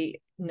because we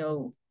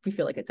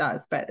feel like it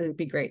does, but it would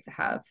be great to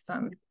have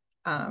some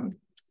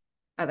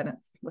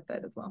evidence with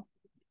it as well.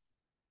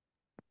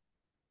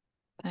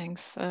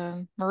 Thanks.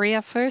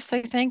 Maria first,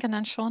 I think, and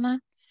then Shauna.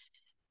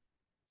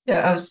 Yeah,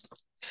 I was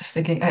just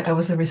thinking, I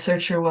was a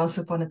researcher once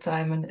upon a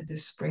time, and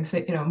this brings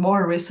me,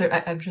 more research.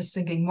 I'm just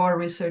thinking more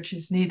research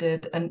is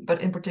needed,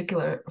 but in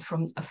particular,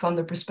 from a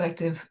funder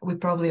perspective, we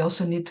probably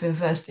also need to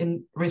invest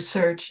in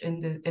research,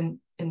 in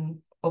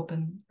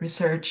open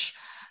research,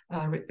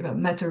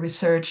 meta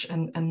research,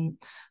 and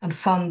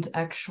fund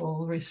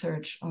actual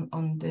research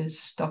on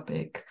this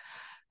topic.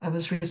 I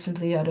was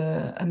recently at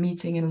a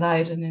meeting in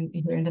Leiden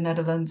here in the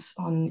Netherlands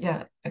on,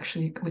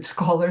 actually with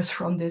scholars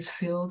from this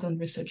field on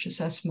research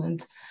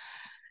assessment.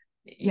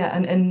 Yeah,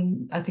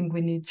 and I think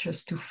we need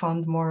just to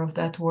fund more of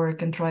that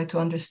work and try to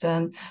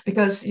understand,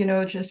 because,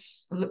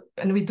 just look,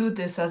 and we do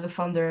this as a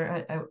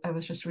funder. I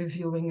was just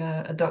reviewing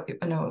a doc,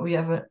 we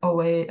have an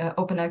OA,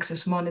 open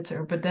access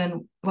monitor, but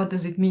then what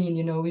does it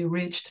mean? We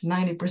reached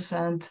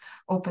 90%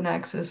 open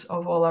access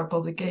of all our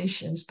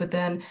publications, but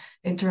then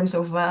in terms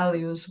of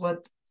values,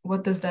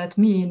 what does that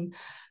mean?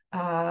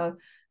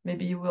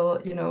 Maybe you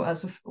will,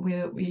 we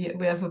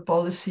have a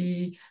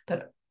policy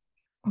that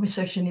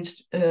research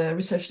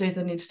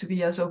data needs to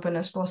be as open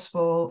as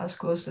possible, as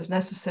closed as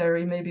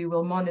necessary. Maybe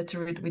we'll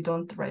monitor it. We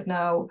don't right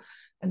now.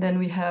 And then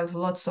we have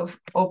lots of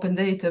open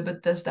data,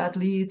 but does that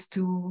lead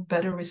to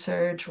better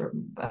research or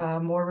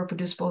more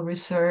reproducible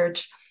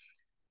research?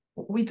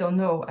 We don't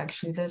know,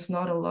 actually. There's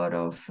not a lot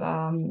of,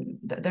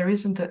 there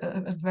isn't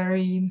a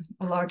very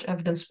large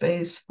evidence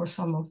base for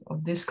some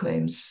of these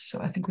claims. So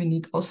I think we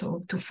need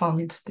also to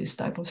fund this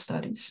type of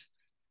studies.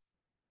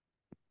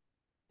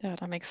 Yeah,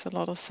 that makes a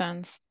lot of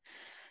sense.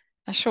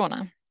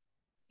 Shauna.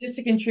 Just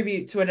to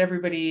contribute to what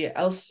everybody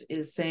else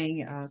is saying,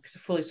 because I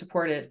fully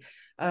support it.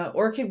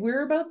 ORCID,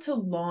 we're about to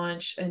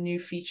launch a new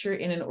feature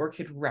in an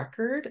ORCID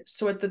record.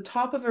 So at the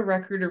top of a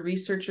record, a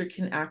researcher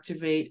can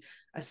activate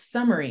a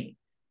summary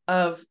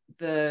of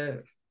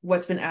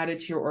what's been added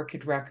to your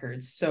ORCID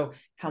records. So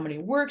how many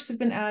works have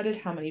been added,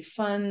 how many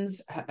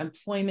funds,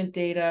 employment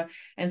data.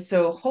 And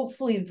so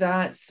hopefully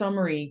that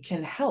summary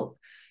can help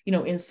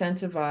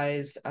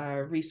incentivize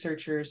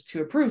researchers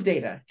to approve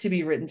data to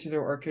be written to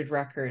their ORCID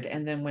record.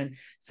 And then when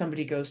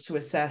somebody goes to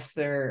assess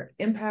their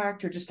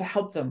impact or just to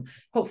help them,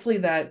 hopefully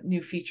that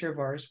new feature of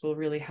ours will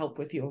really help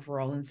with the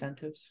overall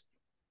incentives.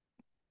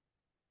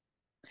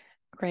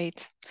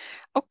 Great.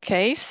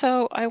 Okay,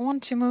 so I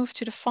want to move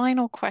to the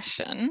final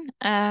question.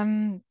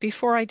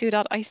 Before I do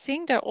that, I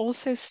think there are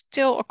also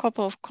still a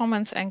couple of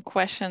comments and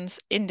questions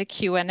in the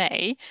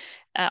Q&A,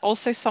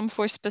 also some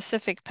for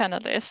specific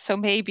panelists. So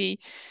maybe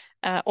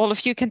all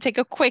of you can take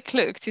a quick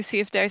look to see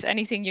if there's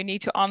anything you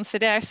need to answer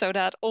there so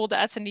that all the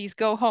attendees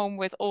go home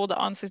with all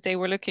the answers they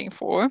were looking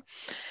for.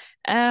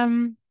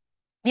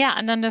 Yeah,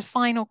 and then the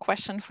final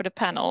question for the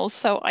panel.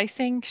 So I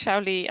think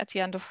Xiaoli, at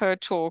the end of her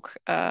talk,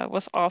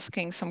 was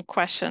asking some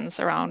questions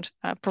around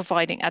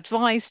providing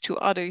advice to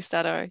others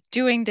that are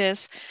doing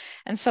this.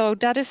 And so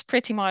that is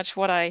pretty much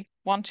what I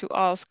want to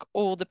ask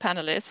all the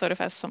panelists, sort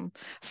of as some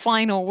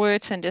final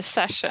words in this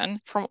session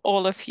from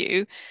all of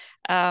you.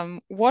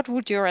 What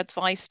would your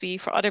advice be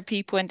for other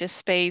people in this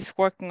space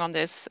working on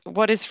this?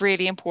 What is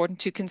really important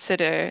to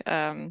consider?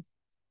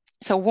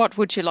 So what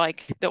would you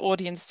like the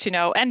audience to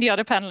know and the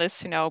other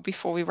panelists to know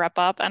before we wrap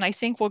up? And I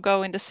think we'll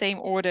go in the same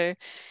order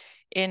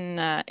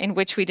in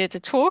which we did the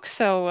talk.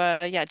 So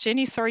yeah,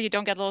 Ginny, sorry you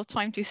don't get a lot of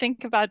time to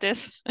think about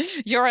this.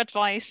 Your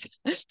advice,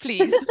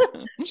 please.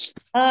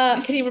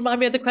 Can you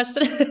remind me of the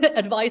question?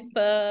 Advice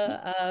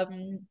for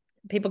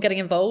people getting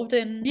involved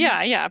in?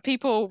 Yeah,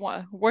 people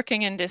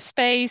working in this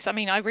space. I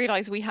mean, I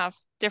realize we have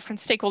different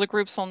stakeholder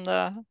groups on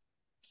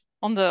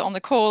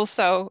the call,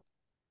 so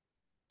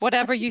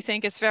whatever you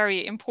think is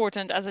very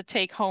important as a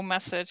take-home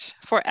message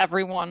for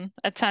everyone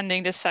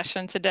attending this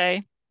session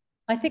today.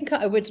 I think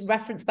I would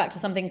reference back to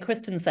something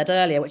Kristen said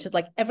earlier, which is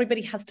like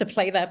everybody has to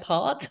play their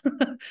part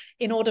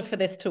in order for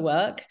this to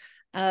work.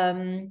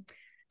 And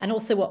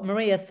also what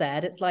Maria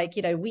said, it's like,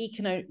 we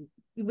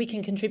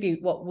can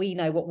contribute what we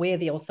know, what we're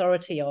the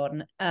authority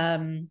on.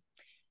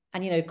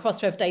 And,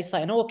 Crossref,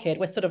 DataCite, and ORCID,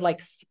 we're sort of like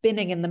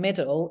spinning in the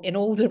middle in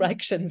all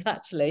directions,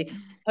 actually,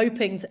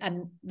 hoping to,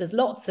 and there's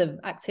lots of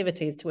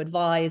activities to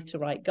advise, to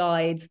write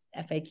guides,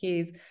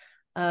 FAQs.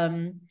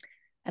 And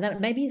then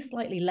maybe a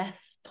slightly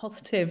less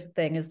positive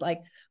thing is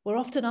like, we're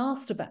often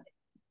asked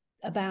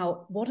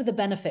about what are the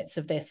benefits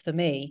of this for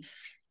me?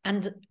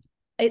 And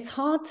it's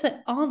hard to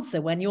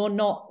answer when you're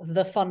not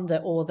the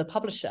funder or the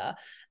publisher.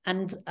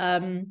 And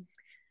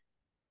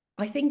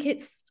I think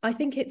it's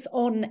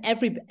on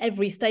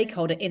every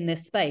stakeholder in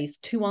this space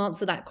to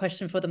answer that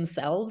question for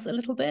themselves a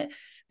little bit,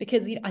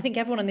 because I think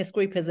everyone in this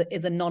group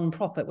is a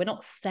non-profit. We're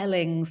not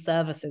selling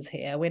services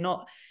here. We're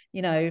not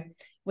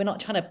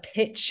trying to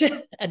pitch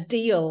a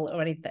deal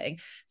or anything.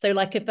 So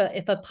like if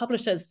a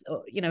publisher's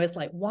is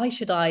like, why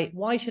should I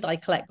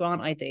collect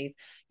grant IDs?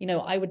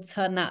 I would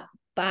turn that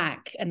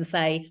back and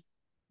say,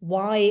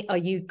 why are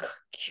you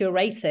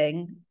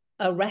curating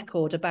a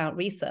record about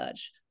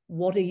research?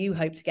 What do you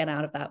hope to get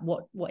out of that?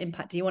 What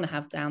impact do you want to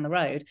have down the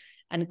road?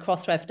 And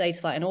Crossref,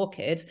 DataCite, and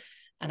ORCID,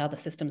 and other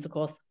systems, of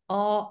course,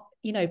 are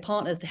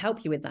partners to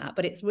help you with that.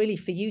 But it's really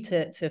for you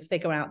to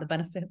figure out the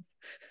benefits.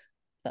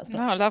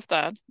 I love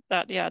that.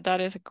 That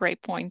is a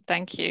great point.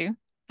 Thank you,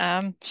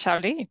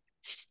 Xiaoli.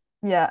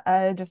 Yeah,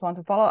 I just want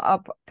to follow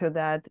up to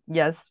that.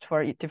 Yes,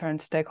 for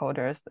different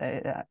stakeholders,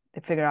 they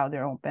figure out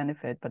their own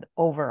benefit, but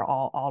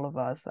overall, all of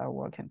us are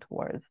working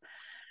towards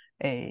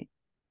a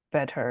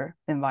better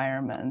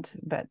environment,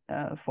 but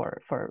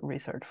for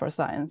research, for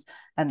science.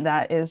 And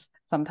that is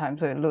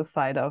sometimes we lose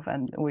sight of,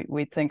 and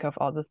we think of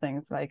all the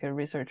things like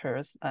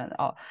researchers and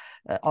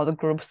all the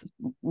groups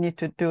need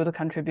to do to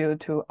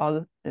contribute to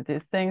all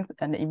these things,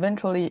 and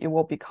eventually it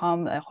will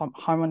become a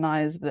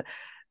harmonized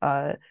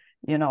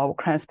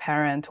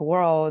transparent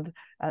world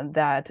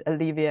that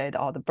alleviate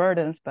all the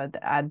burdens. But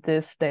at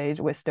this stage,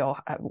 we still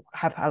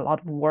have a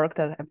lot of work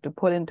that have to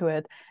put into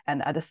it.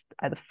 And at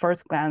the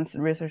first glance,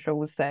 researcher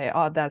would say,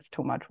 "Oh, that's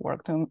too much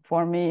work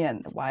for me,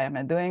 and why am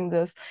I doing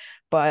this?"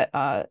 But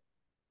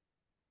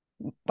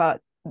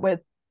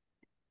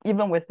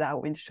even with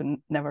that, we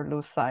should never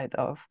lose sight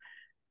of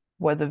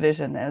what the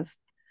vision is,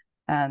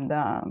 and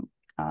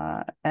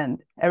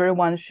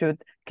everyone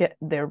should get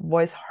their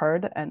voice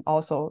heard, and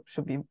also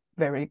should be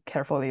very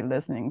carefully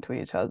listening to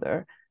each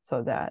other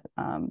so that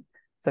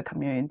the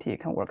community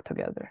can work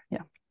together.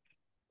 Yeah.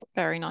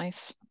 Very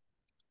nice.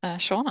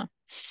 Shauna.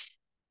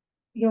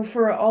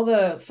 For all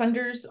the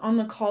funders on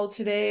the call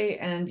today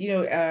and,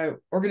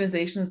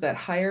 organizations that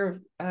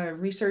hire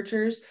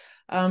researchers,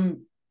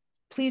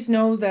 please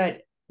know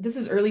that this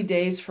is early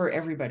days for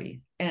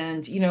everybody.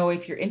 And,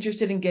 if you're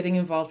interested in getting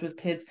involved with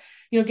PIDs,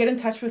 get in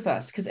touch with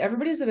us, because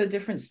everybody's at a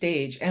different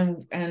stage.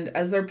 And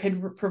as our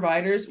PID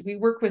providers, we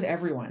work with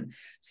everyone.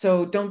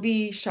 So don't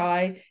be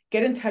shy.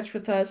 Get in touch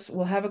with us.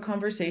 We'll have a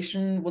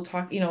conversation. We'll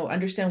talk,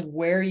 understand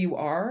where you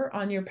are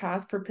on your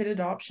path for PID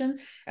adoption,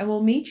 and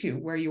we'll meet you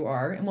where you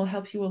are and we'll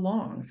help you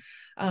along.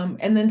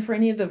 And then for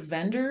any of the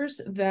vendors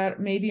that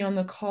may be on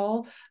the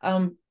call,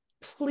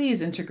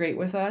 please integrate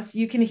with us.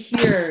 You can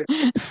hear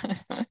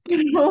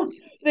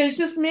There's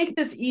just make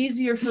this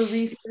easier for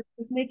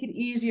researchers, make it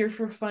easier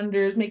for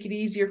funders, make it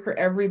easier for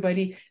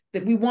everybody.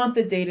 That we want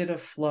the data to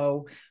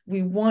flow.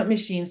 We want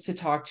machines to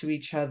talk to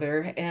each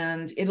other,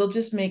 and it'll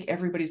just make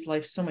everybody's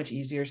life so much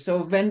easier.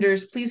 So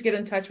vendors, please get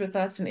in touch with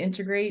us and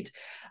integrate.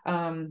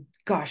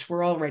 Gosh,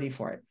 we're all ready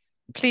for it.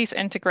 Please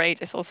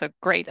integrate is also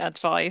great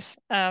advice.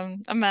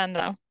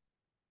 Amanda.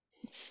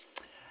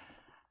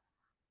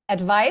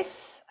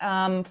 Advice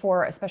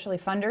for especially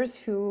funders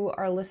who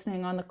are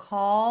listening on the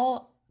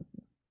call: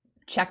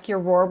 check your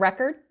ROR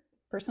record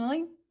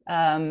personally.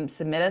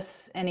 Submit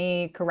us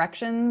any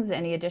corrections,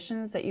 any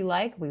additions that you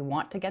like. We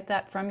want to get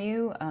that from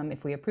you.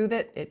 If we approve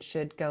it, it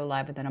should go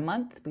live within a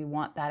month. We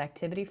want that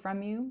activity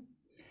from you.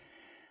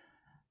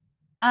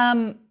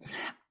 I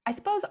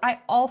suppose I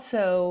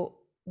also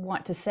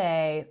want to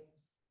say,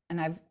 and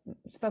I've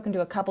spoken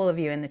to a couple of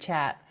you in the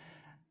chat,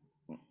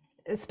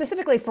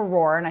 specifically for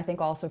ROR, and I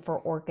think also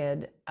for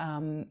ORCID,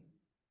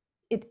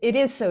 it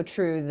is so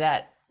true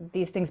that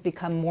these things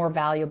become more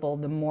valuable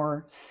the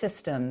more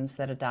systems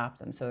that adopt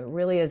them. So it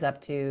really is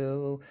up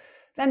to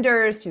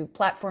vendors, to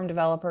platform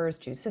developers,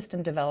 to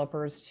system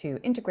developers to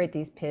integrate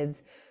these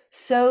PIDs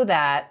so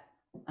that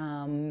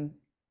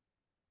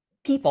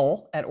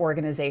people at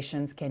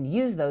organizations can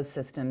use those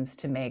systems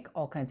to make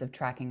all kinds of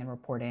tracking and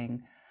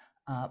reporting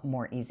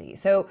more easy.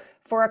 So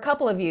for a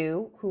couple of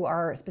you who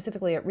are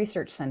specifically at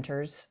research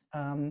centers,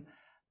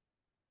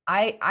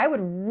 I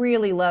would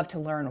really love to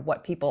learn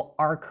what people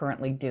are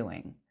currently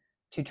doing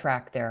to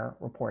track their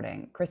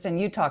reporting. Kristen,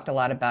 you talked a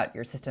lot about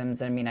your systems.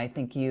 I mean, I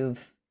think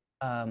you've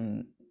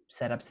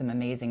set up some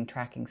amazing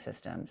tracking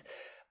systems.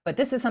 But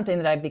this is something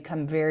that I've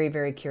become very,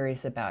 very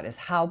curious about, is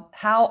how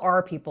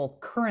are people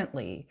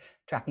currently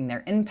tracking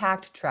their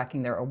impact,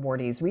 tracking their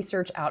awardees'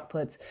 research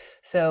outputs.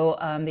 So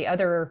the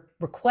other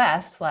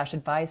request /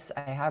 advice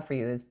I have for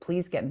you is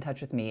please get in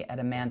touch with me at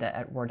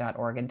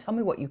amanda@ror.org and tell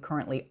me what you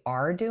currently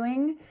are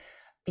doing,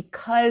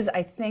 because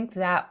I think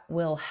that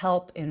will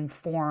help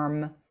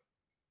inform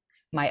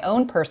my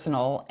own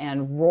personal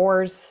and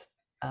ROR's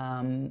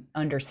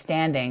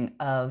understanding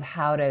of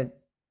how to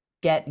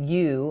get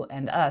you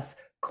and us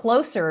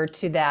closer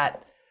to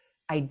that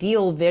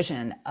ideal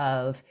vision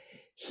of,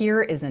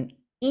 here is an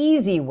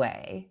easy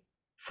way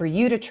for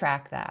you to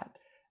track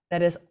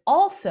that is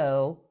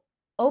also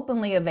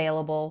openly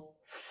available,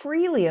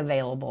 freely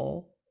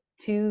available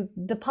to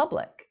the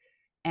public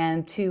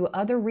and to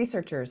other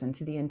researchers and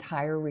to the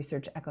entire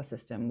research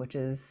ecosystem, which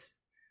is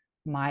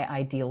my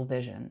ideal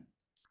vision.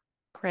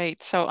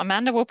 Great. So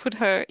Amanda will put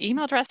her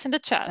email address in the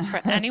chat for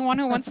anyone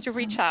who wants to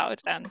reach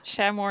out and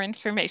share more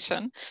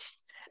information.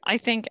 I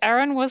think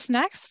Erin was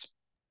next.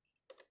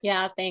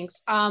 Yeah,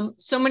 thanks.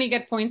 So many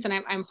good points, and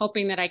I'm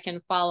hoping that I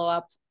can follow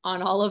up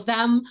on all of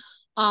them.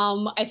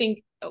 I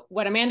think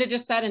what Amanda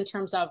just said in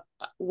terms of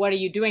what are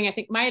you doing, I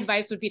think my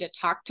advice would be to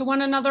talk to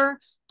one another.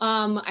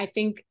 I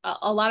think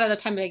a lot of the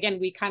time, again,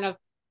 we kind of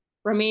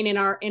remain in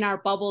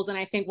our bubbles. And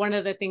I think one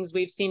of the things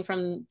we've seen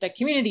from the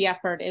community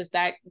effort is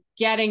that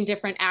getting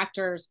different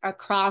actors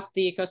across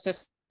the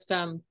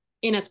ecosystem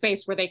in a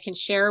space where they can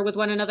share with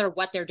one another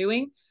what they're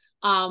doing,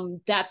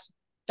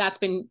 that's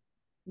been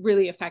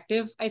really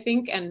effective, I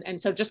think.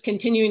 And so just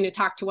continuing to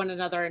talk to one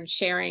another and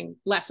sharing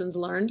lessons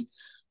learned.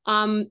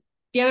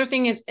 The other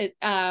thing is,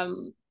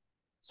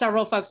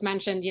 several folks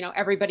mentioned,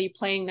 everybody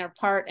playing their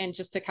part, and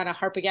just to kind of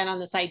harp again on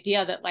this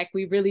idea that like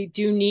we really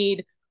do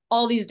need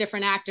all these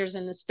different actors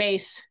in the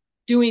space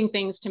doing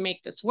things to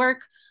make this work.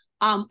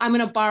 I'm going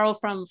to borrow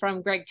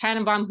from Greg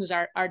Tannenbaum, who's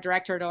our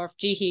director at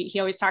OFG. He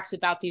always talks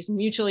about these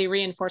mutually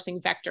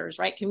reinforcing vectors,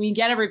 right? Can we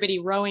get everybody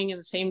rowing in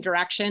the same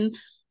direction?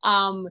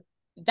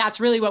 That's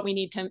really what we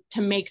need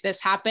to make this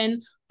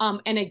happen.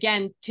 And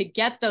again, to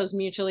get those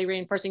mutually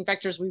reinforcing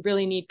vectors, we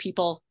really need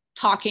people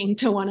talking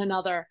to one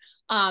another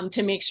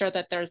to make sure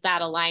that there's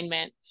that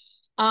alignment.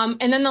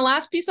 And then the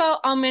last piece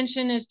I'll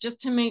mention is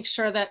just to make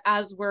sure that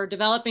as we're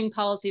developing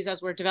policies,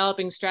 as we're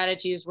developing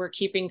strategies, we're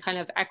keeping kind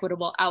of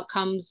equitable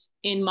outcomes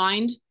in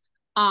mind.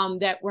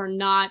 That we're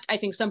not, I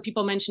think some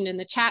people mentioned in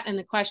the chat and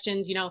the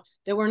questions,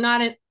 that we're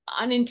not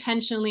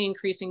unintentionally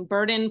increasing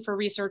burden for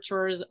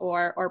researchers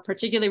or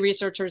particularly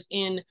researchers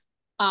in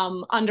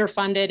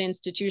underfunded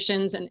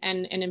institutions and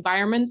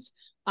environments,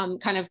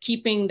 kind of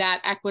keeping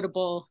that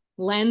equitable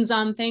lens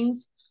on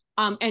things.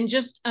 And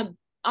just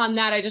on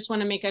that, I just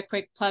want to make a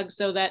quick plug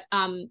so that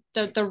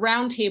the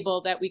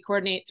roundtable that we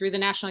coordinate through the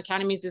National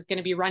Academies is going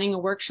to be running a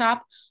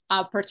workshop,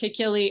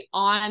 particularly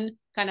on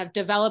kind of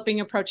developing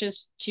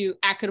approaches to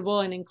equitable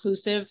and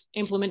inclusive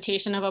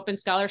implementation of open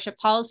scholarship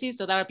policies.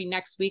 So that'll be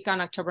next week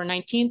on October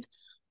 19th.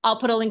 I'll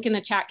put a link in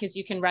the chat because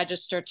you can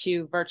register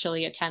to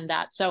virtually attend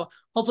that. So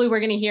hopefully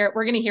we're going to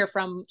hear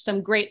from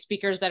some great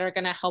speakers that are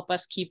going to help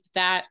us keep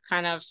that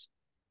kind of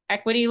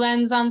equity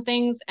lens on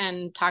things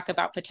and talk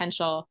about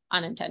potential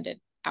unintended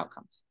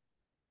outcomes.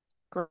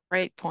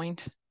 Great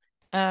point.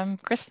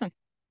 Kristen.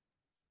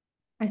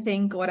 I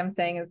think what I'm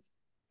saying is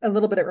a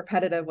little bit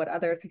repetitive what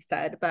others have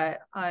said,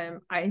 but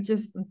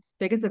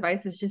biggest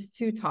advice is just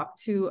to talk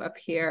to a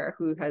peer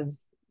who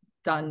has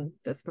done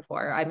this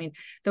before. I mean,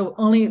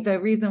 the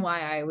reason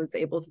why I was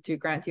able to do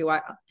grant UI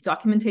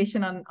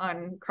documentation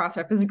on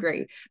Crossref is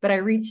great, but I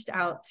reached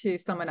out to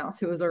someone else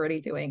who was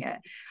already doing it,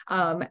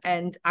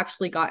 and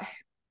actually got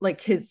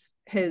like his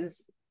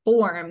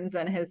forms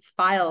and his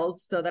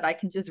files so that I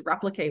can just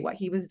replicate what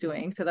he was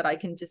doing, so that I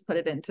can just put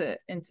it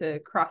into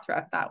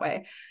Crossref that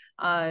way.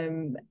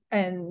 And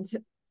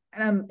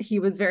he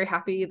was very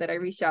happy that I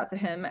reached out to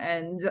him,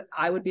 and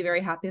I would be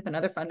very happy if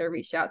another funder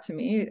reached out to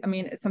me. I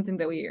mean, it's something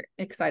that we're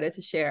excited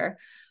to share.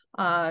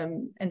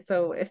 And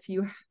so if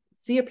you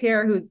see a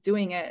peer who's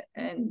doing it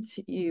and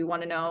you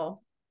want to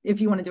know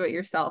if you want to do it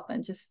yourself,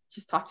 then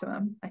just talk to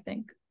them, I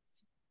think.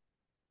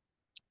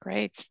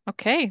 Great.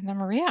 Okay, then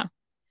Maria.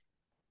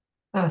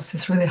 Oh, this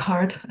is really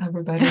hard,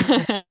 everybody,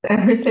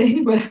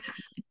 everything, but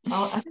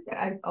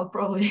I'll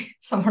probably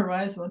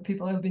summarize what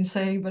people have been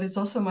saying, but it's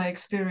also my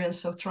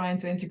experience of trying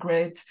to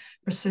integrate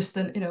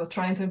persistent,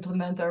 trying to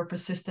implement our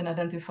persistent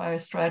identifier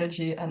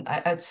strategy. And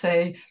I'd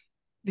say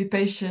be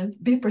patient,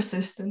 be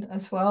persistent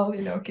as well,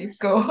 keep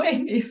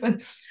going,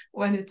 even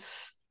when it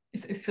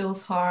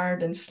feels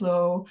hard and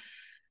slow.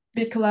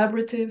 Be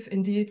collaborative,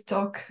 indeed,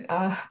 talk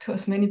to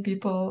as many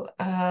people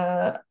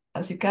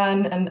as you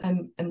can,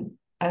 and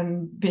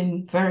I've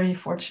been very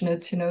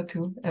fortunate,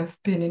 to have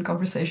been in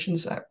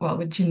conversations,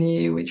 with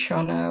Ginny, with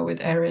Shauna, with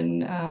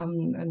Erin,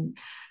 and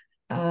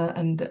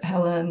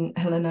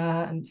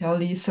Helena, and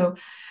Yoli. So,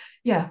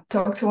 yeah,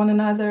 talk to one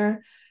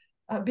another,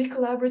 be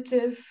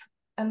collaborative,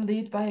 and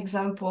lead by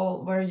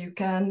example where you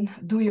can.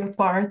 Do your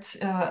part.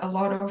 A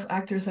lot of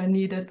actors are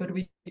needed, but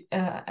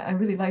I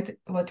really liked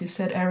what you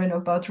said, Erin,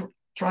 about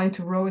trying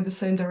to row in the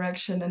same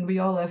direction, and we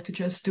all have to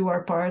just do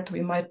our part.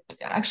 We might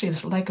actually,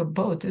 it's like a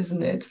boat,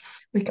 isn't it?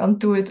 We can't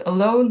do it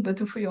alone, but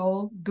if we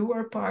all do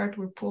our part,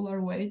 we pull our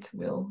weight,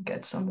 we'll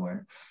get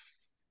somewhere.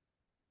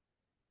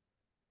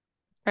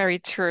 Very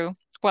true.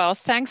 Well,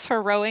 thanks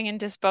for rowing in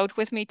this boat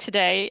with me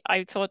today.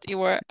 I thought you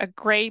were a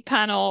great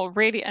panel,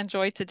 really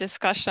enjoyed the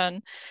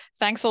discussion.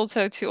 Thanks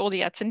also to all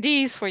the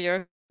attendees for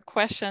your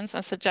questions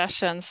and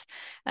suggestions.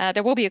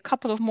 There will be a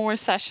couple of more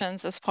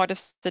sessions as part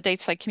of the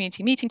DataCite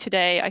community meeting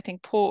today. I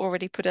think Paul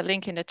already put a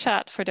link in the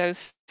chat for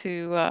those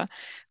who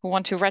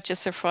want to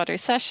register for other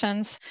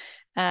sessions.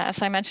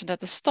 As I mentioned at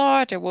the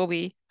start, there will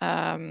be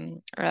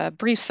a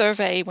brief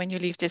survey when you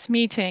leave this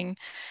meeting.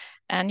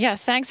 And yeah,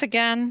 thanks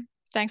again.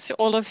 Thanks to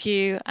all of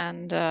you.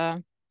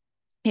 And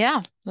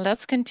yeah,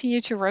 let's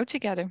continue to row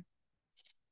together.